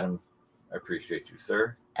 Congrats, Adam. I appreciate you,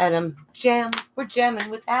 sir. Adam Jam. We're jamming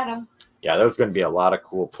with Adam. Yeah, there's going to be a lot of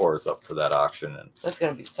cool pours up for that auction. And That's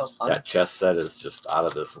going to be so fun. that chess set is just out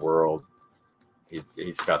of this world.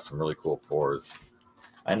 He's got some really cool pours.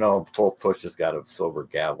 I know Full Push has got a silver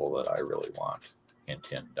gavel that I really want. Hint,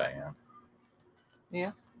 hint, Diane.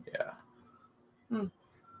 Yeah? Yeah.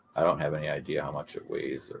 I don't have any idea how much it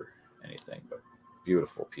weighs or anything, but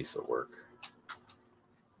beautiful piece of work.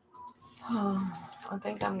 I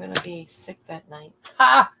think I'm going to be sick that night.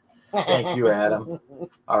 Ha! Thank you, Adam.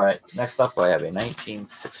 All right, next up I have a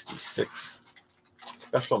 1966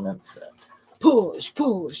 special mint set. Push,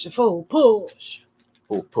 full push.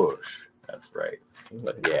 Full push. That's right.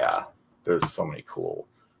 But yeah, there's so many cool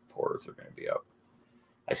pours that are going to be up.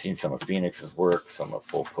 I've seen some of Phoenix's work, some of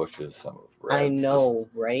Full Pushes, some of Red's. I know,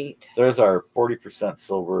 right? So there's our 40%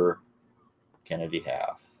 silver Kennedy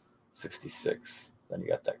half, 66. Then you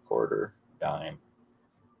got that quarter, dime,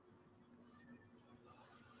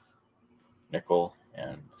 nickel,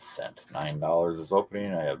 and cent. $9 is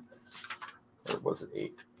opening. I have, or was it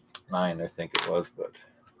 8? 9, I think it was, but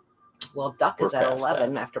well, Duck is we're at past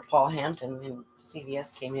 11 that. after Paul Hampton and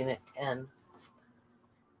CVS came in at 10.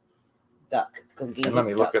 Duck. And let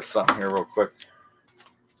me look at something here real quick.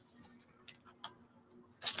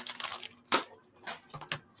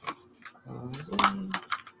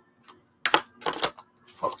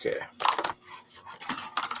 Okay.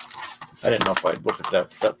 I didn't know if I'd look at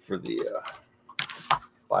that set for the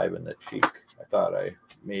 5 in the cheek. I thought I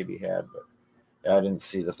maybe had, but yeah, I didn't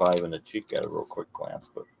see the 5 in the cheek at a real quick glance,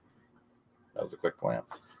 but that was a quick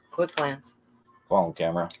glance. Quick glance. Come on,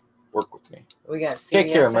 camera. Work with me. We got CVS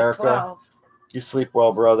Take care, at America. 12. You sleep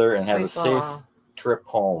well, brother, and have a Sleep safe well. trip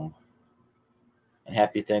home. And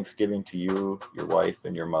happy Thanksgiving to you, your wife,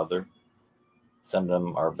 and your mother. Send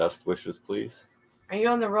them our best wishes, please. Are you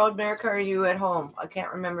on the road, America, or are you at home? I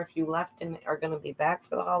can't remember if you left and are going to be back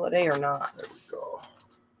for the holiday or not. There we go.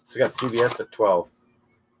 So we got CBS at 12.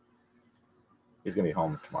 He's going to be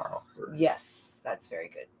home tomorrow. Yes, that's very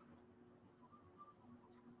good.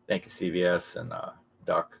 Thank you, CBS and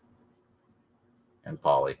Duck and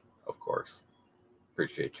Polly, of course.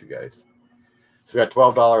 Appreciate you guys. So we got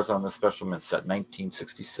 $12 on the special mint set,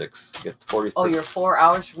 1966. Get 40. Oh, you're 4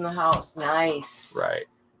 hours from the house. Nice. Right.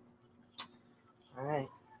 All right.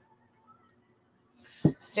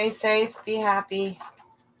 Stay safe. Be happy.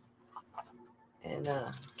 And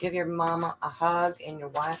give your mama a hug and your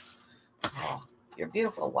wife, your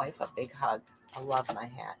beautiful wife, a big hug. I love my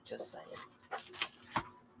hat. Just saying.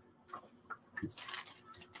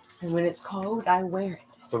 And when it's cold, I wear it.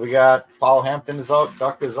 So we got Paul Hampton is out.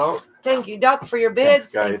 Duck is out. Thank you, Duck, for your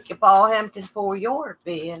bids. Thanks, guys. Thank you, Paul Hampton, for your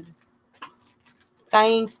bid.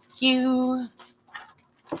 Thank you.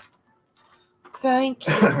 Thank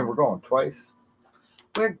you. We're going twice.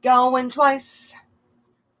 we're going twice.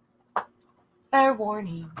 Fair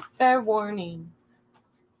warning, fair warning.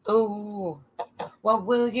 Oh, what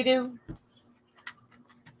will you do?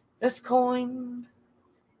 This coin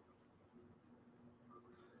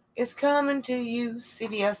is coming to you,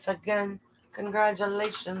 CBS again.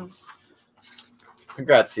 Congratulations.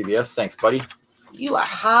 Congrats, CBS. Thanks, buddy. You are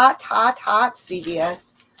hot, hot, hot,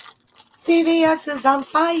 CBS. CBS is on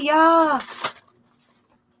fire.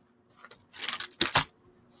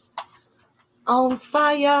 On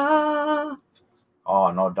fire.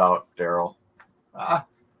 Oh, no doubt, Daryl. Ah,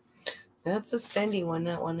 That's a spendy one,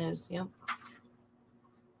 that one is. Yep.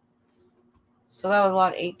 So that was a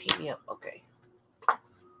lot 18. Yep, okay.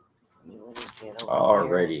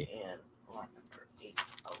 Alrighty. And lot number 8.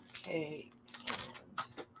 Okay.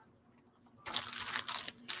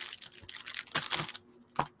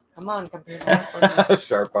 Come on, computer.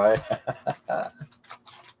 Sharp eye.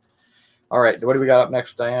 All right, what do we got up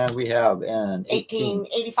next, Diane? We have an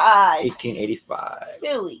 1885. 1885.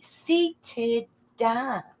 Philly seated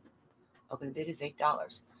dime. Open bid is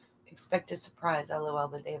 $8. Expected surprise. LOL,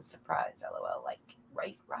 the day of surprise. LOL, like,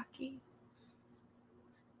 right, Rocky?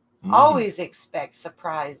 Always expect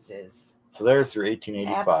surprises. So there's your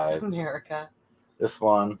 1885. Abs America. This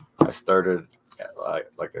one, I started,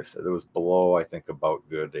 like I said, it was below, I think, about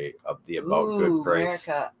good, the about good price.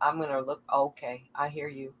 America, I'm going to look. Okay, I hear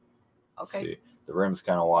you. Okay. See, the rim's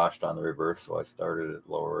kind of washed on the reverse, so I started it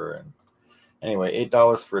lower. And anyway,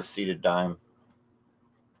 $8 for a seated dime.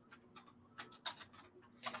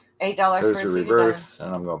 $8 There's for a the seated reverse,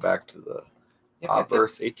 and I'm going back to the dime.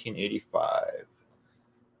 obverse, 1885.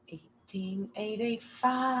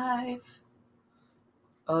 1885.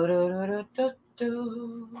 Oh, do, do, do, do,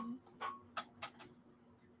 do.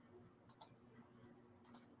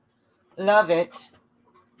 Love it.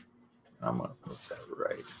 I'm going to put that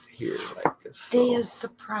right here like this. Day of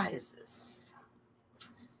surprises.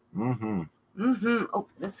 Mm-hmm. Mm-hmm. Oh,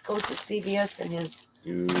 this goes to CBS and his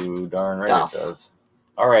You darn right stuff. it does.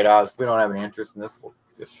 All right, Oz, if we don't have any interest in this, we'll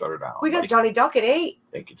just shut her down. We got buddy. Johnny Duck at 8.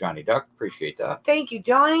 Thank you, Johnny Duck. Appreciate that. Thank you,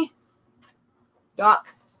 Johnny.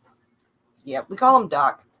 Duck. Yep, we call him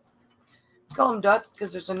Duck. We call him Duck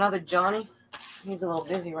because there's another Johnny. He's a little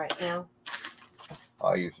busy right now.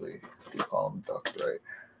 I usually do call him Duck, right?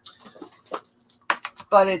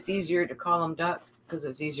 But it's easier to call him Duck because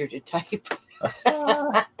it's easier to type.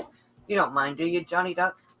 You don't mind, do you, Johnny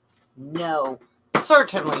Duck? No,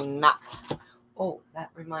 certainly not. Oh, that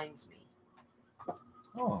reminds me.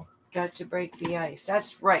 Oh, Got to break the ice.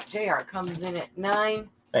 That's right. JR comes in at 9.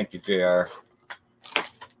 thank you, JR.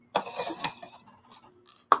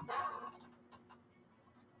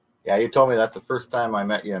 Yeah, you told me that the first time I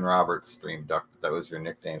met you in Robert's stream, Duck, that was your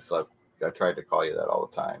nickname. So I tried to call you that all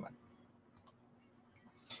the time.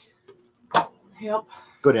 Yep.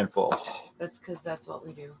 Good info. That's because that's what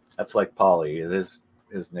we do. That's like Polly. His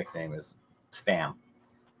nickname is Spam,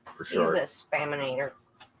 for sure. He's a spaminator.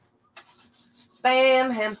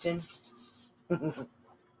 Spam Hampton.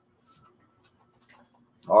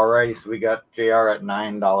 Alrighty, so we got JR at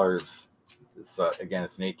 $9. It's again,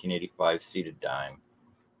 it's an 1885 seated dime.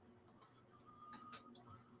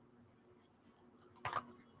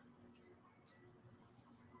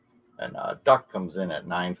 And Duck comes in at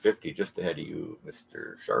 $9.50, just ahead of you,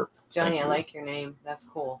 Mr. Sharp. Johnny, Thank I you. like your name. That's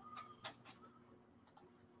cool.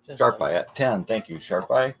 Just Sharp like- Eye at 10. Thank you, Sharp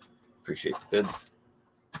Eye. Appreciate the bids.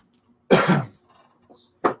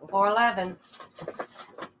 411.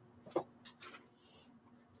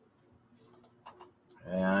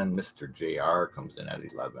 And Mr. JR comes in at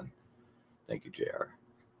 11. Thank you, JR.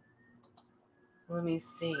 Let me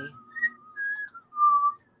see.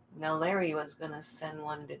 Now Larry was gonna send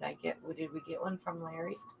one. Did we get one from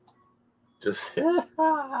Larry? Just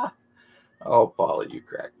oh, Polly, you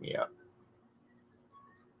cracked me up.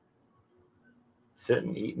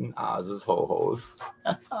 Sitting eating Oz's ho-hos.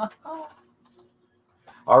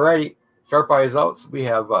 Alrighty, Sharp Eye is out. So we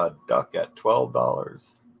have Duck at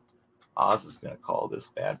 $12. Oz is gonna call this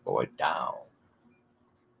bad boy down.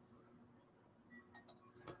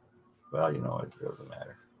 Well, you know, it doesn't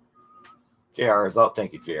matter. JR is out.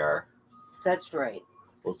 Thank you, JR. That's right.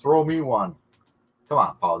 Well, throw me one. Come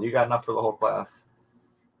on, Paul. You got enough for the whole class?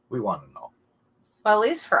 We want to know. Well, at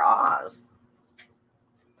least for Oz.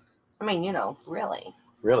 I mean, you know, really.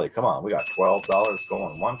 Really? Come on. We got $12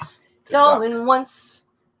 going once. to Going once.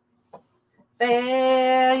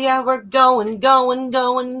 Yeah, we're going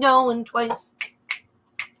twice.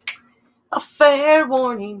 A fair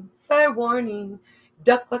warning.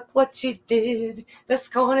 Duck, look what you did. This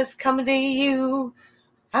coin is coming to you.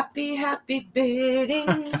 Happy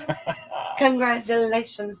bidding.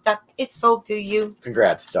 Congratulations, Duck. It's sold to you.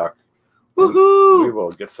 Congrats, Duck. Woohoo! We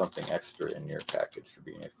will get something extra in your package for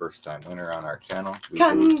being a first-time winner on our channel. We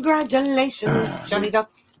Congratulations, Johnny Duck.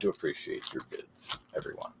 do appreciate your bids,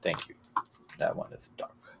 everyone. Thank you. That one is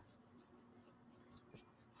Duck.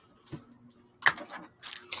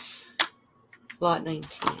 Lot 19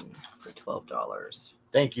 for $12.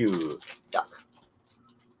 Thank you, Duck.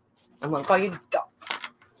 I'm going to call you Duck.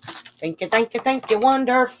 Thank you,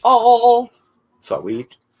 wonderful.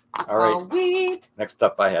 Sweet. All right. Sweet. Next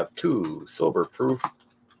up, I have 2 silver-proof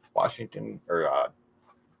Washington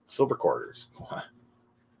silver quarters.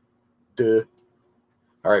 Duh.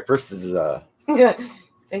 All right. First is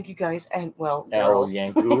Thank you guys, and well, L girls.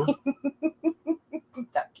 Yanku.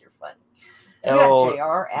 Duck, you're fun. L You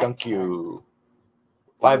got JR at Thank 10. you. Ooh,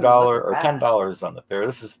 $5 look or at that. $10 on the pair.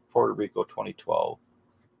 This is Puerto Rico 2012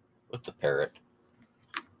 with the parrot.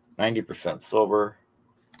 90% silver.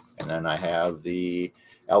 And then I have the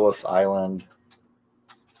Ellis Island,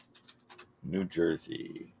 New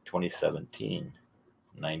Jersey 2017.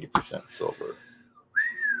 90% silver.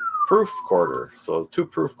 Proof quarter. So 2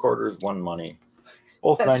 proof quarters, 1 money.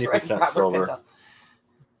 Both That's 90% right, Robert silver. Pinto.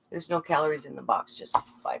 There's no calories in the box, just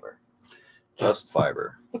fiber. Just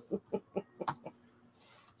fiber.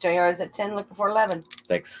 JR is at 10, looking for 11.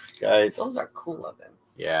 Thanks, guys. Those are cool looking.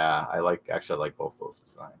 Yeah, I like both those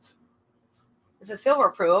designs. It's a silver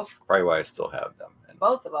proof. Probably why I still have them in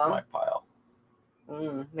Both of my them. pile.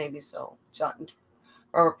 Maybe so.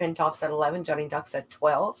 Robert Pintoff's at 11. Johnny Duck's at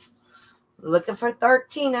 12. Looking for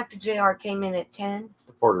 13 after JR came in at 10.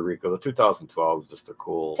 The Puerto Rico, the 2012 is just a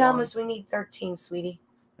cool Thomas, we need 13, sweetie.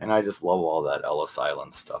 And I just love all that Ellis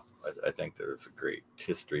Island stuff. I think there's a great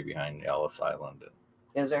history behind the Ellis Island.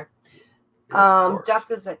 Is there? Of course. Duck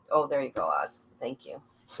is at, oh, there you go, Oz. Thank you.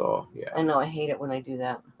 So, yeah. I know, I hate it when I do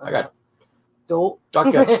that. I got Dope.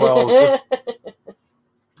 Duck at 12. Just,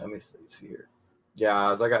 let me see here.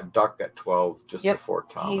 Yeah, as I got Duck at 12 just before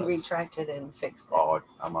Thomas. He retracted and fixed it. Oh,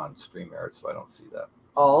 I'm on StreamYard, so I don't see that.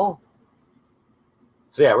 Oh.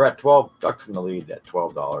 So, yeah, we're at 12. Duck's in the lead at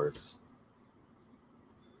 $12.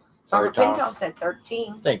 Sorry, Robert Thomas. Pintoff's at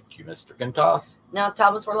 13. Thank you, Mr. Pintoff. Now,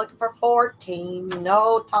 Thomas, we're looking for 14.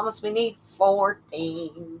 No, Thomas, we need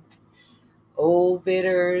 14. Oh,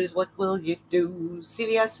 bidders, what will you do?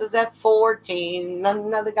 CVS is at 14.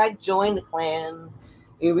 Another guy joined the clan.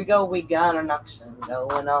 Here we go. We got an auction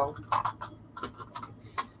going on.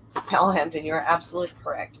 Pelhampton, you're absolutely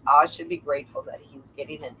correct. Oz should be grateful that he's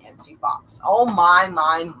getting an empty box. Oh, my.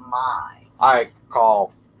 I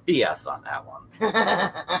call BS on that one.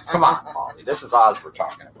 Come on, Polly. This is Oz we're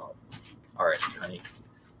talking about. All right, honey.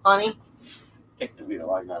 Honey? Take the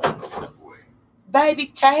wheel. I got to step away. Baby,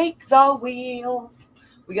 take the wheel.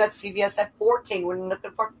 We got CVS at 14. We're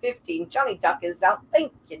looking for 15. Johnny Duck is out.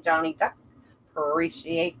 Thank you, Johnny Duck.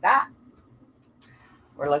 Appreciate that.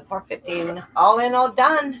 We're looking for 15. All in, all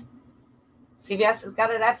done. CVS has got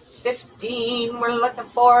it at 15. We're looking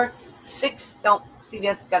for 6. No, CVS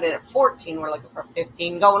has got it at 14. We're looking for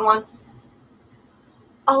 15. Going once.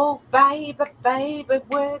 Oh, baby,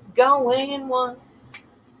 we're going once.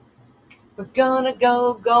 We're gonna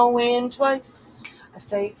going twice. I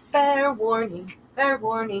say fair warning, fair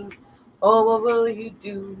warning. Oh, what will you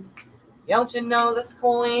do? Don't you know this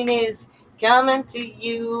coin is coming to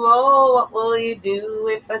you? Oh, what will you do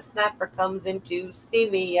if a snapper comes into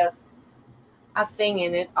CVS? I sing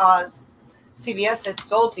in it, Oz. CVS, it's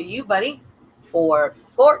sold to you, buddy, for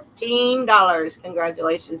 $14.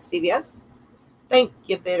 Congratulations, CVS. Thank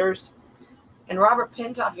you, bidders. And Robert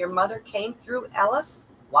Pintoff, your mother came through Ellis?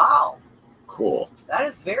 Wow. Cool. That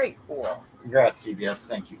is very cool. Congrats, CBS.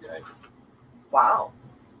 Thank you, guys. Wow.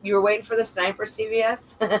 You were waiting for the sniper,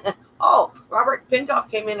 CVS? Oh, Robert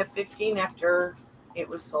Pintoff came in at 15 after it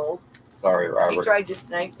was sold. Sorry, Robert. You tried to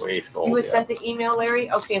snipe. We sold, You had sent the email,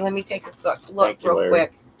 Larry? Okay, let me take a look Thank you, real Larry.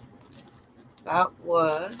 quick. That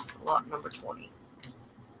was lot number 20.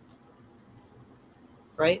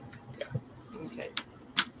 Right? Yeah. Okay.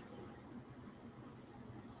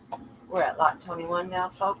 We're at lot 21 now,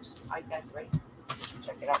 folks. Are you guys ready?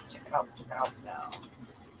 Check it out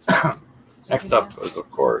now. Next up is,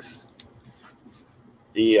 of course,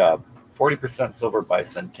 the 40% silver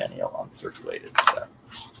bicentennial uncirculated set.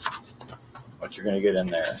 What you're going to get in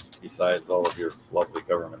there, besides all of your lovely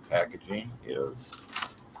government packaging, is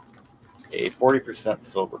a 40%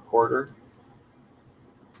 silver quarter,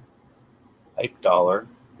 type dollar,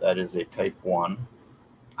 that is a type 1.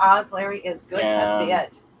 Oz, Larry is good to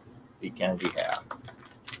bid. The Kennedy half.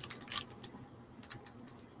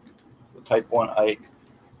 So type 1 Ike,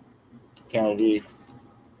 Kennedy,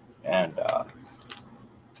 and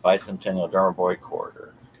bicentennial Dharma Boy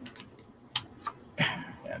quarter.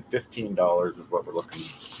 $15 is what we're looking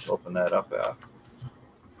to open that up at.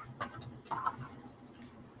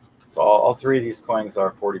 So all three of these coins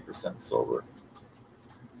are 40% silver.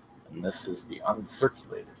 And this is the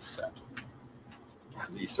uncirculated set.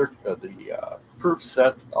 The proof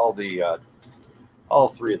set, all three of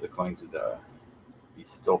the coins would be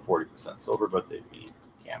still 40% silver, but they'd be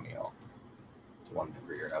cameo to one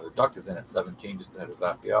degree or another. Duck is in at 17, just ahead of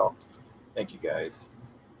Zappiel. Thank you guys.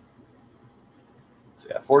 So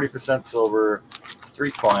yeah, 40% silver,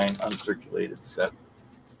 3-coin uncirculated set.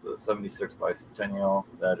 It's the 76 bicentennial.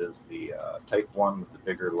 That is the type 1 with the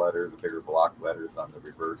bigger block letters on the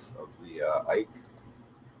reverse of the Ike.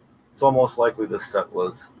 So most likely this set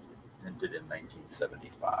was minted in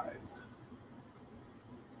 1975.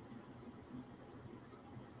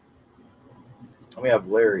 And we have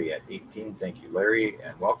Larry at 18. Thank you, Larry,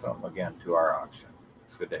 and welcome again to our auction.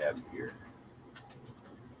 It's good to have you here.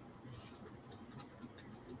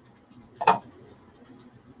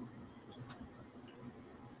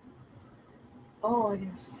 Oh, I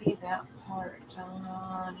didn't see that part,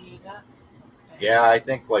 Johnny. Okay. Yeah, I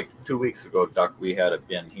think like 2 weeks ago, Duck, we had a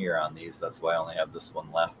bin here on these. That's why I only have this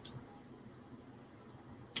one left.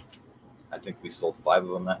 I think we sold 5 of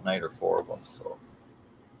them that night, or 4 of them. So,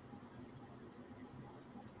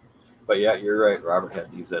 but yeah, you're right. Robert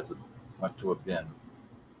had these went to a bin.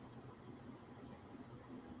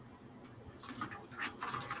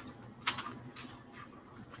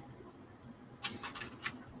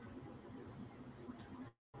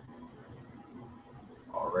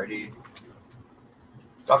 Already.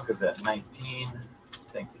 Duck is at 19.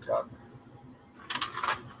 Thank you, Duck.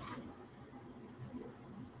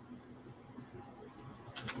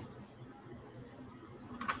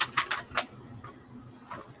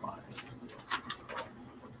 That's fine.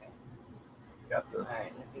 Got this. All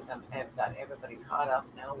right, I think I've got everybody caught up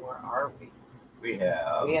now. Where are we? We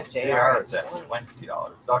have JR is at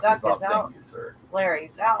 $20. Duck is out. Thank you, sir.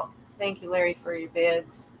 Larry's out. Thank you, Larry, for your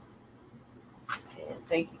bids. And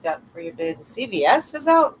thank you, Duck, for your bids. CVS is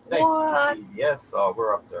out. Thank What? you. Yes,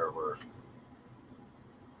 we're up there. We're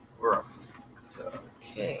up. So,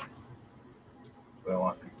 Okay. we don't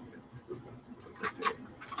want people to get stupid.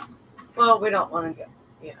 Well, we don't want to go.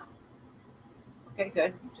 Yeah. Okay,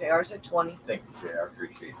 good. JR's at 20. Thank you, JR.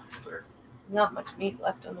 Appreciate you, sir. Not much meat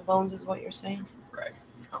left on the bones, is what you're saying. Right.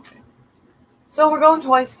 Okay. So we're going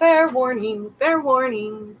twice. Fair warning. Fair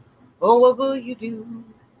warning. Oh, what will you do?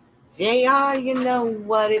 JR, you know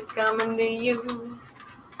what, it's coming to you.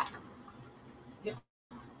 Yep.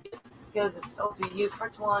 Because it's sold to you for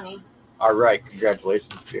 20. All right.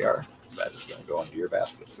 Congratulations, JR. That is going to go into your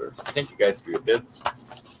basket, sir. Thank you guys for your bids.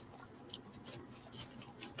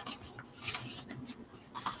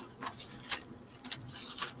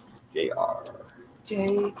 JR.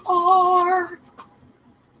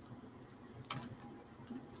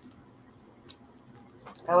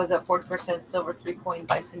 That was at 40% silver 3-coin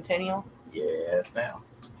bicentennial. Yes, ma'am.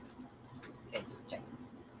 Okay, just checking.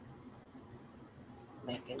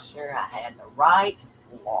 Making sure I had the right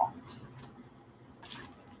lot.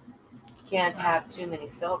 Can't have too many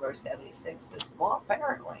silver 76s. Well,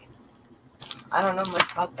 apparently. I don't know much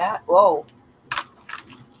about that. Whoa.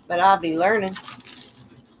 But I'll be learning.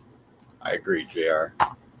 I agree, JR.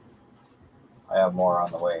 I have more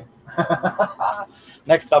on the way.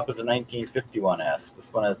 Next up is a 1951S.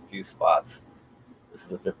 This one has a few spots. This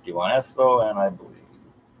is a 51S though, and I believe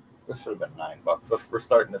this should have been $9. We're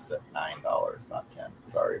starting this at $9, not 10.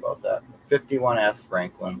 Sorry about that. 51S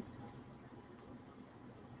Franklin.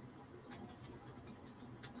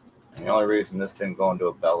 And the only reason this didn't go into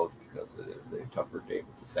a bell is because it is a tougher date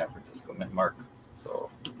with the San Francisco Mint Mark. So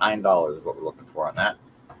 $9 is what we're looking for on that.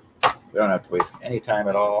 We don't have to waste any time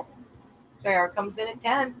at all. JR comes in at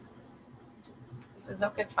 10. This is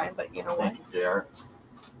okay, fine, but you know what? Thank you, JR.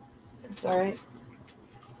 It's all right.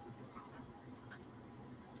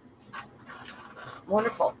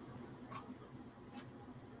 Wonderful.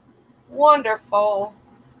 Wonderful.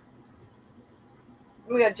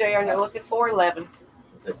 We got JR and they're looking for 11.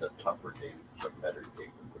 It's a tougher date. It's a better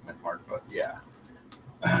date with the Mint Mark, but yeah.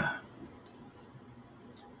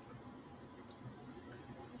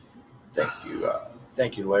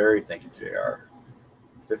 Thank you, Larry. Thank you, JR.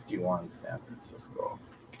 51 San Francisco.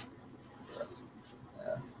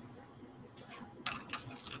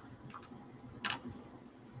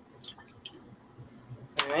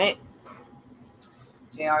 All right.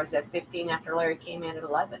 JR's at 15 after Larry came in at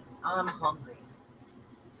 11. I'm hungry.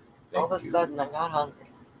 All of a sudden, I got hungry.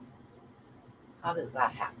 How does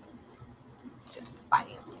that happen? Just bam.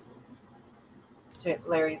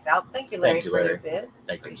 Larry's out. Thank you, Larry, for your bid.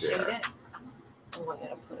 Thank you, Appreciate JR. it. Oh, I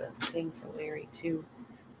gotta put a thing for Larry too.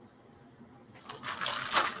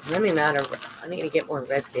 Let me matter. I need to get more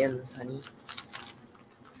red bins, honey.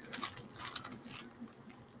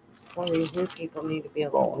 All these new people need to be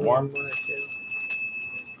able to Going win one. one or two.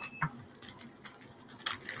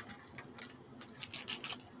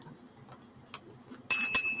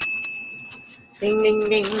 Ding, ding,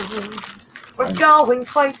 ding. We're going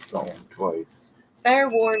twice. Going twice. Fair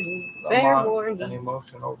warning. Fair warning. An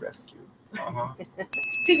emotional rescue.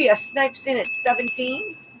 CVS snipes in at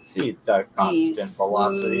 17. See that constant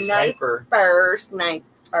velocity sniper.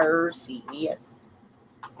 Sniper, CVS.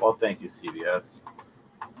 Well, thank you, CVS.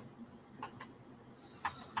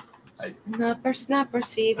 Snapper,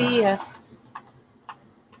 CVS.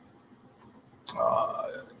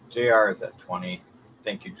 JR is at 20.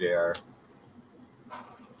 Thank you, JR.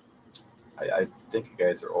 I think you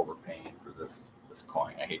guys are overpaying for this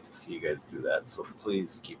coin. I hate to see you guys do that, so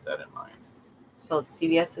please keep that in mind. So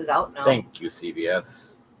CVS is out now. Thank you,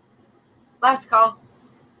 CVS. Last call.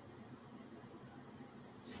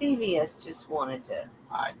 CVS just wanted to.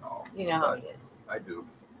 I know. You know how he is. I do.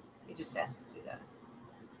 He just has to do that.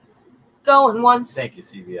 Going once. Thank you,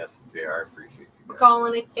 CVS and JR. I appreciate you. We're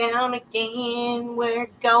calling it down again. We're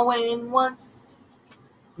going once.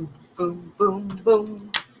 Boom, boom,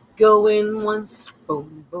 boom. Going once.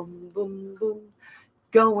 Boom, boom, boom, boom.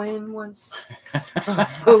 Going once.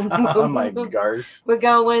 Boom, boom, Oh my boom. gosh. We're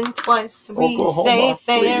going twice. We Oklahoma, say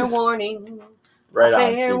fair please. warning. Right on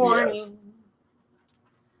Fair CVS. warning.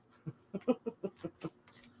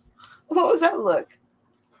 What was that look?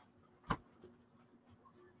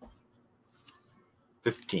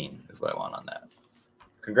 15 is what I want on that.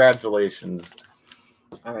 Congratulations,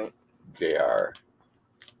 All right. JR.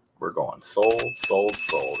 We're going sold.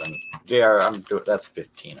 And JR, that's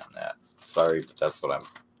 15 on that. Sorry, but that's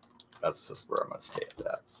just where I'm going to stay at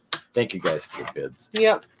that. Thank you guys for your bids.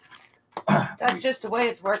 Yep. That's just the way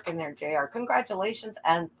it's working there, JR. Congratulations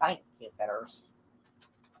and thank you, bidders.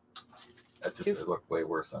 It looked way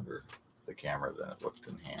worse under the camera than it looked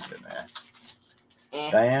in hand in that. Eh.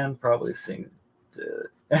 Diane probably sings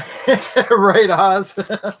it. Right, Oz?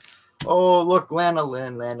 Oh, look,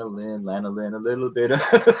 lanolin, a little bit of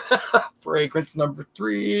fragrance number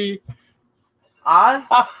 3. Oz?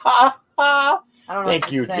 I don't know. Thank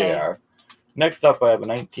what you, to say. JR. Next up, I have a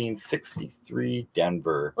 1963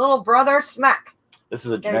 Denver. Little brother smack. This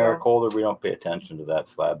is a There you generic go. holder. We don't pay attention to that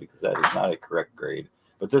slab because that is not a correct grade.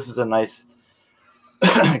 But this is a nice,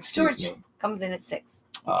 excuse George me, comes in at 6.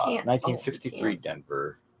 You can't. 1963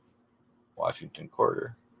 Denver, Washington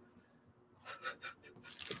quarter.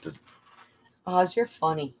 It does, Oz, you're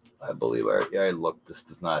funny. I believe I looked. This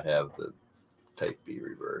does not have the Type B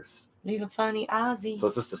reverse. Little funny Ozzy. So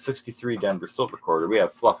it's just a 63 Denver silver quarter. We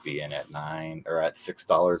have Fluffy in at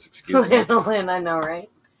 $6. Excuse me. I know, right?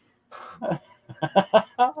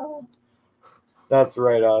 That's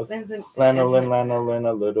right, Oz. Lanolin.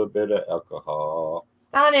 A little bit of alcohol.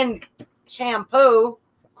 Not in shampoo.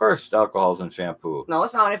 Of course, alcohol's in shampoo. No,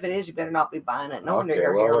 it's not. If it is, you better not be buying it. No wonder Okay,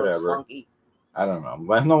 your well, hair looks whatever. funky. I don't know.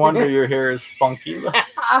 But no wonder your hair is funky.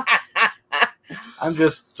 I'm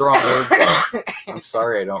just throwing words out. I'm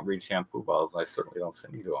sorry I don't read shampoo bottles. I certainly don't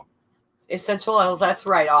send you to them. Essential oils. That's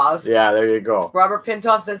right, Oz. Yeah, there you go. Robert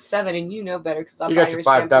Pintoff's at 7, and you know better because You got your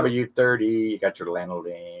 5W30. You got your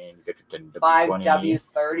lanolin. You got your 10W20.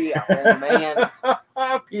 5W30. Oh, man.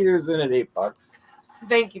 Peter's in at $8.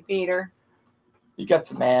 Thank you, Peter. You got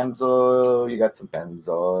some Amsoil. You got some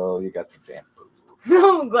Benzoil. You got some shampoo.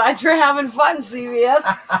 I'm glad you're having fun, CVS.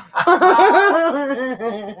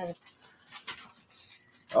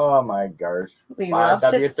 Oh my gosh. We love to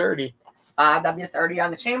 5W30. 5W30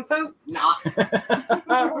 on the shampoo? Nah.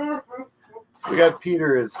 So we got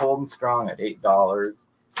Peter is holding strong at $8.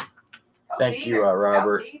 Thank you,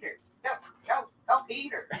 Robert. Go, Peter. Go,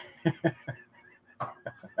 Peter.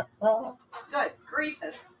 Good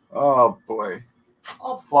griefus. Oh boy.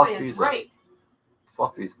 Oh boy, it's Fluffy's right.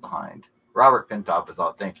 Fluffy's behind. Robert Pintoff is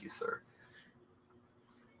out. Thank you, sir.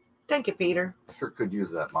 Thank you, Peter. I sure could use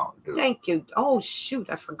that Mountain Dew. Thank you. Oh shoot,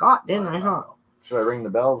 I forgot, didn't I? Huh? Should I ring the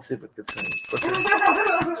bell to see if it gets any quicker?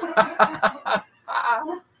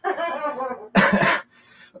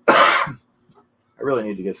 I really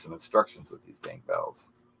need to get some instructions with these dang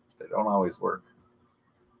bells. They don't always work.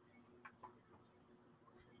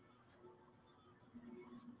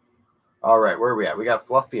 All right, where are we at? We got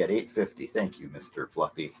Fluffy at $8.50. Thank you, Mr.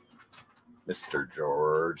 Fluffy. Mr.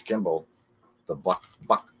 George Kimball, the Buck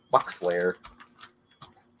Slayer.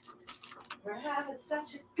 We're having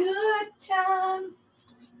such a good time,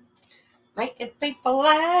 making people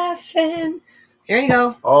laughing. Here you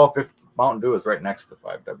go. Oh, Mountain Dew is right next to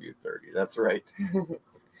 5W30. That's right.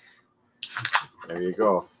 There you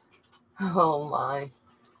go. Oh my.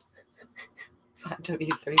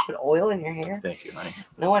 5W3, put oil in your hair. Thank you, honey.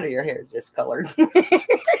 No wonder your hair is discolored.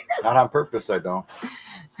 Not on purpose, I don't.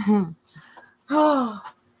 Oh,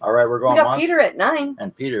 All right, we're going we got once. Peter at 9.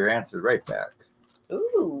 And Peter answered right back.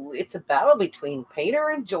 Ooh, it's a battle between Peter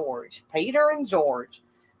and George. Peter and George.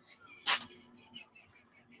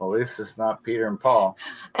 Well, at least it's not Peter and Paul.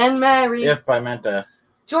 And Mary. If I meant to.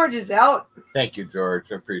 George is out. Thank you,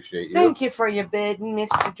 George. I appreciate you. Thank you for your bidding,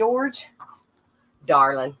 Mr. George.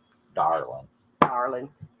 Darling. Darling.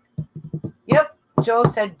 Yep, Joe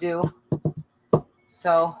said do.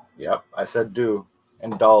 So. Yep, I said do.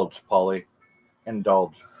 Indulge, Polly.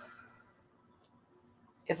 Indulge.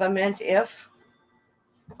 If I meant if.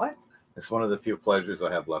 What? It's one of the few pleasures I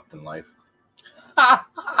have left in life.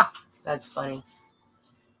 That's funny.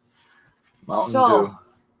 Mountain so, Dew.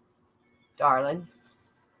 Darling.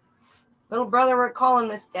 Little brother, we're calling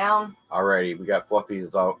this down. Alrighty, we got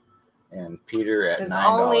Fluffy's out. And Peter at $9. It's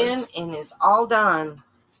all in and it's all done.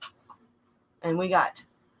 And we got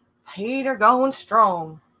Peter going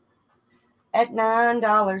strong at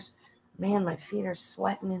 $9. Man, my feet are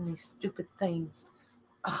sweating in these stupid things.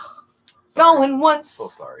 Ugh. Going once. So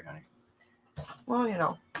sorry, honey. Well, you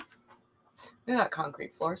know. We got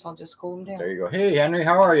concrete floors. I'll just cool them down. There you go. Hey, Henry,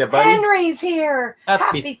 how are you, buddy? Henry's here.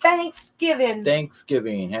 Happy Thanksgiving.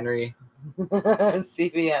 Thanksgiving, Henry.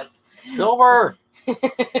 CBS. Silver.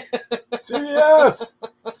 CBS.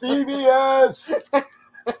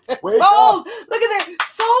 Wake Sold. up. Look at that.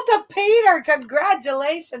 Sold to Peter.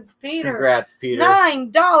 Congratulations, Peter. Congrats, Peter.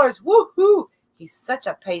 $9. Woohoo. He's such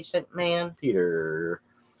a patient man. Peter.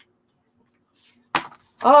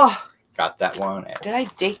 Oh. Got that one. Did I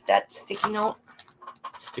date that sticky note?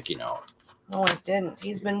 Sticky note. No, I didn't.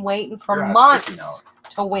 He's been waiting for You're on sticky months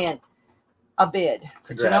to win a bid. But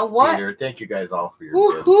Congrats, you know what? Peter. Thank you guys all for your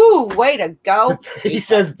bids. Woohoo! Way to go. He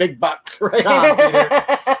says big bucks right on,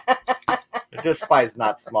 Peter. Despise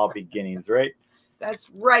not small beginnings, right?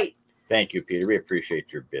 That's right. Thank you, Peter. We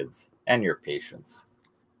appreciate your bids and your patience.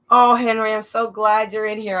 Oh, Henry, I'm so glad you're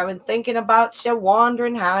in here. I've been thinking about you,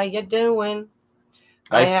 wondering how you doing.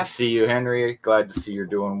 Nice to see you, Henry. Glad to see you're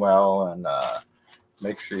doing well. And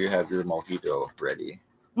make sure you have your mojito ready.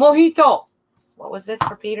 Mojito. What was it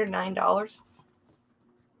for Peter? $9?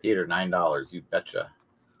 Peter, $9. You betcha.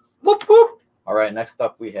 Whoop, whoop. All right, next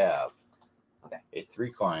up we have a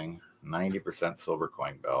 3-coin, 90% silver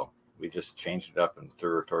coin bell. We just changed it up and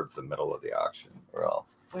threw it towards the middle of the auction.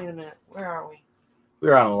 Wait a minute. Where are we?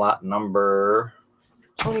 We're on lot number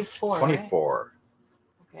 24. 24.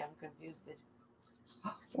 Right? Okay, I'm confused.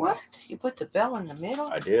 What? You put the bell in the middle?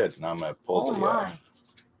 I did. Now I'm going to pull the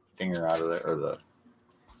dinger out of there, or the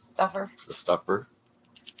stuffer. The stuffer.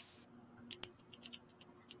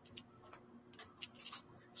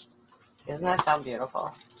 Doesn't that sound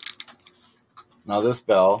beautiful? Now this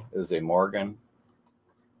bell is a Morgan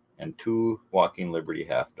and 2 Walking Liberty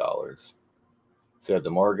 $50. So you have the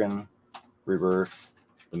Morgan reverse,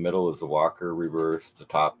 the middle is the Walker reverse, the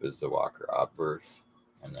top is the Walker obverse,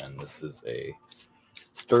 and then this is a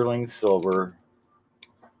sterling silver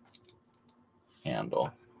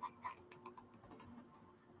handle.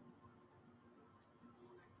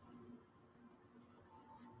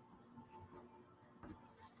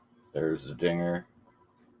 There's the dinger.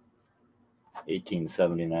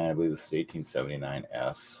 1879, I believe this is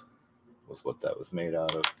 1879S was what that was made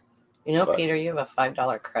out of. You know, Peter, you have a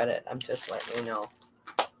 $5 credit. I'm just letting you know.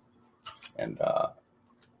 And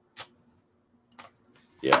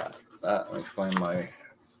yeah, let me find my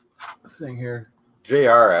thing here.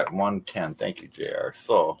 JR at 110. Thank you, JR.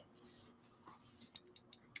 So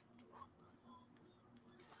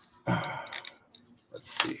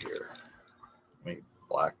let's see here. Let me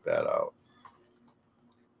black that out.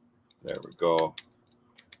 There we go.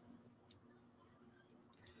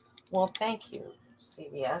 Well, thank you,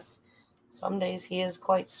 CBS. Some days he is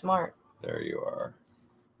quite smart. There you are.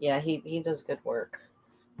 Yeah, he does good work.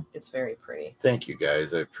 It's very pretty. Thank you,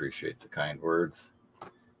 guys. I appreciate the kind words.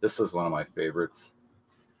 This is one of my favorites.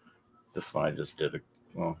 This one I just did a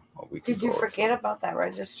week ago. Did you forget about that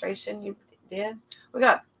registration you did? We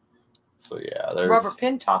got there's Robert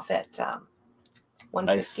Pintoff at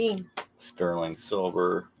 115. Nice sterling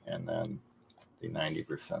silver, and then the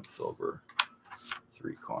 90% silver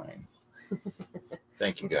 3-coin.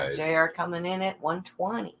 Thank you, guys. JR coming in at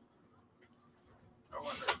 120. I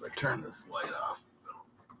wonder if I turn this light off.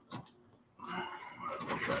 I don't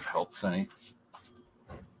know if that helps any.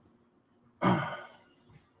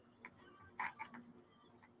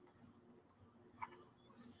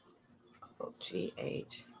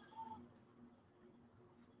 GH.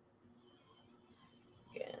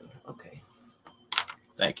 Again. Okay.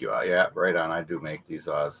 Thank you. Yeah, right on. I do make these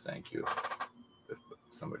odds. Thank you.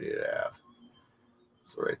 somebody had asked.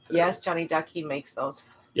 So right there. Yes, Johnny Duck, he makes those.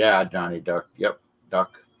 Yeah, Johnny Duck. Yep,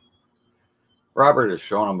 Duck. Robert has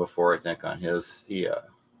shown them before, I think, on his. He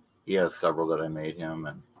has several that I made him,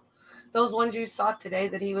 and Those ones you saw today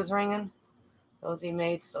that he was ringing, those he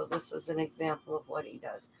made. So this is an example of what he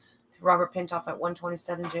does. Robert Pintoff at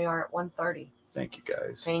 127, JR at 130. thank you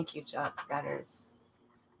guys. Thank you, Chuck. That is,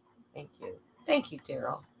 thank you. Thank you,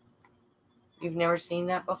 Daryl. You've never seen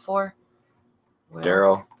that before? Well,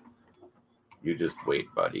 Daryl, you just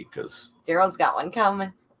wait, buddy, because Daryl's got one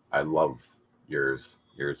coming. I love yours.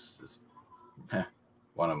 Yours is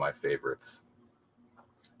one of my favorites.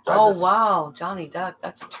 Oh, wow. Johnny Duck.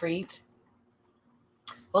 That's a treat.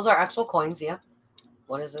 Those are actual coins, yep.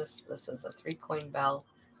 What is this? This is a 3-coin bell.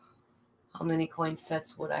 How many coin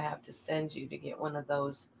sets would I have to send you to get one of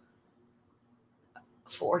those?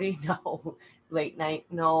 40? No. Late night?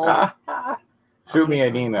 No. Shoot me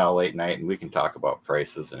an email late night and we can talk about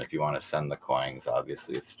prices. And if you want to send the coins,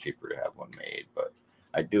 obviously it's cheaper to have one made. But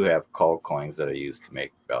I do have call coins that I use to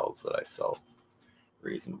make bells that I sell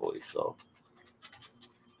reasonably. So,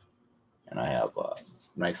 and I have a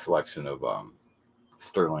nice selection of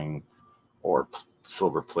sterling or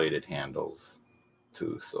silver plated handles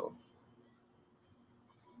too. So,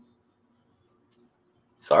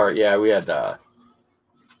 sorry, yeah, we had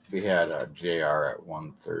JR at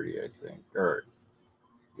 130, I think, or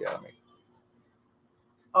yeah, let me.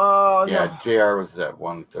 Oh, Yeah, no. JR was at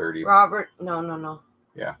 130. Robert, no.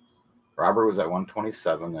 Yeah, Robert was at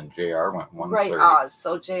 127, and JR went 130. Right, Oz.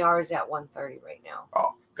 So JR is at 130 right now.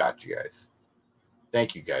 Oh, got you guys.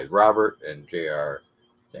 Thank you guys, Robert and JR.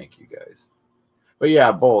 Thank you guys. But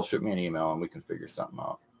yeah, Bull, shoot me an email and we can figure something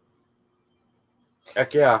out.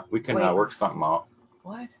 Heck yeah, we can work something out.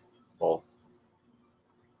 What? Bull.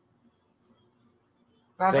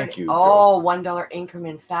 Robert, Thank you, oh, $1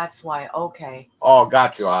 increments. That's why. Okay. Oh,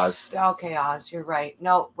 got you, Oz. Okay, Oz, you're right.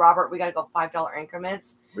 No, Robert, we got to go $5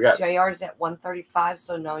 increments. We got JR's at 135,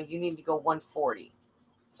 so no, you need to go 140.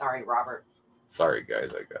 Sorry, Robert. Sorry,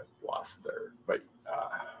 guys, I got lost there. But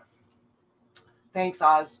thanks,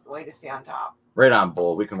 Oz. Way to stay on top. right on,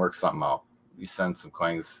 Bull. We can work something out. You send some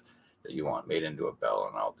coins that you want made into a bell,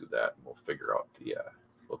 and I'll do that. We'll figure out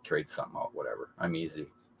we'll trade something out, whatever. I'm easy,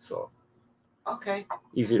 so. Okay.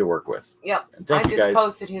 Easy to work with. Yep. And thank you just guys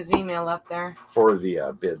posted his email up there for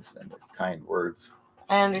the bids and the kind words.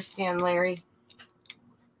 I understand, Larry.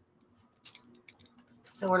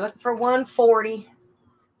 So we're looking for 140.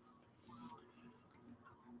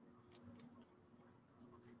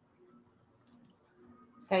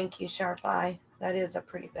 Thank you, Sharp Eye. That is a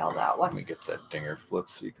pretty bell, that Let one. me get that dinger flip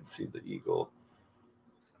so you can see the eagle.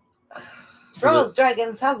 Rose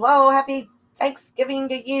Dragons, hello. Happy Thanksgiving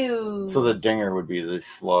to you. So the dinger would be the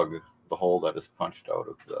slug, the hole that is punched out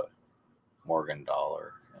of the Morgan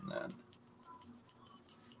dollar. And then.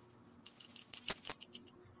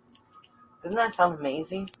 Doesn't that sound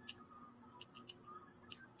amazing?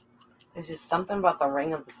 There's just something about the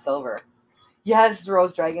ring of the silver. Yes,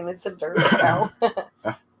 Rose Dragon, it's a dirt bell.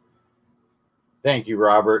 Thank you,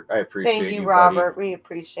 Robert. I appreciate it. Thank you, Robert. Buddy. We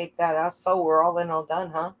appreciate that. So we're all done,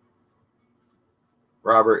 huh?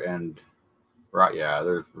 Robert and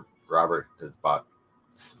there's Robert has bought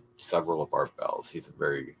several of our bells. He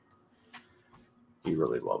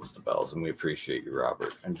really loves the bells, and we appreciate you,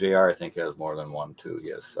 Robert. And JR, I think, has more than one too. He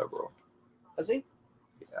has several. Does he?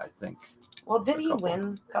 Yeah, I think. Well, did he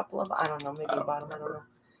win a couple of? I don't know. Maybe he bought them. I don't know.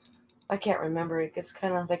 I can't remember. It gets they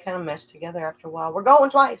kind of mesh together after a while. We're going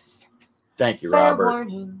twice. Thank you, Fair Robert.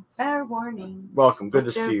 Warning. Fair warning. Welcome. Good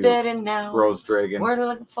to see you, now. Rose Dragon. We're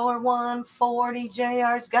looking for 140.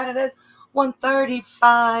 JR's got it at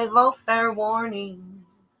 135. Oh, fair warning.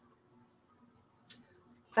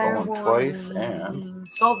 Fair warning. Twice and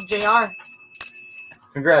sold JR.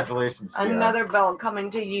 Congratulations, JR. Another bell coming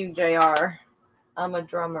to you, JR. I'm a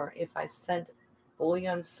drummer. If I send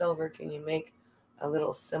bullion silver, can you make a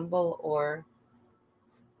little symbol or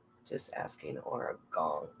just asking or a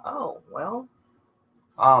gong? Oh, well.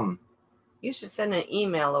 You should send an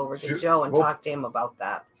email over to Joe and talk to him about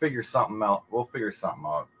that. Figure something out. We'll figure something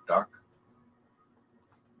out, Duck.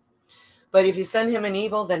 But if you send him an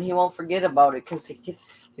email, then he won't forget about it because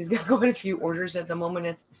he's got quite a few orders at the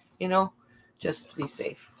moment, just to be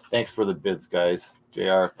safe. Thanks for the bids, guys.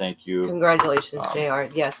 JR, thank you. Congratulations, JR.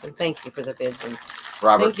 Yes, and thank you for the bids. And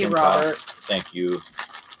Robert, thank you, Robert. Thank you.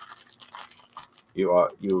 You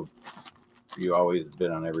always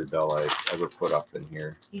been on every bell I ever put up in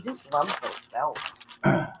here. He just loves those bells.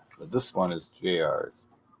 But this one is JR's.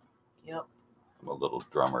 Yep. I'm a little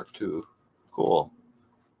drummer too. Cool.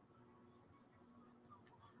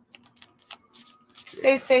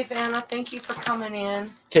 Stay safe, Anna. Thank you for coming in.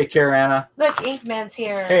 Take care, Anna. Look, Inkman's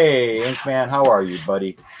here. Hey, Inkman, how are you,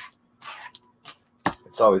 buddy?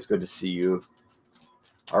 It's always good to see you.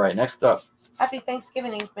 All right, next up. Happy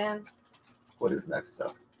Thanksgiving, Inkman. What is next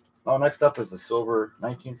up? Oh, next up is the silver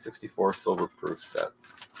 1964 silver proof set.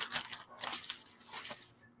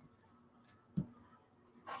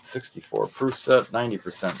 64 proof set,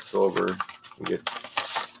 90% silver. We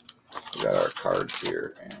got our cards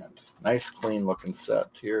here, and nice clean looking set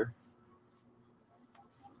here.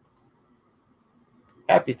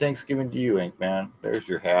 Happy Thanksgiving to you, Inkman. There's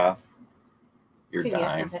your half. Your CVS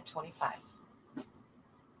dime. is at 25.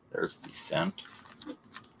 There's the cent.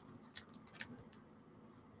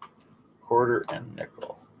 Quarter and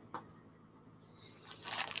nickel.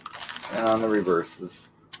 And on the reverses,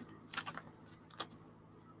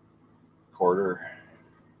 quarter,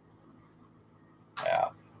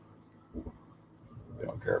 half. We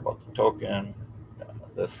don't care about the token,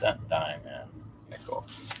 the cent, dime, and nickel.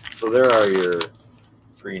 So there are your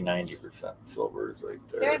 390% silvers right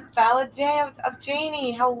there. There's Ballad Day of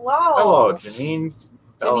Janie. Hello. Hello, Janine.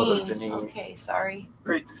 Ballad of Janine. Okay, sorry.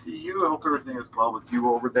 Great to see you. I hope everything is well with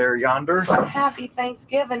you over there yonder. Happy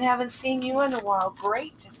Thanksgiving. Haven't seen you in a while.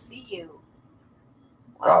 Great to see you.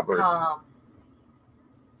 Robert. Welcome.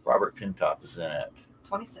 Robert Pintoff is in at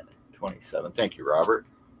 27. 27. Thank you, Robert.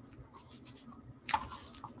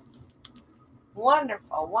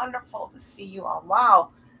 Wonderful, wonderful to see you all. Wow.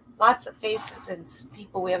 Lots of faces and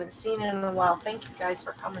people we haven't seen in a while. Thank you guys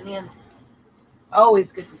for coming in.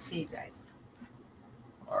 Always good to see you guys.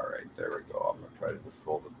 All right, there we go. I'm going to try to just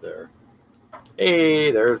fold it there.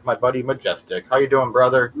 Hey, there's my buddy Majestic. How you doing,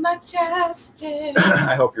 brother? Majestic.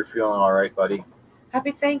 I hope you're feeling all right, buddy.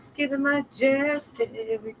 Happy Thanksgiving,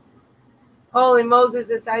 Majestic. Holy Moses,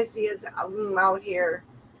 it's icy as out here.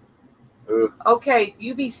 Ooh, Okay,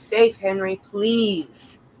 you be safe, Henry,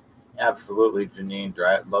 please. absolutely, Janine.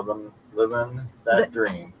 Living that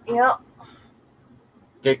dream. Yep.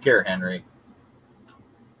 Take care, Henry.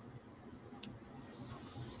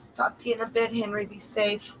 Talk to you in a bit, Henry. Be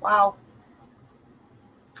safe. Wow.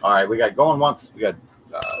 All right, we got going once. We got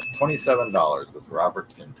 $27 with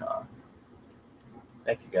Robert Pintoff.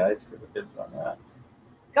 Thank you guys for the bids on that.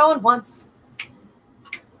 Going once.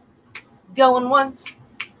 Going once.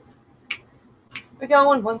 We're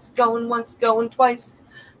going once, going twice.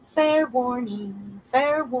 Fair warning,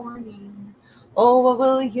 fair warning. Oh, what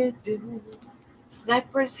will you do?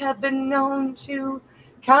 Snipers have been known to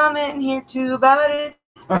come in here too, but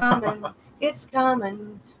it's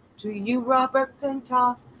coming to you, Robert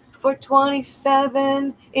Pintoff. For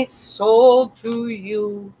 27, it's sold to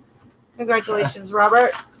you. Congratulations,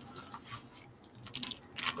 Robert.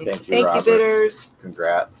 Thank you, Thank Robert. you, bidders.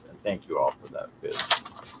 Congrats, and thank you all for that bid.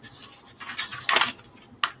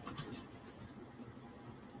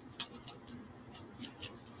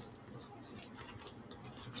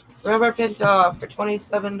 Robert Pintoff for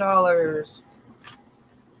 $27.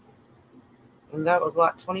 And that was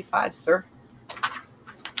lot 25, sir.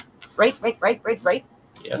 Right.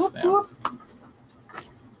 Yes, Whoop, ma'am. whoop.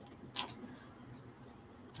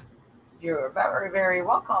 You're very, very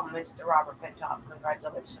welcome, Mr. Robert Pintoff.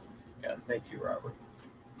 Congratulations. Yeah, thank you, Robert.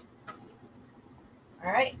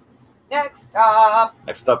 All right. Next up.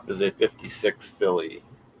 Next up is a 56 Philly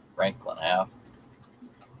Franklin half.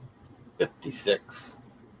 56.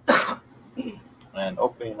 And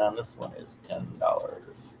opening on this one is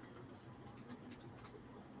 $10.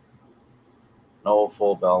 No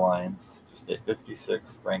full bell lines, just a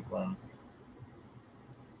 56 Franklin.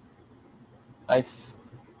 Nice,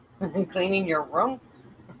 Cleaning your room.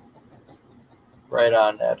 right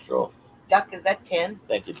on natural. Duck is at 10.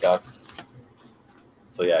 Thank you, Duck.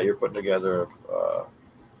 So yeah, you're putting together a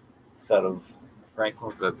set of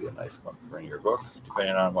Franklins. That'd be a nice one for in your book,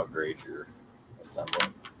 depending on what grade you're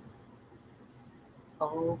assembling.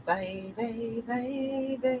 Oh, baby,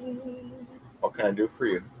 baby. What can I do for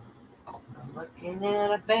you? I'm looking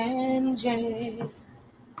at a Benji.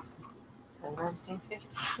 A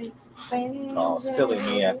 1956 Benji. Oh, silly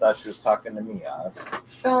me. I thought she was talking to me, Oz.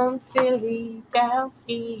 From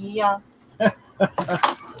Philadelphia.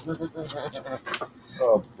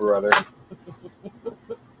 Oh, brother.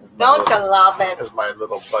 Don't you love it? As my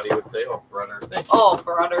little buddy would say, oh, brother. Thank you. Oh,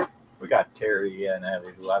 brother. We got Terry in at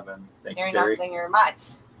 11. Thank you, Terry Terry. Nutsinger, my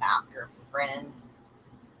stalker friend.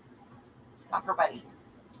 Stalker buddy.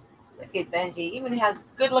 Look at Benji. Even has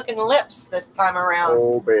good looking lips this time around.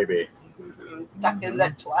 Oh, baby. Duck is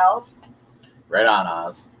at 12. Right on,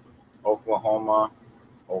 Oz. Oklahoma.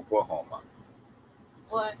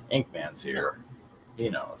 What? Inkman's here. He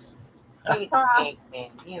knows. Hey, man,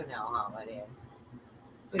 you know how it is.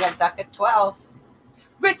 So we got Duck at 12.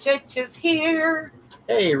 Rich H is here.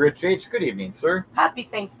 Hey, Rich H. Good evening, sir. Happy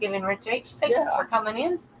Thanksgiving, Rich H. Thanks Yeah. for coming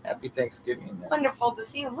in. Happy Thanksgiving. Man. Wonderful to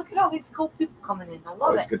see you. Look at all these cool people coming in. I love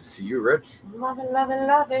Always it. good to see you, Rich. Love it, love it,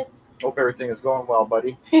 love it. Hope everything is going well,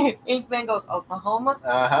 buddy. Inkman goes, Oklahoma?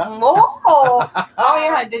 Uh-huh. Oh, oh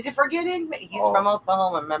yeah. Did you forget Inkman? He's Oh. from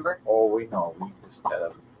Oklahoma, remember? Oh, we know.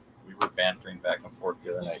 We were bantering back and forth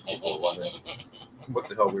the other night. People were wondering what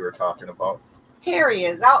the hell we were talking about. Terry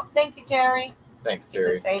is out. Thank you, Terry. Thanks, It's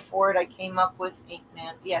Terry. a safe word I came up with,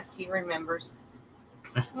 Inkman. Yes, he remembers.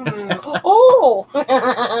 Oh!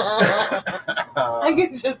 I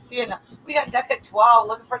can just see it now. We got Duck at 12,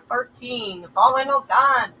 looking for 13. Falling all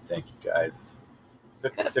done. Thank you, guys.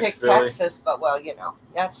 Could have 56 picked Philly. Texas, but well, you know,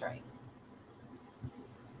 that's right.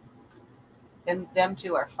 And them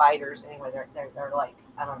two are fighters anyway. They're like,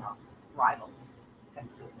 I don't know, rivals.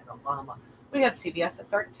 Texas and Oklahoma. We got CBS at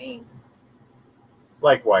 13.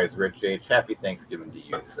 Likewise, Rich H. Happy Thanksgiving to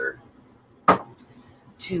you, sir.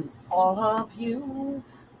 To all of you,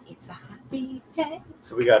 it's a happy day.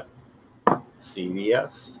 So we got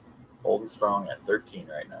CVS holding strong at 13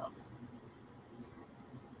 right now.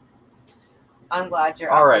 I'm glad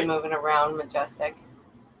you're All up right. and moving around, Majestic.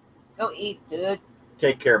 Go eat, dude.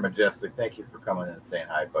 Take care, Majestic. Thank you for coming in and saying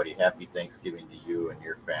hi, buddy. Happy Thanksgiving to you and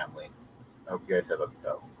your family. I hope you guys have a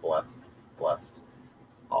blessed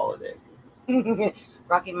holiday.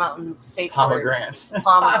 Rocky Mountain safe Pomegranate. word.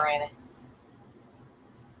 Pomegranate.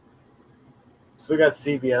 So we got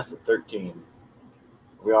CVS at 13.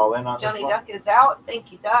 Are we all in on Johnny this one? Duck is out.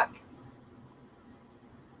 Thank you, Duck.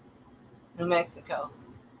 New Mexico.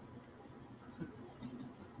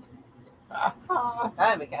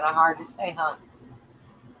 That'd be kind of hard to say, huh?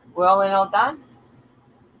 We're all in all done.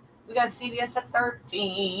 We got CVS at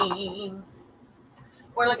 13.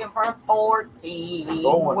 We're looking for 14.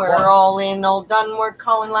 Going We're once. all in all done. We're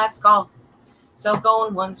calling last call. So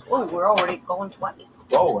going once. Oh, we're already going twice.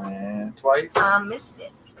 Going twice. I missed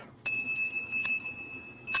it.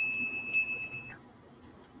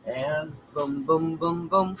 And Boom, boom, boom,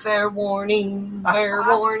 boom. Fair warning. Fair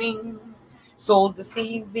warning. Sold to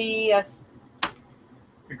CVS.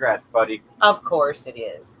 congrats, buddy. Of course it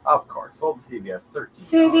is. Of course. Sold to CVS 13.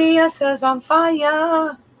 CVS is on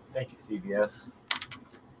fire. Thank you, CVS.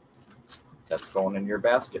 That's going in your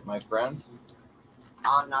basket, my friend.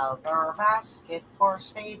 Another basket for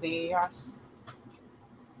CVS.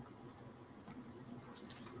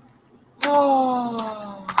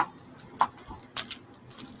 Oh.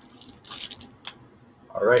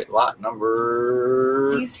 All right, lot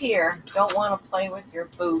number He's here. Don't want to play with your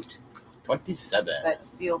boot. 27. That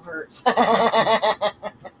steel hurts.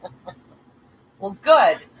 Well,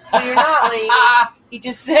 good. So you're not leaving. He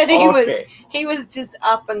just said he was just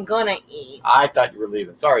up and gonna eat. I thought you were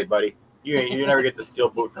leaving. Sorry, buddy. You never get the steel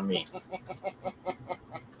boot from me.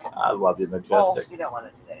 I love you, Majestic. Oh, you don't want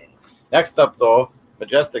to do that anymore. Next up, though,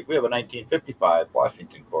 Majestic, we have a 1955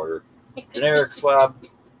 Washington quarter. Generic slab.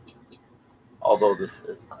 Although this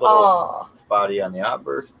is a little spotty on the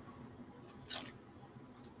outburst.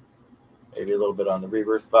 Maybe a little bit on the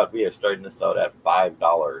reverse spot. We are starting this out at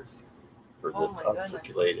 $5 for this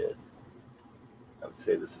uncirculated. I would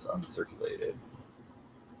say this is uncirculated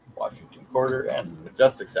Washington quarter, and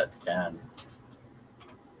Majestic's at 10.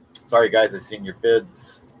 Sorry, guys, I've seen your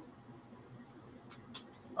bids.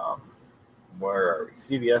 Where are we?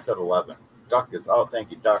 CVS at 11. Duck is out.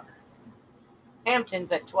 Thank you, Duck.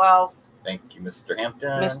 Hampton's at 12. Thank you, Mr. Hampton.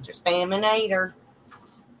 Mr. Spaminator.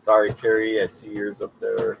 Sorry, Terry. I see yours up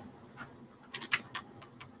there.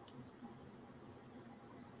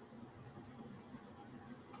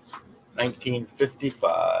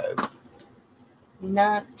 $19.55.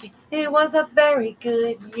 It was a very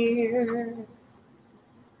good year.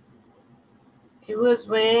 It was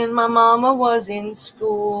when my mama was in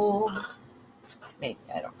school. Maybe,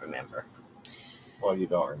 I don't remember. Well, you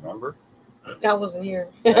don't remember? I wasn't here.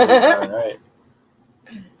 All right.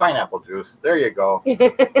 Pineapple juice. There you go.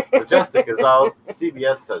 Majestic is out.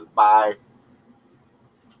 CVS says bye.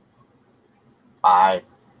 Bye.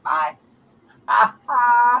 Bye.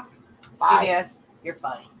 Bye. CVS, you're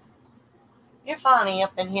funny. You're funny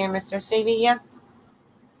up in here, Mr. CVS.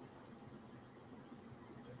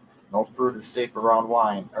 No fruit is safe around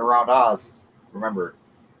Oz. Remember,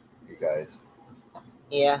 you guys.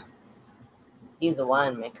 Yeah. He's a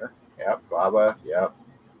winemaker. Yep, guava. Yep.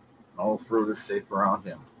 No fruit is safe around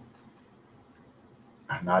him.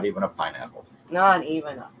 Not even a pineapple. Not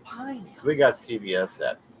even a pineapple. So we got CVS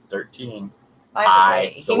at 13.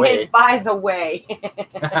 By the way. Meant by the way.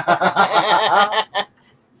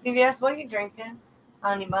 CVS, what are you drinking?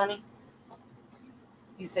 Honey bunny?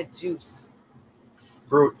 You said juice.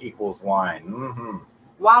 Fruit equals wine. Mm-hmm.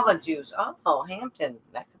 Guava juice. Oh, Hampton.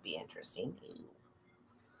 That could be interesting.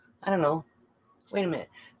 I don't know. Wait a minute.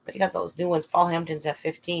 They got those new ones. Paul Hampton's at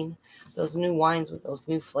 15. Those new wines with those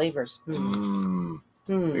new flavors.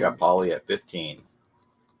 We got Polly at 15.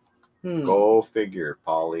 Go figure,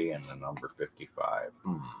 Polly and the number 55.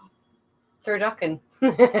 Turducken.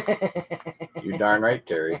 You darn right,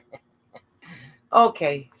 Terry.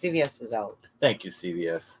 Okay, CVS is out. Thank you,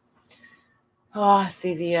 CVS. Oh,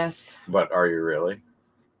 CVS. But are you really?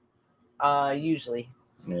 Usually.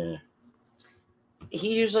 Yeah.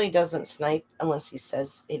 He usually doesn't snipe unless he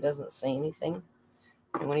says he doesn't say anything.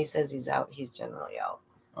 And when he says he's out, he's generally out.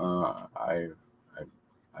 I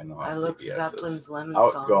know how I CVS look Zeppelin's is. lemon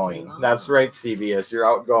Outgoing. song. That's right, CVS. You're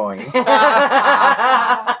outgoing.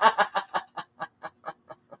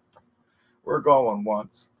 We're going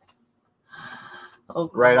once.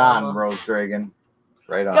 Oklahoma. Right on, Rose Dragon.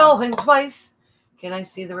 Right on. Going twice. Can I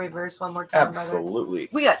see the reverse one more time? Absolutely.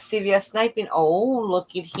 We got CVS sniping. Oh,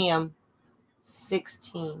 look at him.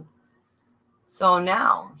 16. So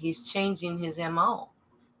now he's changing his MO.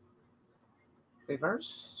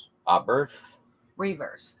 Reverse. Obverse.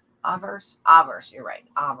 Reverse. Obverse. Obverse. You're right.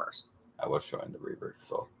 Obverse. I was showing the reverse,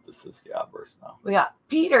 so this is the obverse now. We got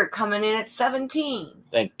Peter coming in at 17.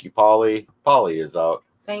 Thank you, Polly. Polly is out.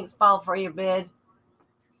 Thanks, Paul, for your bid.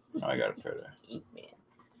 I got to try to Eat, man.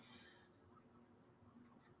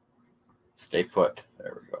 stay put.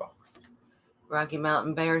 There we go. Rocky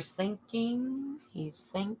Mountain Bear's thinking. He's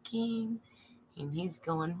thinking. And he's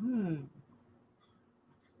going,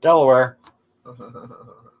 Delaware.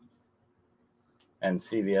 And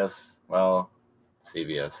CVS. Well,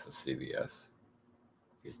 CVS is CVS.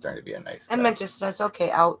 He's trying to be a nice guy. And Majestic says,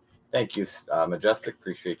 okay, out. Thank you, Majestic.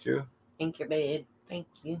 Appreciate you. Thank you, babe. Thank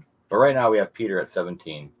you. But right now we have Peter at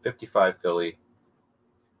 17. 55 Philly.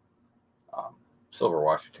 Silver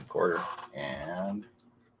Washington quarter. And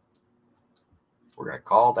we're going to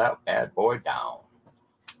call that bad boy down.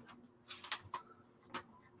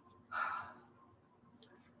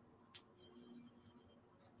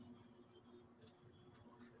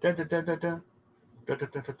 Dun, dun, dun, dun, dun. Dun, dun,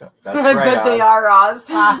 dun, dun, dun. That's I right, bet they Oz. are, Oz.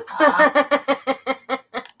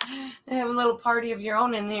 They have a little party of your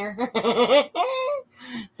own in here.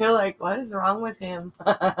 You're like, what is wrong with him?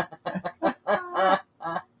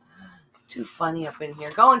 Too funny up in here.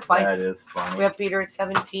 Going twice. That is funny. We have Peter at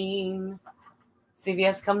 17.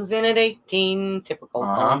 CVS comes in at 18. Typical.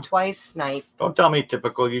 Going twice. Snipe. Don't tell me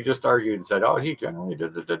typical. You just argued and said, oh, he generally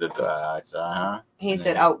did. He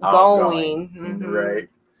said outgoing. Right.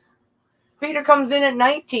 Peter comes in at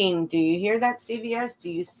 19. Do you hear that, CVS? Do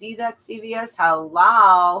you see that, CVS?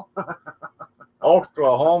 Hello.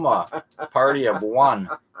 Oklahoma. Party of one.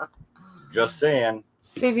 Just saying.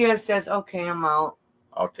 CVS says, okay, I'm out.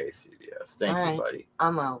 Okay, CVS. Thank you, buddy.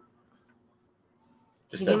 I'm out.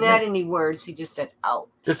 Just He didn't add any words. He just said out.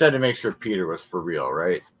 Just had to make sure Peter was for real,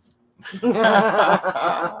 right? So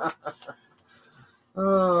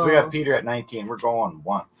we got Peter at 19. We're going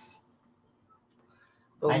once.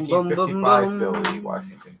 Boom, 1955 boom, boom, Philly, boom.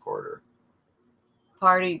 Washington quarter.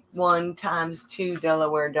 Party 1 times 2,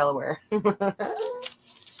 Delaware.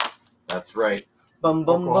 That's right. Boom,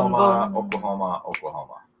 boom, Oklahoma, boom, boom.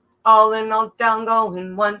 Oklahoma. All in, all down,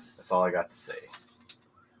 going once. That's all I got to say.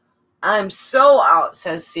 I'm so out,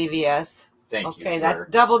 says CVS. Thank you, Okay, sir.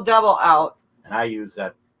 that's double out. And I use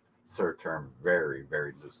that sir term very,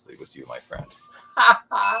 very loosely with you, my friend.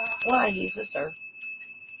 Why, he's a sir.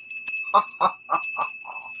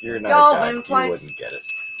 You're not a guy. Going You twice. wouldn't get it.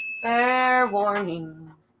 Fair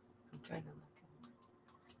warning. I'm trying to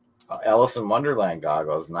look. Alice in Wonderland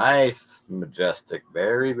goggles. Nice. Majestic.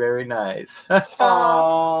 Very, very nice.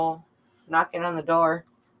 Oh, knocking on the door.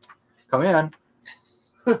 Come in.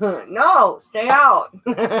 No, stay out.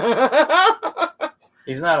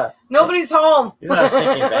 He's not a Nobody's home. He's not a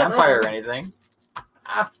stinking vampire or anything.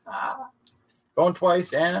 Going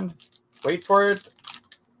twice and wait for it.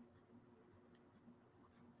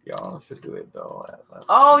 Y'all should do it though.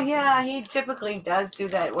 Oh yeah, he typically does do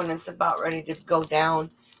that when it's about ready to go down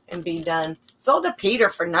and be done. Sold to Peter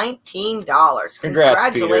for $19.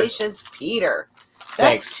 Congratulations, Peter. That's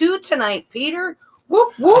Thanks. 2 tonight, Peter.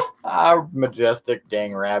 Whoop whoop. Our majestic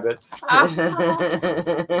dang rabbit.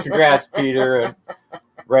 Congrats, Peter. And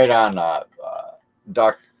right on,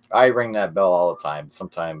 Doc. I ring that bell all the time.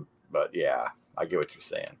 Sometime, but yeah, I get what you're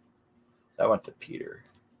saying. That went to Peter.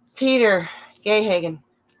 Peter Gayhagen.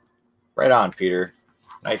 Right on, Peter.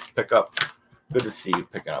 Nice pickup. Good to see you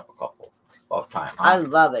picking up a couple. About time. I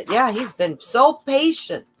love it. Yeah, he's been so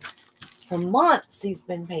patient. For months, he's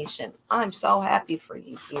been patient. I'm so happy for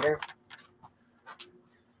you, Peter.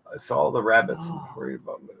 It's all the rabbits I'm worried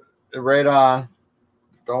about. Right on.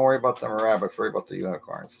 Don't worry about them rabbits. Worry about the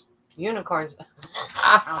unicorns. Unicorns. We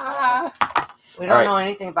All don't right. know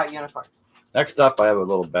anything about unicorns. Next up, I have a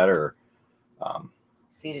little better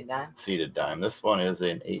Seated dime. seated dime. This one is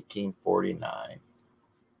in 1849.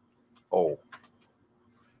 Oh,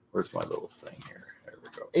 where's my little thing here? There we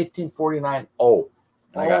go. 1849. Oh,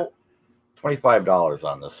 I got $25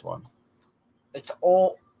 on this one. It's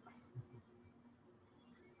all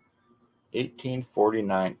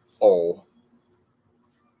 1849. Oh,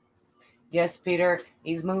 yes, Peter.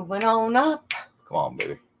 He's moving on up come on,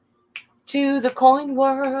 baby. to the coin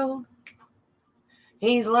world.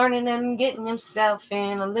 He's learning and getting himself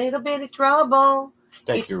in a little bit of trouble.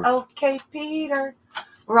 Thank It's you. okay, Peter.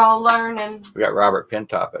 We're all learning. We got Robert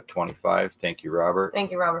Pintop at 25. Thank you, Robert. Thank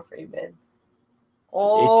you, Robert, for your bid.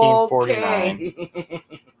 1849.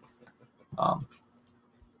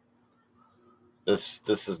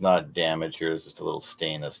 This is not damage here. It's just a little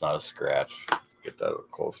stain. That's not a scratch. Get that up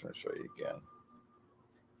closer and show you again.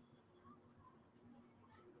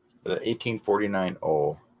 But at 1849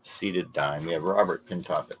 seated dime, we have Robert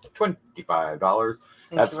Pintop at $25.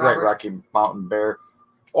 That's right, Rocky Mountain Bear.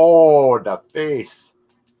 Oh, the face.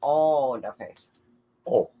 Oh, the face.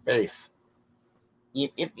 Oh, face.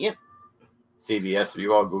 Yep, yep, yep. CBS, are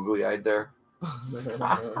you all googly-eyed there?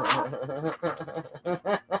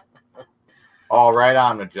 Oh, right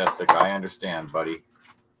on, Majestic. I understand, buddy.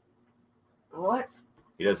 What?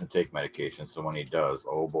 He doesn't take medication, so when he does,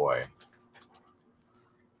 oh boy.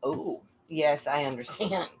 Oh, yes, I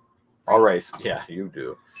understand. All right, yeah, you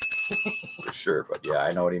do. For sure, but yeah,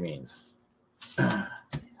 I know what he means.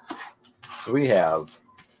 So we have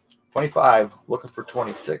 25, looking for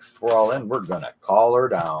 26. We're all in. We're going to call her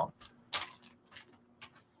down.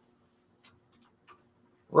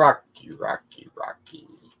 Rocky, Rocky, Rocky.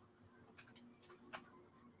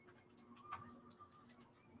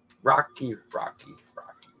 Rocky, Rocky,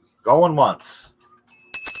 Rocky. Going once.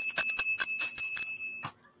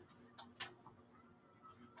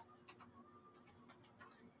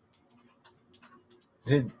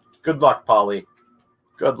 Good luck, Polly.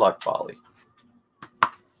 Good luck, Polly.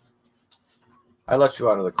 I let you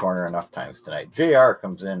out of the corner enough times tonight. JR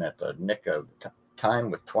comes in at the nick of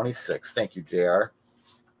time with 26. Thank you, JR.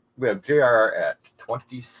 We have JR at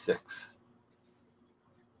 26.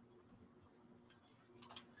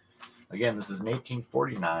 Again, this is an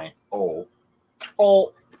 1849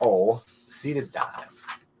 seated dime.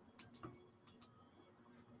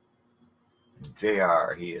 And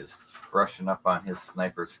JR, he is brushing up on his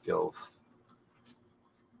sniper skills.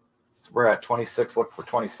 So we're at 26, look for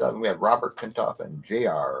 27. We have Robert Pintoff and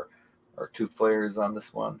JR, our two players on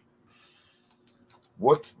this one.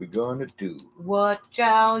 What we gonna do? What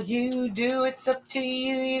shall you do? It's up to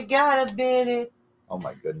you. You gotta bid it. Oh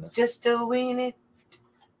my goodness. Just to win it.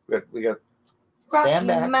 We got Rocky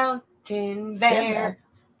Mountain Bear.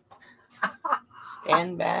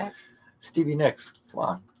 Stand back. Stevie Nicks,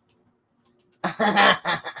 come on.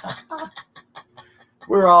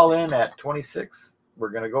 We're all in at 26. We're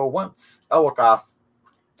gonna go once. Elbow cough.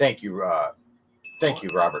 Thank you, Robert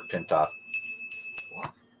Pintoff.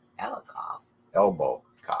 Elbow cough. Elbow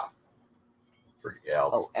cough.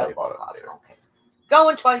 Elbow cough. Okay.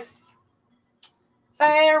 Going twice.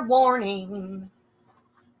 Fair warning.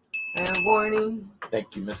 Fair warning.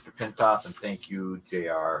 Thank you, Mr. Pintoff, and thank you,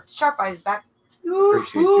 JR. Sharp Eyes back.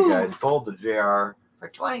 Appreciate you guys. Sold the JR for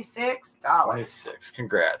 $26. 26.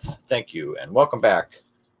 Congrats. Thank you, and welcome back.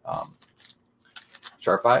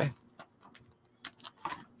 Sharp Eye.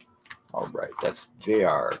 All right, that's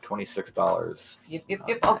JR, $26.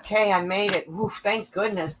 Yep. Okay, I made it. Oof, thank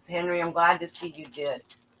goodness, Henry. I'm glad to see you did.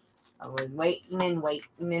 I was waiting and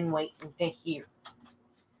waiting and waiting to hear.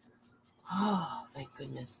 Oh, thank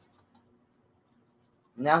goodness.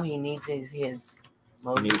 Now he needs his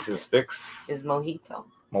mojito. He needs his fix. His mojito.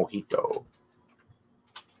 Mojito.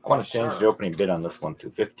 I want to change the opening bid on this one to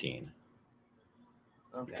 15.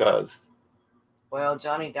 Okay. Because well,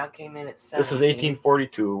 Johnny Duck came in at 17. This is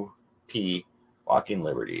 1842 P Walking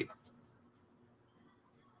Liberty.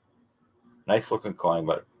 Nice looking coin,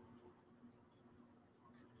 but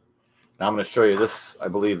now I'm going to show you this. I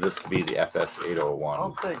believe this to be the FS 801 Oh,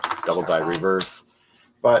 good. double die reverse,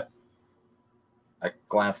 but I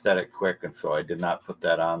glanced at it quick, and so I did not put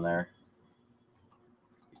that on there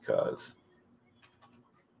because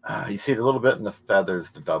you see it a little bit in the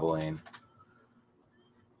feathers, the doubling.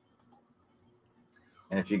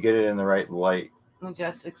 And if you get it in the right light,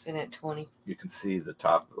 Majestic's in at 20. you can see the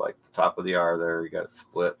top, like the top of the R there. You got it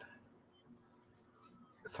split.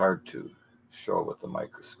 It's hard to show with the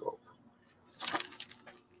microscope.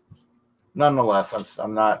 Nonetheless,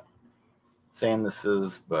 I'm not saying this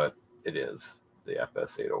is, but it is. the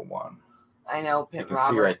FS 801. I know, You Pit can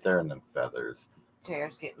Robert. see right there in the feathers.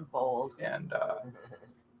 Chair's getting bold. And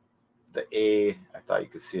the A, I thought you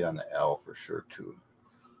could see it on the L for sure too.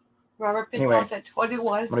 Robert Anyway, Pitcock's at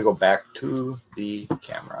 21. I'm going to go back to the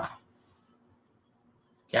camera.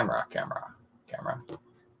 Camera.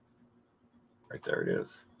 Right there it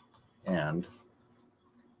is. And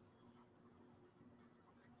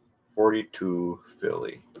 42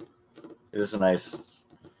 filly. It is a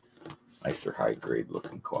nicer high grade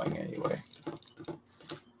looking coin anyway.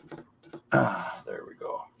 There we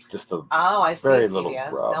go. Just a I see very CVS. little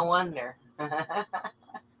rub. No wonder.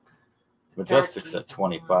 Majestic's at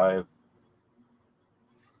 25.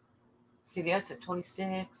 CVS at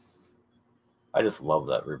 26. I just love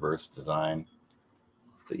that reverse design.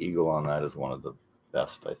 The eagle on that is one of the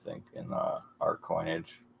best, I think, in our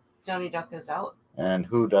coinage. Johnny Duck is out. And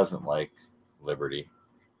who doesn't like Liberty?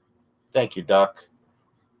 Thank you, Duck.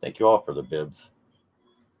 Thank you all for the bids.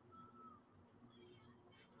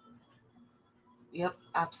 Yep,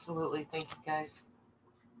 absolutely. Thank you, guys.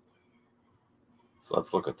 So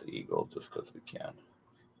let's look at the eagle just because we can.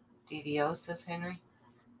 DDO, says Henry.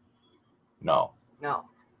 No. No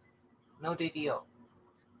DDO.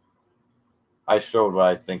 I showed what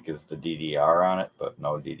I think is the DDR on it, but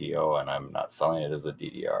no DDO, and I'm not selling it as a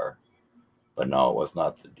DDR. But no, it was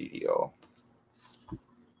not the DDO.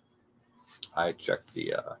 I checked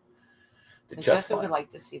the chest Jessica line. would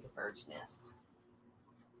like to see the bird's nest.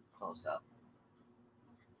 Close up.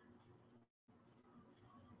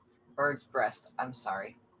 Bird's breast. I'm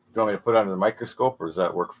sorry. Do you want me to put it under the microscope, or does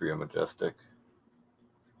that work for you, Majestic?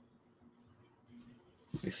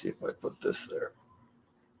 Let me see if I put this there.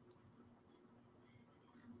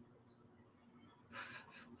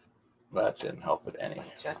 That didn't help it any.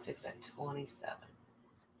 Majestic's at 27.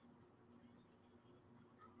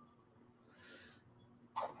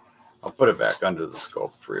 I'll put it back under the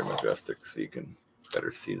scope for you, Majestic, so you can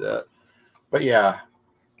better see that. But yeah,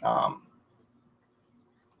 I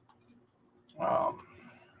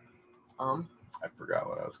forgot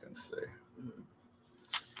what I was going to say.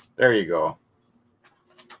 There you go.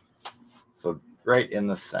 So right in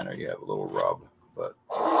the center, you have a little rub, but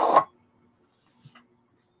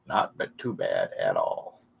not too bad at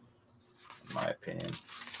all, in my opinion.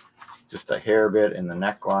 Just a hair bit in the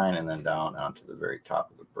neckline and then down onto the very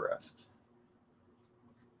top of the breast.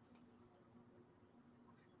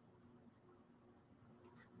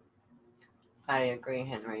 I agree,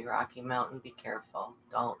 Henry. Rocky Mountain, be careful.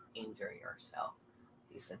 Don't injure yourself.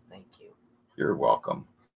 He said thank you. You're welcome.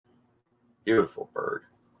 Beautiful bird.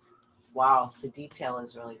 Wow, the detail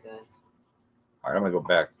is really good. All right, I'm going to go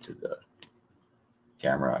back to the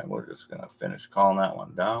camera, and we're just going to finish calling that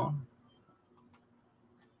one down.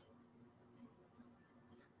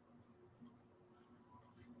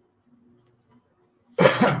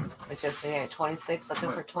 Which is at 26,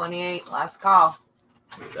 looking for 28. Last call.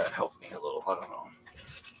 Maybe that helped me a little. I don't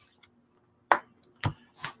know.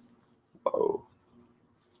 Oh.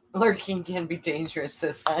 Lurking can be dangerous,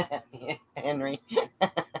 says Henry.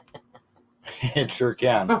 It sure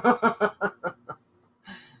can.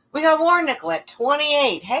 We got War Nickel at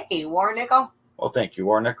 28. Hey, War Nickel. Well, thank you,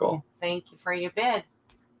 War Nickel. Thank you for your bid.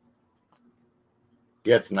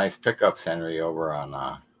 You had some nice pickups, Henry, over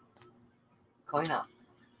on Going up.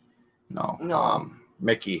 No.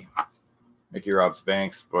 Mickey Robs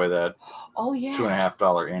Banks. Boy, that Oh yeah.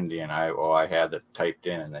 $2.50 Indian. I had it typed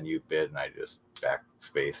in, and then you bid, and I just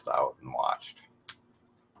backspaced out and watched.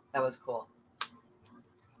 That was cool.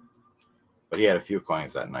 But he had a few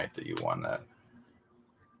coins that night that you won that.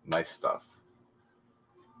 Nice stuff.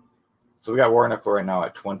 So we got War Nickel right now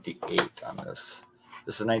at 28 on this.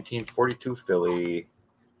 This is a 1942 filly.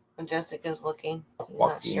 Majestic is looking. He's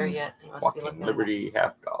Walking, not sure yet. He must be Walking looking. Liberty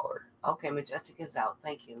 $50. Okay, Majestic is out.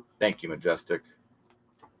 Thank you. Thank you, Majestic.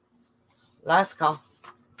 Last call.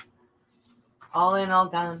 All in, all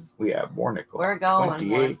done. We have War Nickel. We're going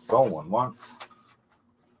 28 once. going once.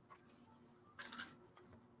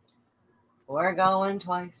 We're going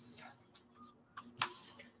twice.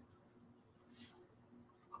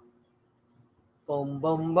 Boom,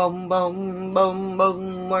 boom, boom, boom, boom,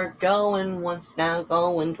 boom. We're going once, now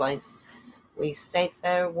going twice. We say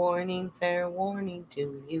fair warning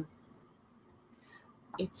to you.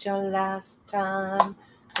 It's your last time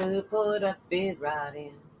to put a bid right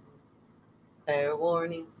in. Fair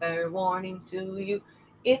warning to you.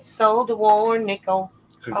 It's sold to War Nickel.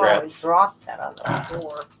 Congrats. Oh, I dropped that on the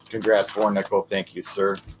floor. Congrats, War Nickel. Thank you,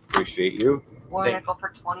 sir. Appreciate you. War Nickel for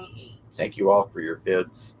 28. Thank you all for your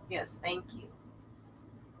bids. Yes, thank you.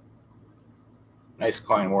 Nice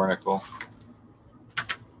coin, War Nickel.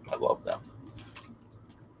 I love them.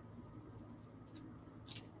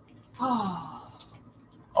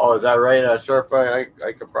 Oh, is that right? Sharp Eye,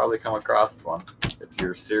 I could probably come across one if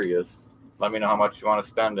you're serious. Let me know how much you want to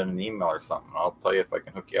spend in an email or something. I'll tell you if I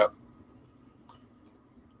can hook you up.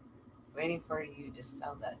 Waiting for you to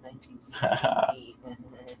sell that 1968.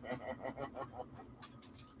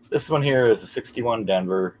 This one here is a 61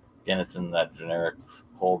 Denver. Again, it's in that generic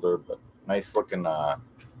holder, but nice looking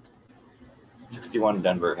 61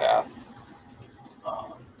 Denver half.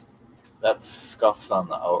 That scuffs on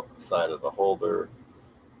the outside of the holder.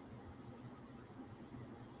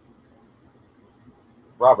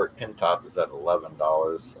 Robert Pintop is at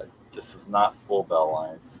 $11. This is not full bell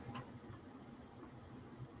lines.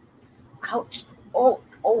 Ouch. Oh,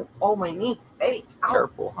 my knee, baby. Ow.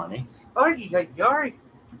 Careful, honey. Ay.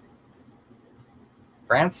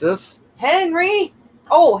 Francis. Henry.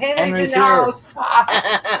 Oh, Henry's in the here. house.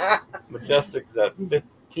 Majestic's at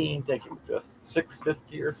 15. Thank you, Majestic.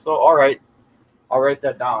 650 or so. All right. I'll write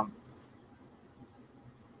that down.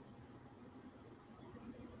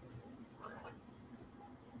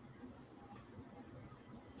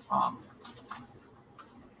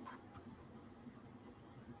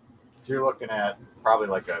 So you're looking at probably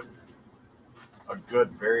like a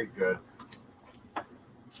good, very good.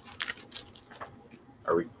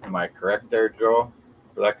 Am I correct there, Joe?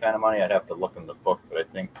 For that kind of money, I'd have to look in the book, but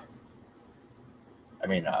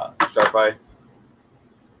Sharp Eye.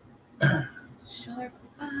 Sharp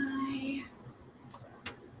eye.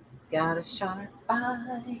 He's got a sharp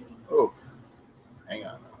eye. Oh, hang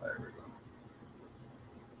on. There we go.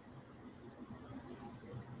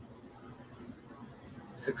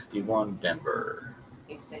 $61 Denver.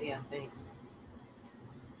 He said, yeah, thanks.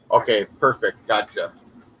 Okay, perfect. Gotcha.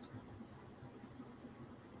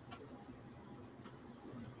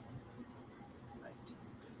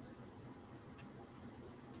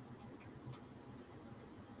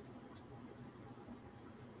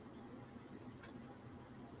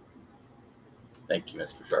 Thank you,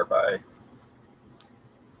 Mr. Sharp Eye.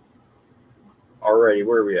 Alrighty,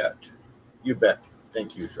 where are we at? You bet.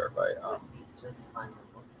 Thank you, Sharp Eye.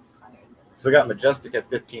 So we got Majestic at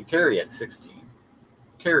 15, Terry at 16.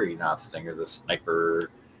 Terry Nostinger, the sniper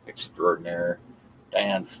extraordinaire,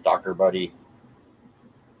 Diane's stalker buddy.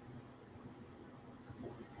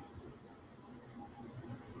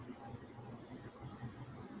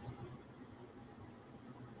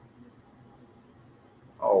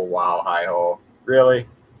 Oh, wow, hi-ho. Really?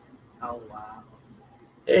 Oh, wow.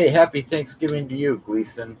 Hey, happy Thanksgiving to you,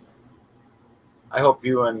 Gleason. I hope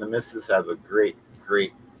you and the missus have a great,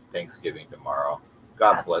 great Thanksgiving tomorrow.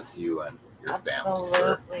 God bless you and your family,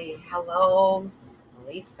 sir. Absolutely. Hello,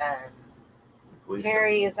 Gleason.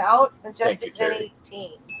 Terry is out. Majestic's at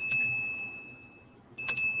 18.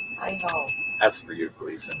 I know. That's for you,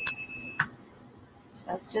 Gleason.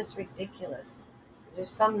 That's just ridiculous. Is there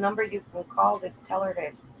some number you can call to tell her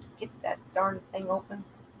to get that darn thing open?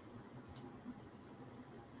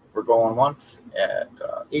 We're going once at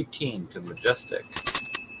 18 to Majestic.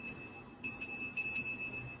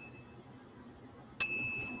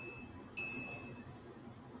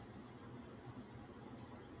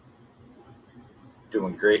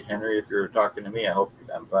 Doing great, Henry. If you're talking to me,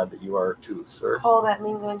 I'm glad that you are too, sir. Oh, that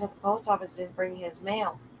means going to the post office didn't bring his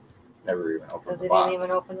mail. Never even opened the box. Because he didn't even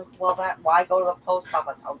open the. Well, why go to the post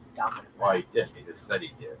office? How dumb is that? Well, he didn't. He just said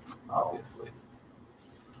he did. Obviously.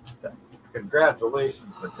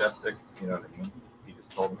 Congratulations, Majestic. You know what I mean? He just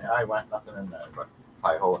told me I went nothing in there, but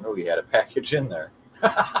hi-ho knew he had a package in there.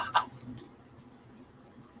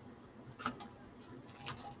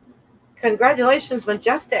 Congratulations,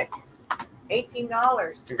 Majestic.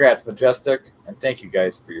 $18. Congrats, Majestic, and thank you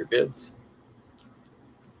guys for your bids.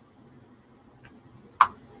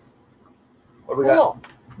 What do we got?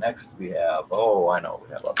 Next we have, I know what we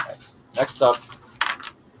have up next. Next up,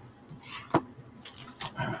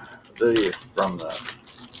 from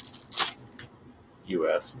the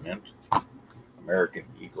U.S. Mint, American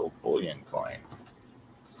Eagle bullion coin.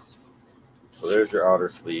 So there's your outer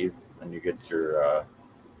sleeve, and you get your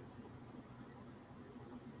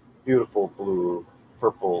beautiful blue,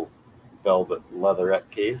 purple velvet leatherette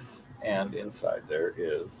case, and inside there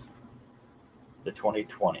is the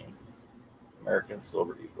 2020 American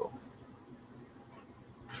Silver Eagle.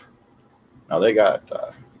 Now they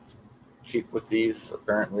got cheap with these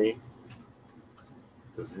apparently,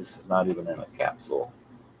 because this is not even in a capsule.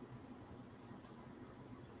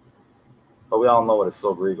 But we all know what a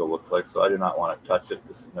Silver Eagle looks like, so I do not want to touch it.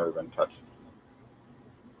 This has never been touched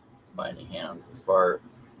by any hands.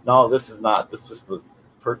 No, this is not. This just was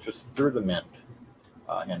purchased through the Mint,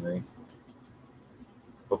 Henry,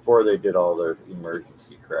 before they did all their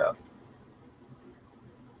emergency crap.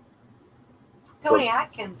 Tony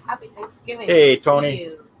Atkins, happy Thanksgiving. Hey, Good to see Tony.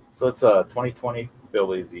 you. So it's a 2020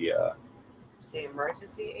 Philly. The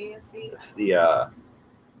emergency ASC. it's the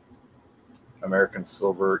American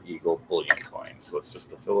Silver Eagle bullion coin. So it's just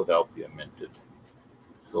the Philadelphia minted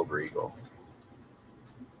Silver Eagle.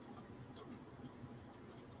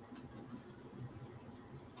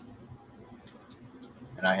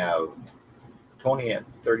 And I have Tony at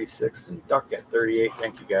 36 and Duck at 38.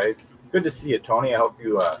 Thank you, guys. Good to see you, Tony. I hope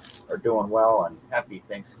you are doing well, and happy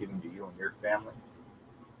Thanksgiving to you and your family.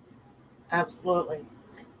 Absolutely.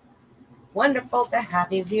 Wonderful to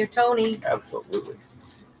have you here, Tony. Absolutely.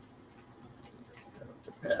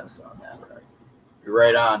 To pass on that, right? You're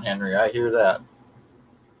right on, Henry. I hear that.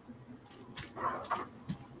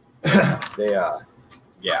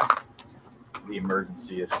 Yeah, the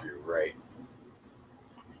emergency issue, right?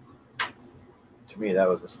 To me, that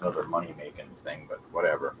was just another money-making thing, but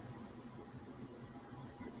whatever.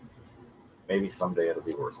 Maybe someday it'll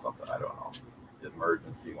be worth something. I don't know. The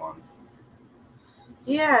emergency ones.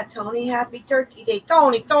 Yeah, Tony, happy Turkey Day.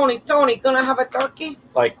 Tony, gonna have a turkey?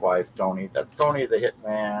 Likewise, Tony. That's Tony the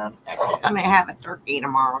Hitman. Gonna have a turkey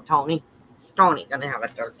tomorrow, Tony. Tony, gonna have a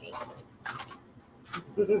turkey.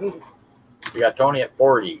 We got Tony at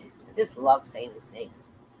 40. I just love saying his name.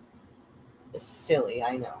 It's silly,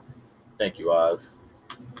 I know. Thank you, Oz.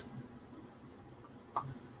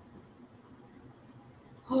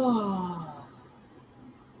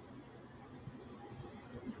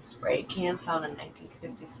 Spray can found in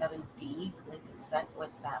 1957 D Lincoln set with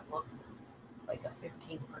that look like a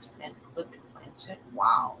 15% clipped planchet.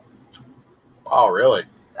 Wow. Oh, really?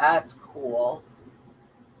 That's cool.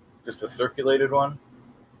 Just a circulated one?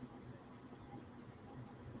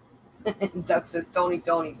 Duck says Tony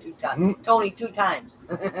 2 times. Tony 2 times.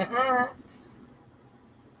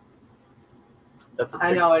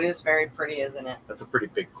 I know, it is very pretty, isn't it? That's a pretty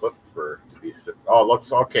big clip to be. Oh, it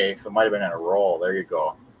looks okay. So it might have been in a roll. There you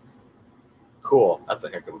go. Cool. That's a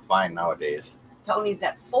heck of a find nowadays. Tony's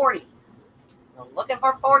at 40. I'm looking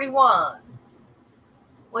for 41.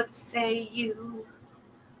 What say you?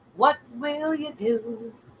 What will you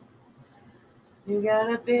do? You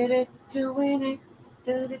got a bit of doing it.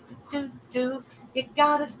 Do. You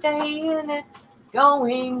gotta stay in it.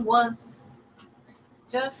 Going once.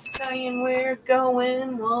 Just saying we're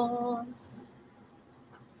going once.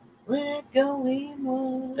 We're going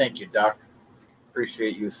once. Thank you, Doc.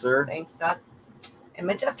 Appreciate you, sir. Thanks, Doc. And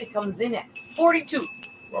Majestic comes in at 42.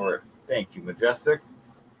 All right. Thank you, Majestic.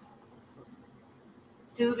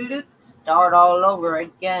 Start all over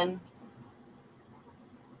again.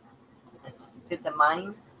 Did the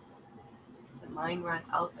mine run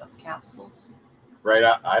out of capsules? Right.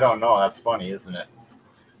 I don't know. That's funny, isn't it?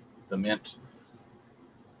 The mint.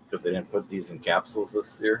 Because they didn't put these in capsules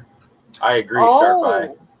this year. I agree,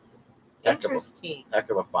 Sharp Eye. Interesting. Heck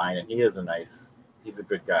of a find, and he's a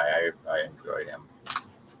good guy. I enjoyed him.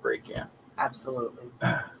 Spray can. Absolutely.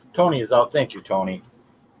 Tony is out. Thank you, Tony.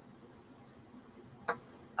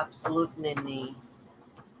 Absolutely.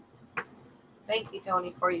 Thank you,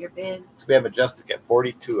 Tony, for your bid. So we have Majestic at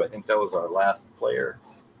 42. I think that was our last player.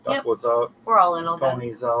 Duck was out. We're all in on that.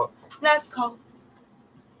 Tony's out. Last call.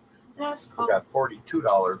 We got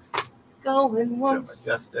 $42. Going once.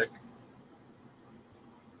 Majestic.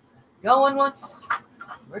 Going once.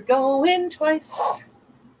 We're going twice.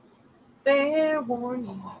 Fair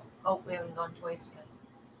warning. Oh, we haven't gone twice yet.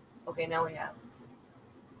 Okay, now we have.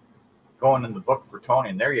 Going in the book for Tony,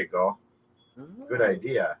 and there you go. Good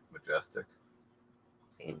idea, Majestic.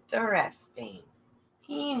 Interesting.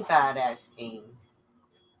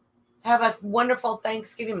 Have a wonderful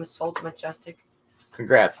Thanksgiving, Sold Majestic.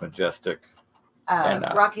 Congrats, Majestic.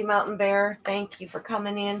 Rocky Mountain Bear, thank you for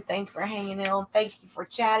coming in. Thank you for hanging in. Thank you for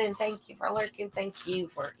chatting. Thank you for lurking. Thank you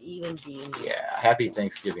for even being here. Yeah, happy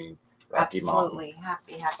Thanksgiving, Rocky Absolutely.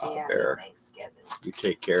 Mountain. Happy Bear. Thanksgiving. You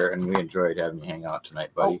take care, and we enjoyed having you hang out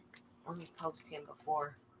tonight, buddy. Let me post him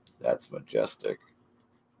before. That's Majestic.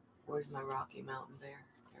 Where's my Rocky Mountain Bear?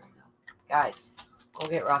 There we go. Guys, go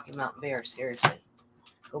get Rocky Mountain Bear. Seriously.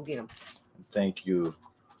 Go get him. Thank you.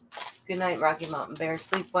 Good night, Rocky Mountain Bear.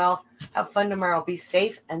 Sleep well. Have fun tomorrow. Be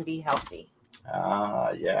safe and be healthy.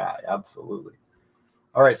 Yeah, absolutely.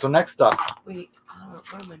 All right, so next up. Wait,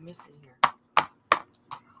 what am I missing here?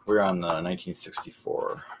 We're on the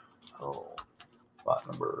 1964. Oh. Lot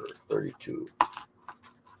number 32.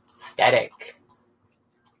 Static.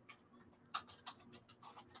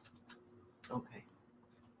 Okay.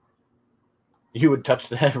 You would touch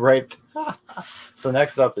that, right? So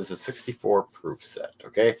next up is a 64 proof set,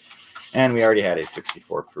 okay? And we already had a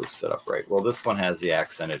 64 proof set up, right? Well, this one has the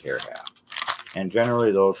accented hair half. And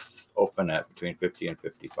generally those open at between $50 and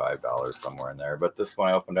 $55, somewhere in there. But this one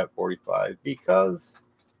I opened at $45 because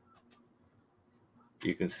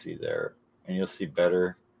you can see there, and you'll see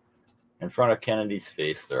better. In front of Kennedy's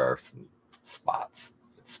face, there are some spots.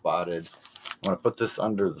 It's spotted. I'm going to put this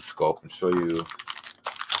under the scope and show you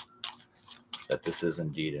that this is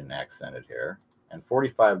indeed an accented hair. And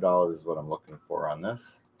 $45 is what I'm looking for on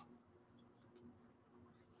this.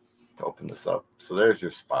 To open this up. So there's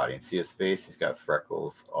your spotting. See his face? He's got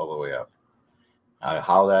freckles all the way up.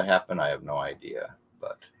 How that happened, I have no idea.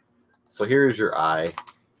 But so here's your eye.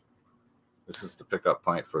 This is the pickup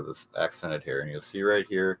point for this accented hair. And you'll see right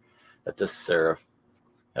here that this serif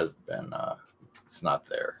has been, it's not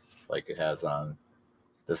there like it has on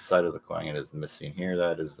this side of the coin. It is missing here.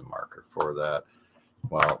 That is the marker for that.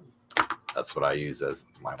 Well, that's what I use as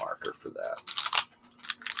my marker for that.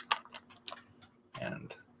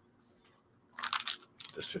 And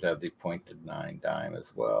this should have the pointed 9 dime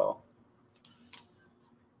as well.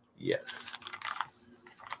 Yes.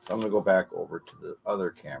 So I'm going to go back over to the other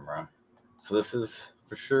camera. So this is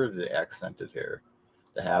for sure the accented hair.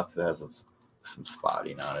 The half that has some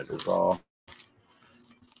spotting on it is all.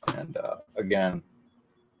 And again,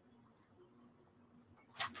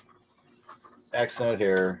 accented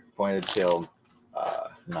hair, pointed tail,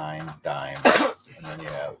 9 dime. And then you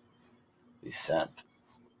have the cent,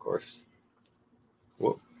 of course.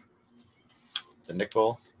 Whoop. The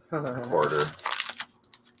nickel, quarter.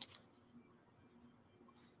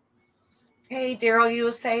 Hey, Daryl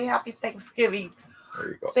USA, happy Thanksgiving. There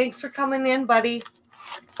you go. Thanks for coming in, buddy.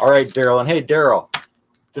 All right, Daryl. And hey, Daryl,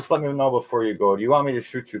 just let me know before you go. Do you want me to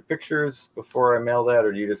shoot you pictures before I mail that,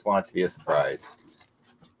 or do you just want it to be a surprise?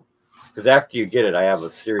 Because after you get it, I have a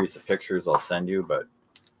series of pictures I'll send you. But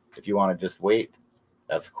if you want to just wait,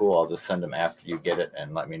 that's cool. I'll just send them after you get it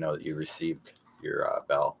and let me know that you received your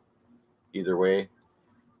bell. Either way,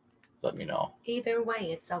 let me know. Either way,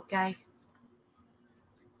 it's okay.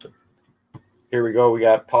 Here we go. We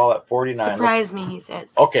got Paul at 49. Surprise me, he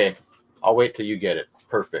says. Okay. I'll wait till you get it.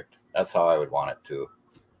 Perfect. That's how I would want it too.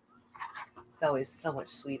 It's always so much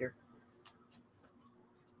sweeter.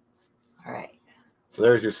 All right. So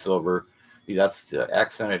there's your silver. See, that's the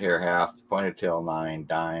accented hair half, pointed tail 9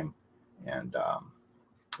 dime. And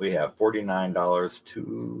we have $49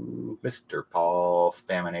 to Mr. Paul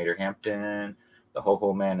Spaminator Hampton, the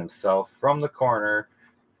ho-ho man himself, from the corner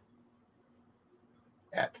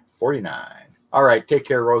at 49. All right, take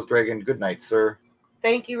care, Rose Dragon. Good night, sir.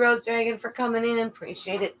 Thank you, Rose Dragon, for coming in.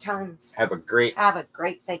 Appreciate it tons. Have a great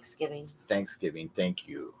Thanksgiving. Thank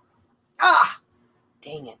you. Ah,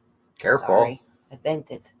 dang it. Careful. Sorry, I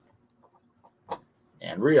bent it.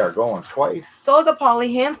 And we are going twice. Sold to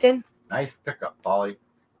Polly Hampton. Nice pickup, Polly.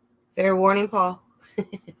 Fair warning, Paul.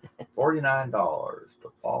 $49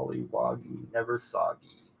 to Polly Woggy Never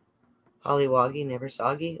Soggy. Polly Woggy Never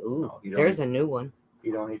Soggy. Ooh, No, there's a new one. He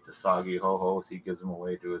don't eat the soggy ho-hos. He gives them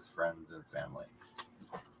away to his friends and family.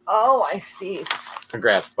 Oh, I see.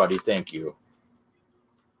 Congrats, buddy. Thank you.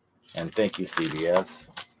 And thank you, CBS.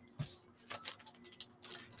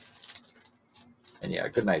 And yeah,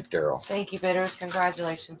 good night, Daryl. Thank you, Bitters.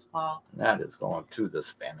 Congratulations, Paul. And that is going to the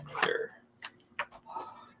Spaminator.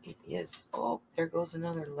 It is. Oh, there goes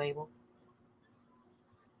another label.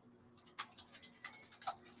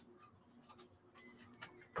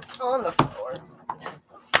 On the floor.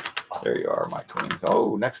 There you are, my queen.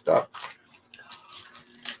 Oh, next up.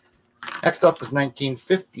 Next up is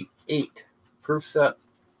 1958 proof set.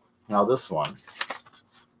 Now this one.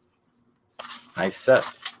 Nice set.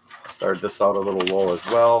 Started this out a little low as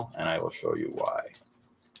well, and I will show you why.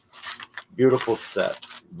 Beautiful set,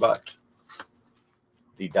 but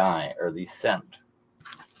the dye or the scent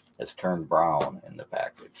has turned brown in the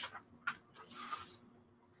package.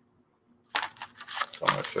 So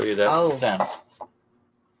I'm going to show you that scent.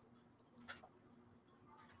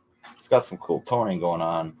 It's got some cool toning going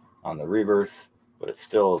on the reverse, but it's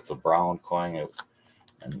a brown coin,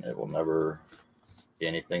 and it will never be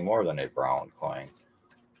anything more than a brown coin.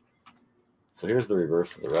 So here's the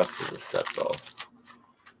reverse of the rest of the set, though.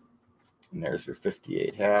 And there's your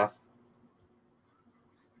 58 half.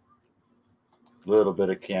 Little bit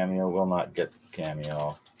of cameo, will not get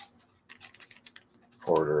cameo.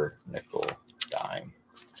 Quarter, nickel, dime.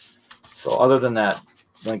 So other than that,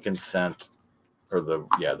 Lincoln cent, or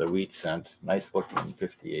the wheat cent, nice looking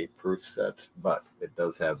 58 proof set, but it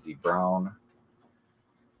does have the brown.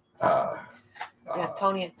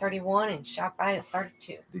 Tony at 31 and Shopify at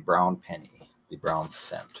 32. The brown penny, the brown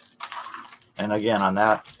cent. And again, on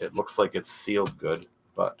that, it looks like it's sealed good,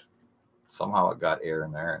 but somehow it got air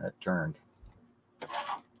in there and it turned.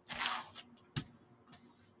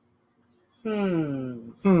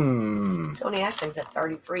 Tony Atkins at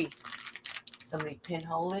 33. Somebody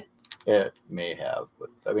pinhole it. It may have, but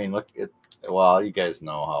I mean, look, well, you guys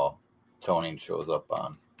know how toning shows up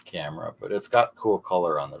on camera, but it's got cool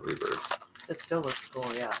color on the reverse. It still looks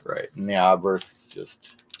cool, yeah. Right, and the obverse is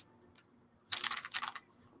just.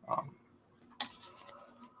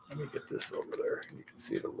 Let me get this over there. You can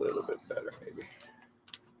see it a little bit better, maybe.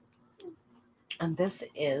 And this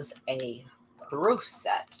is a proof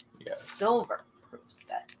set. Yes. Silver proof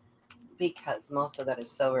set. Because most of that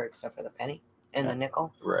is silver except for the penny and the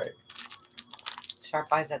nickel. Right.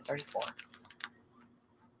 Sharp Eyes at 34.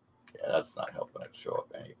 Yeah, that's not helping it show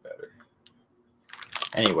up any better.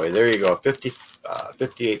 Anyway, there you go.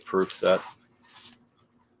 58 proof set.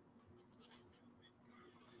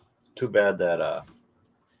 Too bad that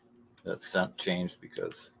that scent changed,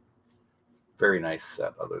 because very nice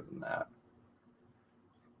set other than that.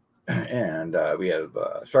 And we have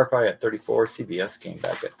Sharp Eye at 34. CBS came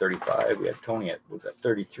back at 35. We had Tony was at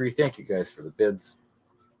 33. Thank you guys for the bids.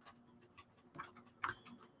 I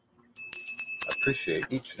appreciate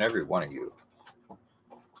each and every one of you.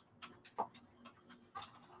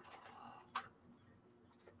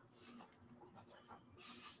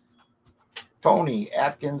 Tony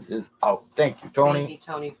Atkins is out. Thank you, Tony. Thank you,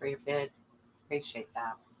 Tony, for your bid. Appreciate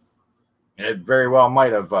that. It very well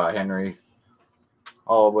might have, Henry.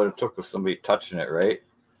 All what it took was somebody touching it, right?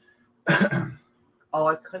 Oh,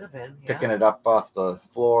 it could have been. Yeah. Picking it up off the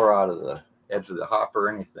floor, out of the edge of the hopper,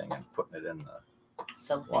 anything, and putting it in the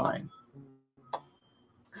line.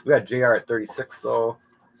 So we got JR at 36, though.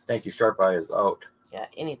 Thank you, Sharp Eye is out. Yeah,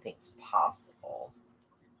 anything's possible.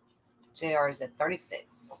 JR is at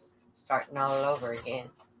 36. Starting all over again.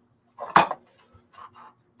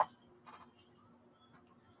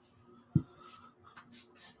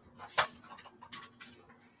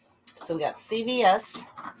 So we got CVS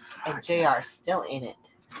and JR still in it.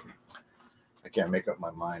 I can't make up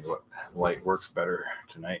my mind what light works better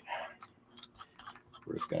tonight.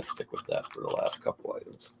 We're just going to stick with that for the last couple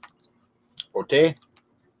items. Ote?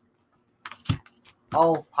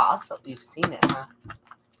 Oh, possibly. You've seen it, huh?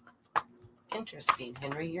 Interesting,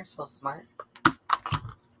 Henry. You're so smart.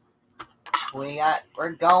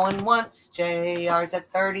 We're going once. JR's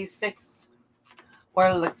at 36.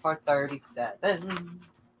 We're looking for 37.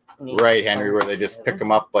 Right, Henry, where they just pick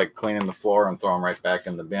them up like cleaning the floor and throw them right back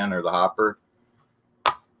in the bin or the hopper.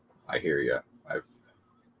 I hear you.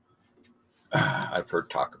 I've heard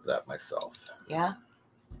talk of that myself. Yeah.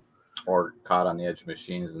 Or caught on the edge of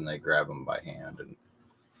machines and they grab them by hand. And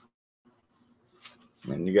I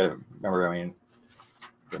mean, you got to remember, I mean,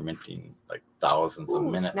 they're minting like thousands a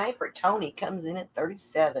minute. Sniper Tony comes in at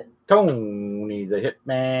 37. Tony, the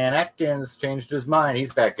Hitman Atkins, changed his mind.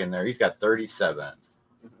 He's back in there. He's got 37.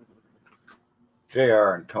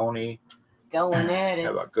 JR and Tony going at it.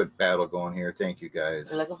 Have a good battle going here. Thank you, guys.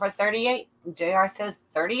 We're looking for 38. JR says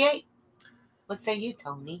 38. What say you,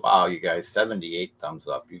 Tony? Wow, you guys, 78 thumbs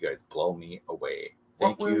up. You guys blow me away.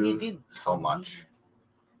 Thank you so much.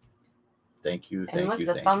 Thank you, and look,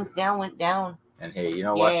 the thumbs down went down. And hey, you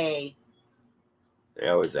know what? They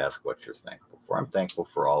always ask what you're thankful for. I'm thankful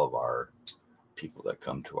for all of our people that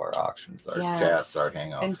come to our auctions, our chats, our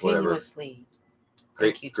hangouts, continuously.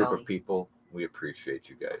 Whatever. Great group of people. We appreciate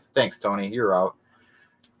you guys. Thanks, Tony. You're out.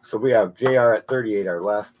 So we have JR at 38, our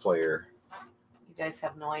last player. You guys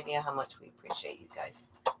have no idea how much we appreciate you guys.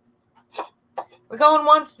 We're going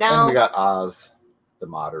once now. And we got Oz, the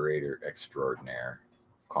moderator extraordinaire,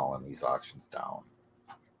 calling these auctions down.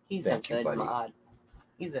 He's a good mod.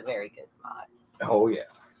 He's a very good mod. Oh, yeah.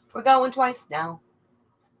 We're going twice now.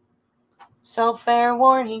 So fair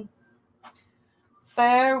warning.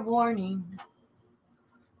 Fair warning.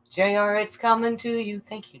 JR, it's coming to you.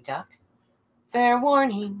 Thank you, Duck. Fair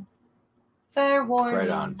warning. Fair warning. Right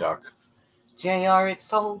on, Duck. JR, it's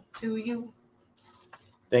sold to you.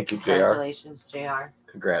 Thank you, JR. Congratulations, JR.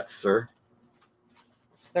 Congrats, sir.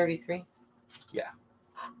 It's 33. Yeah.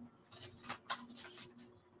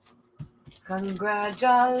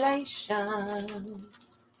 Congratulations.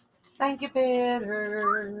 Thank you,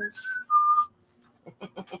 bidders.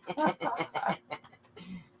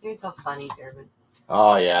 You're so funny, Durbin.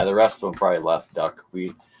 Oh, yeah. The rest of them probably left, Duck.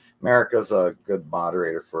 America's a good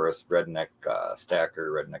moderator for us. Redneck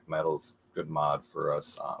Stacker, Redneck Metals, good mod for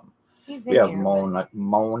us. We have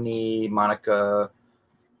Moni, Monica,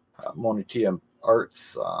 Moni Tia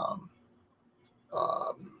Arts.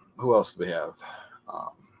 Who else do we have?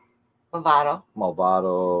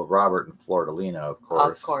 Malvado, Robert and Flordalina, of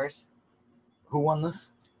course. Of course. Who won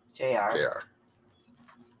this? JR.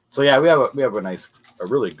 So yeah, we have a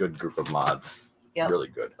really good group of mods. Yep. Really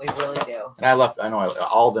good. We really do. And I know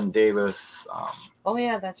Alden Davis. Oh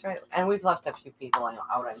yeah, that's right. And we've left a few people out,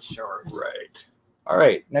 I'm sure. Right. All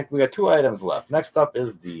right. Next, we got 2 items left. Next up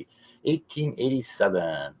is the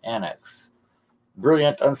 1887 Annex.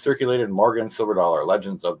 Brilliant Uncirculated Morgan Silver Dollar.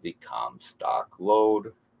 Legends of the Comstock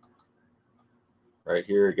Load. Right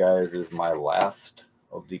here, guys, is my last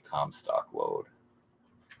of the Comstock Load.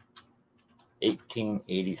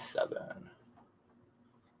 1887.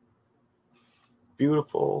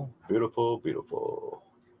 Beautiful, beautiful, beautiful.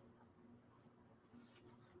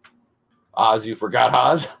 Oz, you forgot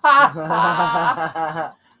Oz?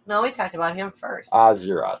 No, we talked about him first. Oz,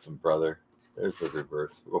 you're awesome, brother. There's the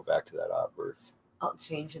reverse. We'll go back to that obverse. I'll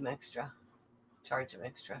change him extra. Charge him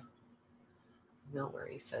extra. No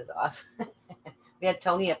worries, says Oz. We had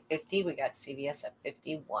Tony at 50. We got CVS at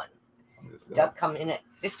 51. Duck coming in at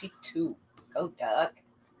 52. Go, Duck.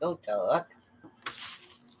 Go, Duck.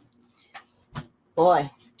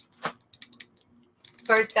 Boy.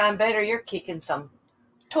 First time better, you're kicking some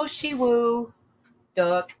Toshi Woo.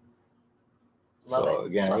 Duck. Love so it.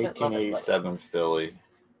 again, Love 1887 love it. Philly.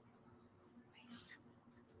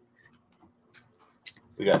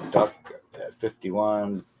 We got Duck at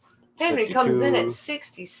 51. Henry 52. comes in at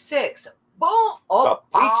 66. Boom. Oh,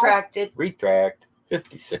 retracted. Retract.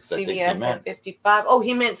 56, I think he CVS meant. at 55. Oh,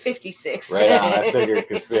 he meant 56. Right on. I figured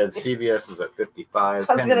because we had CVS was at 55.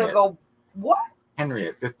 I was going to go, what? Henry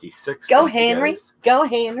at 56. Go, Thank you, Henry. guys. Go,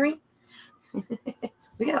 Henry.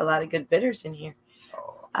 We got a lot of good bidders in here.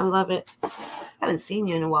 Oh, I love it. I haven't seen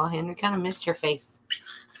you in a while, Henry. Kind of missed your face.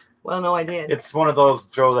 Well, no, I did. it's one of those,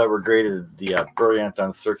 Joe, that were graded the Brilliant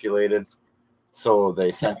Uncirculated. So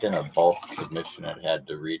they sent in a bulk submission. It had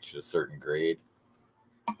to reach a certain grade.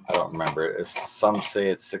 I don't remember. Some say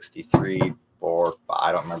it's 63, 4, 5.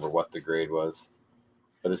 I don't remember what the grade was.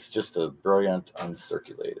 But it's just a Brilliant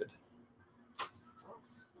Uncirculated.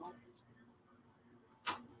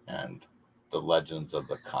 And the Legends of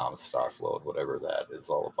the Comstock Load, whatever that is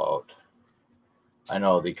all about. I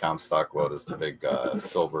know the Comstock Load is the big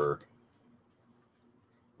silver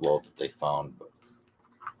load that they found, but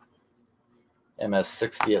MS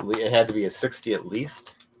 60 at least. It had to be a 60 at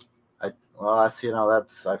least.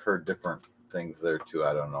 I've heard different things there too.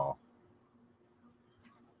 I don't know,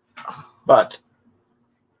 but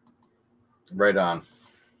right on.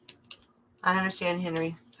 I understand,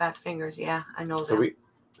 Henry. Fat fingers. Yeah, I know So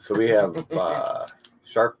that. we have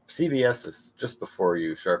Sharp CVS is just before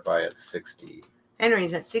you. Sharp Eye at 60.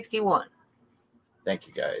 Henry's at 61. Thank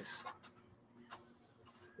you, guys.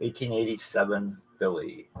 1887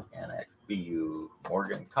 Philly Annex BU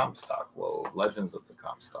Morgan Comstock Load. Legends of the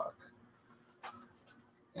Comstock.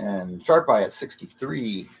 And Sharp Eye at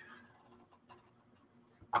 63.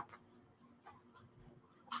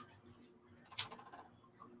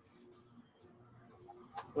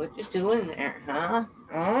 What you doing there, huh?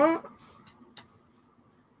 Huh?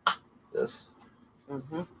 This.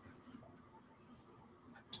 Mm-hmm.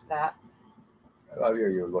 That. I love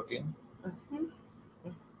you're looking. Mm-hmm.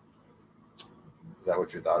 Is that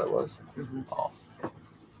what you thought it was? Mm-hmm. Oh.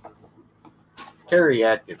 Terry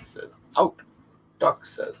Atkins says, out. Duck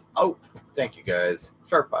says, out. Thank you, guys.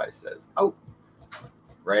 Sharp Eye says, out.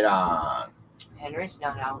 Right on. Henry's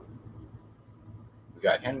not out. We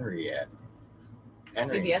got Henry at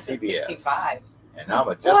CVS at 65. And now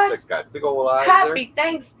Majestic got big old eyes there. Happy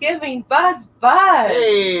Thanksgiving, Buzz Buzz.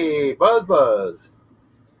 Hey, Buzz Buzz.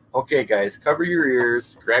 Okay, guys, cover your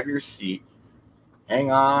ears, grab your seat.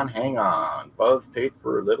 Hang on, hang on. Buzz paid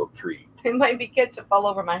for a little treat. It might be ketchup all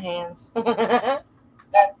over my hands.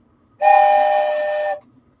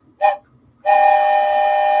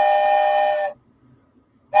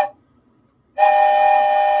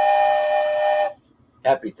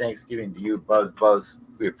 Happy Thanksgiving to you, Buzz Buzz.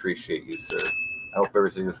 We appreciate you, sir. I hope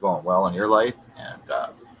everything is going well in your life, and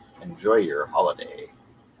enjoy your holiday.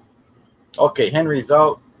 Okay, Henry's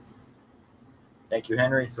out. Thank you,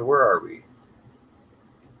 Henry. So where are we?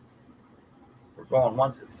 We're going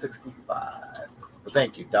once at 65. Well,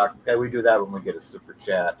 thank you, Doc. Okay, we do that when we get a super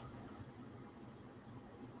chat.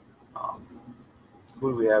 Who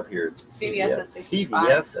do we have here? CVS at 65.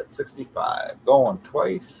 CVS at 65. Going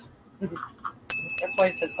twice. That's why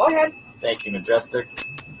it says, go ahead. Thank you, Majestic.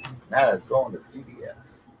 That is going to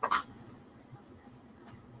CVS.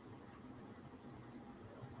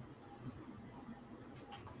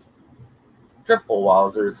 Triple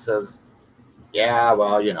Wowzer says, yeah,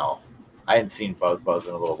 well, you know, I hadn't seen Buzz Buzz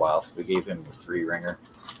in a little while, so we gave him the 3-ringer.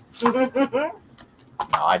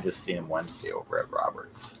 No, I just seen him Wednesday over at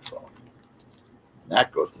Roberts. So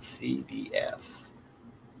that goes to CVS.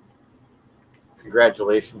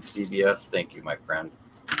 Congratulations, CVS. Thank you, my friend.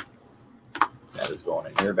 That is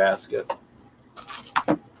going in your basket.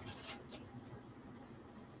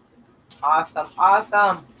 Awesome,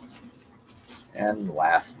 awesome. And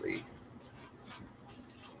lastly,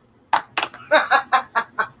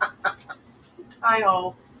 I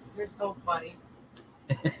know. You're so funny.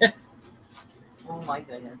 Oh my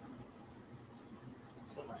goodness.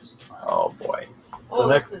 So much fun. oh boy. Oh, So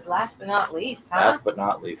this is last but not least, huh? last but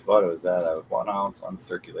not least, what was that? A 1 ounce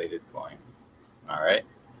uncirculated coin. All right.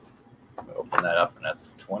 Open that up, and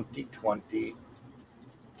that's 2020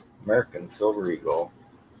 American Silver Eagle.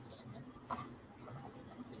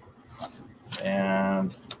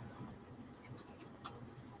 And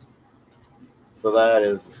so that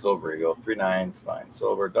is the Silver Eagle. 3 nines, fine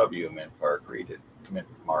silver, W, Mint Park, rated Mint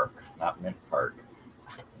Mark, not Mint Park.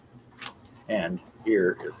 And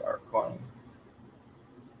here is our coin.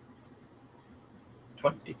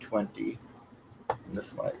 2020. And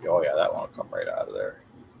this one, oh yeah, that one will come right out of there.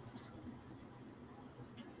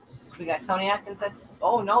 We got Tony Atkins at,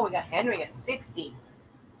 oh no, we got Henry at 60.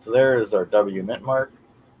 So there is our W Mint Mark.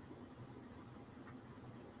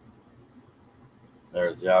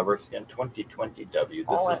 There's the obverse again, 2020 W. This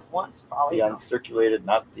All is at once, probably. the uncirculated,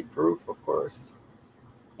 not the proof, of course.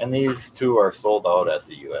 And these two are sold out at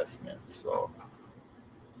the U.S. Mint. So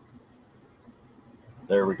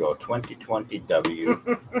there we go, 2020 W.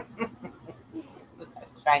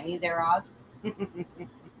 Shiny there, Oz.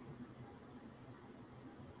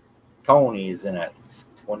 Tony's in at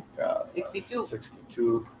 62.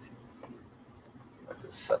 62. I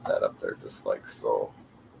just set that up there just like so.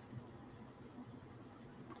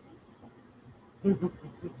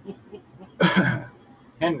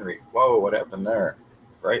 Henry, whoa, what happened there?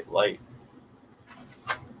 Bright light.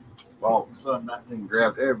 Well, all of a sudden that thing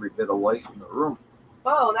grabbed every bit of light in the room.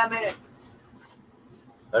 Whoa, that made it.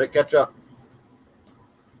 Let it catch up.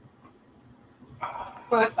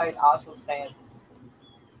 Like Oz was saying.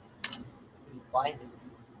 He's blinded.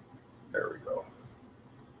 There we go.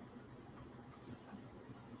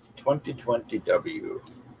 It's 2020 W.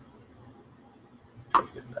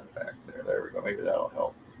 Get that back there. There we go. Maybe that'll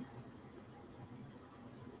help.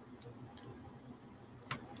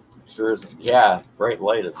 Sure isn't. Yeah, bright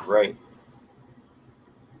light is right.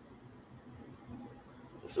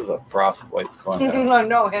 This is a frostbite coin.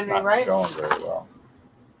 No, It's Henry, not right? showing very well.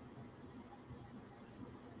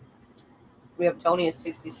 We have Tony at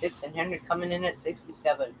 66 and Henry coming in at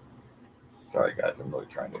 67. Sorry, guys. I'm really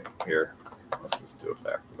trying to here. Let's just do it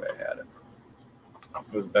back the way I had it.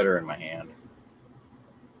 It was better in my hand.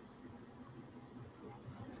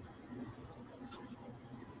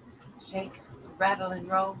 Shake, rattle, and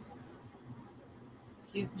roll.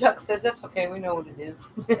 Chuck says that's okay. We know what it is.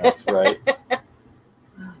 That's right.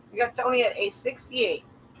 We got Tony at 868.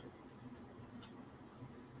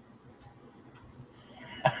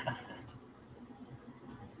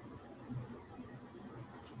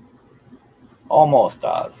 Almost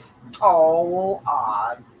Oz. Oh,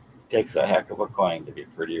 Oz. Takes a heck of a coin to be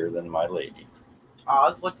prettier than my lady.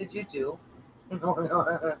 Oz, what did you do?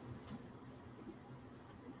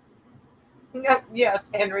 Yes,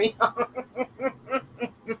 Henry.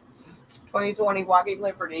 2020 Walking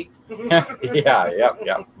Liberty. Yeah, yep.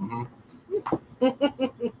 Mm-hmm.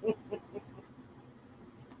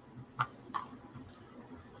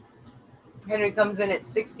 Henry comes in at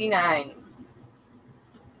 69.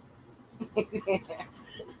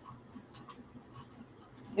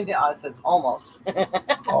 Maybe Oz says almost.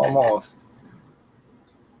 Almost.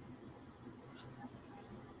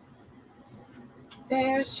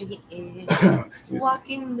 There she is, Excuse me.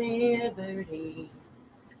 walking liberty,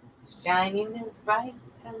 shining as bright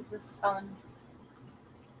as the sun.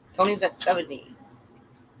 Tony's at 70.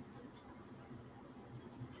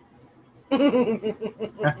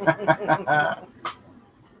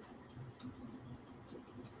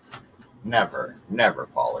 Never,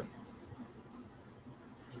 Polly.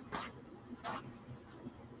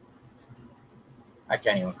 I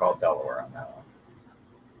can't even call Delaware on that one.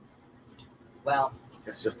 Well,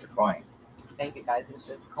 It's just a coin. thank you guys. It's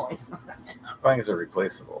just a coin. Coins are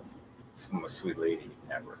replaceable. Sweet lady,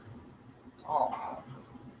 never. Oh,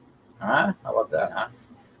 Huh? How about that, huh?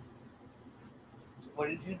 what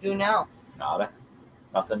did you do now? Nada.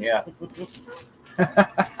 Nothing yet.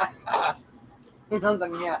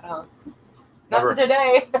 Nothing yet, huh? Never. Nothing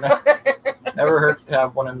today. Never hurts to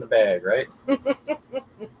have one in the bag, right?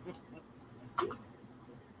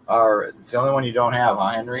 It's the only one you don't have, huh,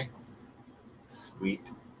 Henry? Sweet.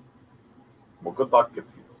 Well, good luck if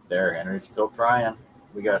you there. Henry's still trying.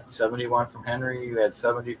 We got 71 from Henry. You had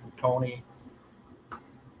 70 from Tony.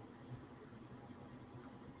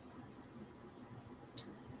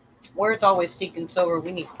 We're always seeking silver.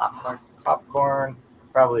 We need popcorn. Popcorn.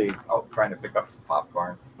 Probably out trying to pick up some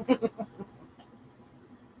popcorn.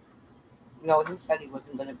 No, he said he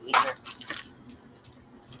wasn't going to be here.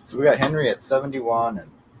 So we got Henry at 71,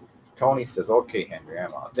 and Tony says, "Okay, Henry,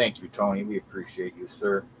 I'm out." Thank you, Tony. We appreciate you,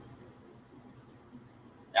 sir.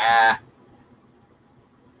 Hey,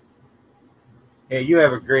 you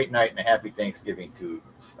have a great night and a happy Thanksgiving to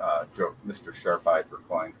Mr. Sharp Eye for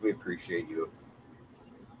Coins. We appreciate you.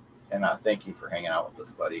 And thank you for hanging out with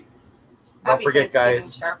us, buddy. Don't forget,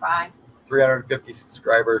 guys, Sharp Eye. 350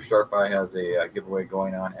 subscribers. Sharp Eye has a giveaway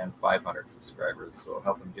going on, and 500 subscribers. So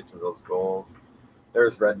help him get to those goals.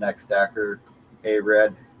 There's Redneck Stacker. Hey,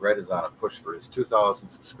 Red. Red is on a push for his 2,000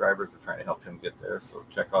 subscribers. We're trying to help him get there. So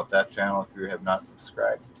check out that channel if you have not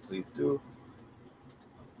subscribed. Please do.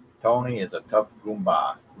 Tony is a tough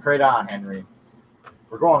Goomba. Right on, Henry.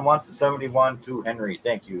 We're going once to 71 to Henry.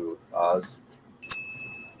 Thank you, Oz.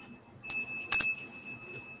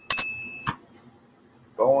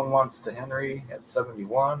 Going once to Henry at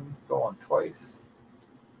 71. Going twice.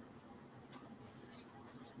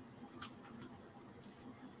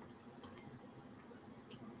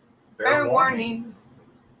 Fair warning.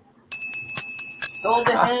 Sold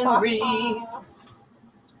to Henry.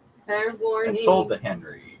 Fair warning. And sold to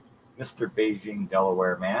Henry. Mr. Beijing,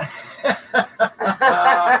 Delaware man.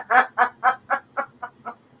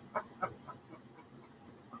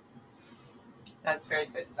 That's very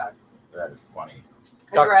good, Doug. That is funny.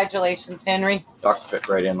 Congratulations, Henry. Duck fit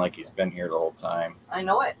right in like he's been here the whole time. I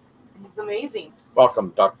know it. He's amazing. Welcome,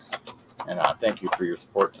 Duck. And thank you for your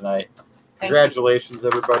support tonight. Congratulations,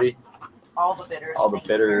 everybody. All the bidders. All the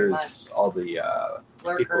bidders. All the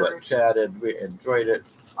people that chatted. We enjoyed it.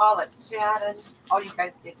 All that chatted. All you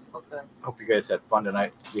guys did so good. Hope you guys had fun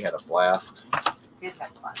tonight. We had a blast. Did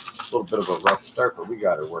have fun. A little bit of a rough start, but we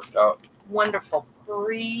got it worked out. Wonderful.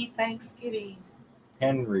 Pre-Thanksgiving.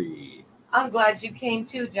 Henry. I'm glad you came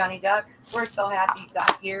too, Johnny Duck. We're so happy you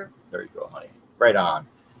got here. There you go, honey. Right on.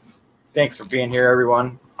 Thanks for being here,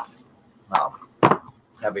 everyone.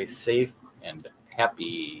 Have a safe and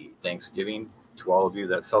happy Thanksgiving to all of you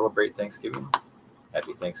that celebrate Thanksgiving.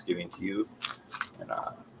 Happy Thanksgiving to you. And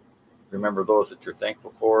remember those that you're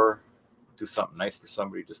thankful for. Do something nice for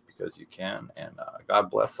somebody just because you can. And God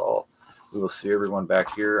bless all. We will see everyone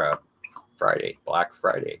back here Friday, Black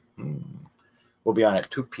Friday. We'll be on at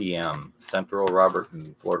 2 p.m. Central. Robert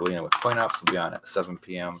and Florida with Coin Ops will be on at 7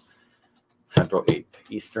 p.m. Central, 8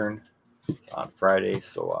 Eastern on Friday.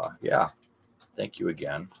 So, yeah, thank you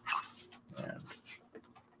again. And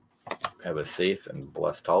have a safe and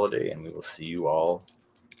blessed holiday. And we will see you all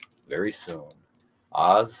very soon.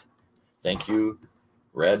 Oz, thank you.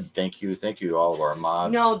 Red, thank you. Thank you to all of our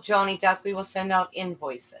mods. No, Johnny Duck, we will send out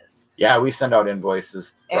invoices. Yeah, we send out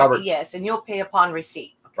invoices. Robert, yes, and you'll pay upon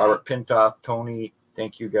receipt. Okay? Robert Pintoff, Tony,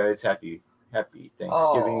 thank you guys. Happy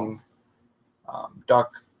Thanksgiving.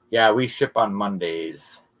 Duck, yeah, we ship on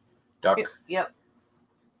Mondays. Duck. Yep.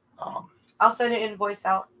 I'll send an invoice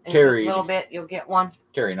out in Terry, just a little bit. You'll get one.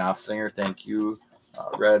 Terry Knopfsinger, thank you.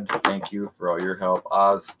 Red, thank you for all your help.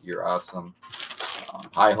 Oz, you're awesome.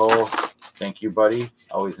 Hi-Ho, thank you, buddy.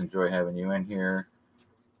 Always enjoy having you in here.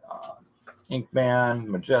 Inkman,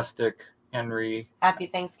 Majestic, Henry. Happy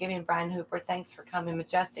Thanksgiving, Brian Hooper. Thanks for coming,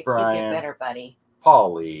 Majestic. Brian, you get better, buddy.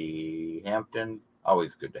 Paulie Hampton,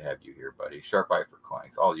 always good to have you here, buddy. Sharp Eye for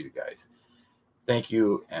Coins, all you guys. Thank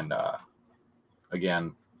you, and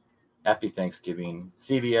again, happy Thanksgiving.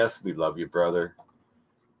 CVS, we love you, brother.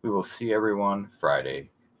 We will see everyone Friday.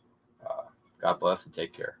 God bless and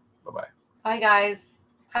take care. Bye-bye. Bye, guys.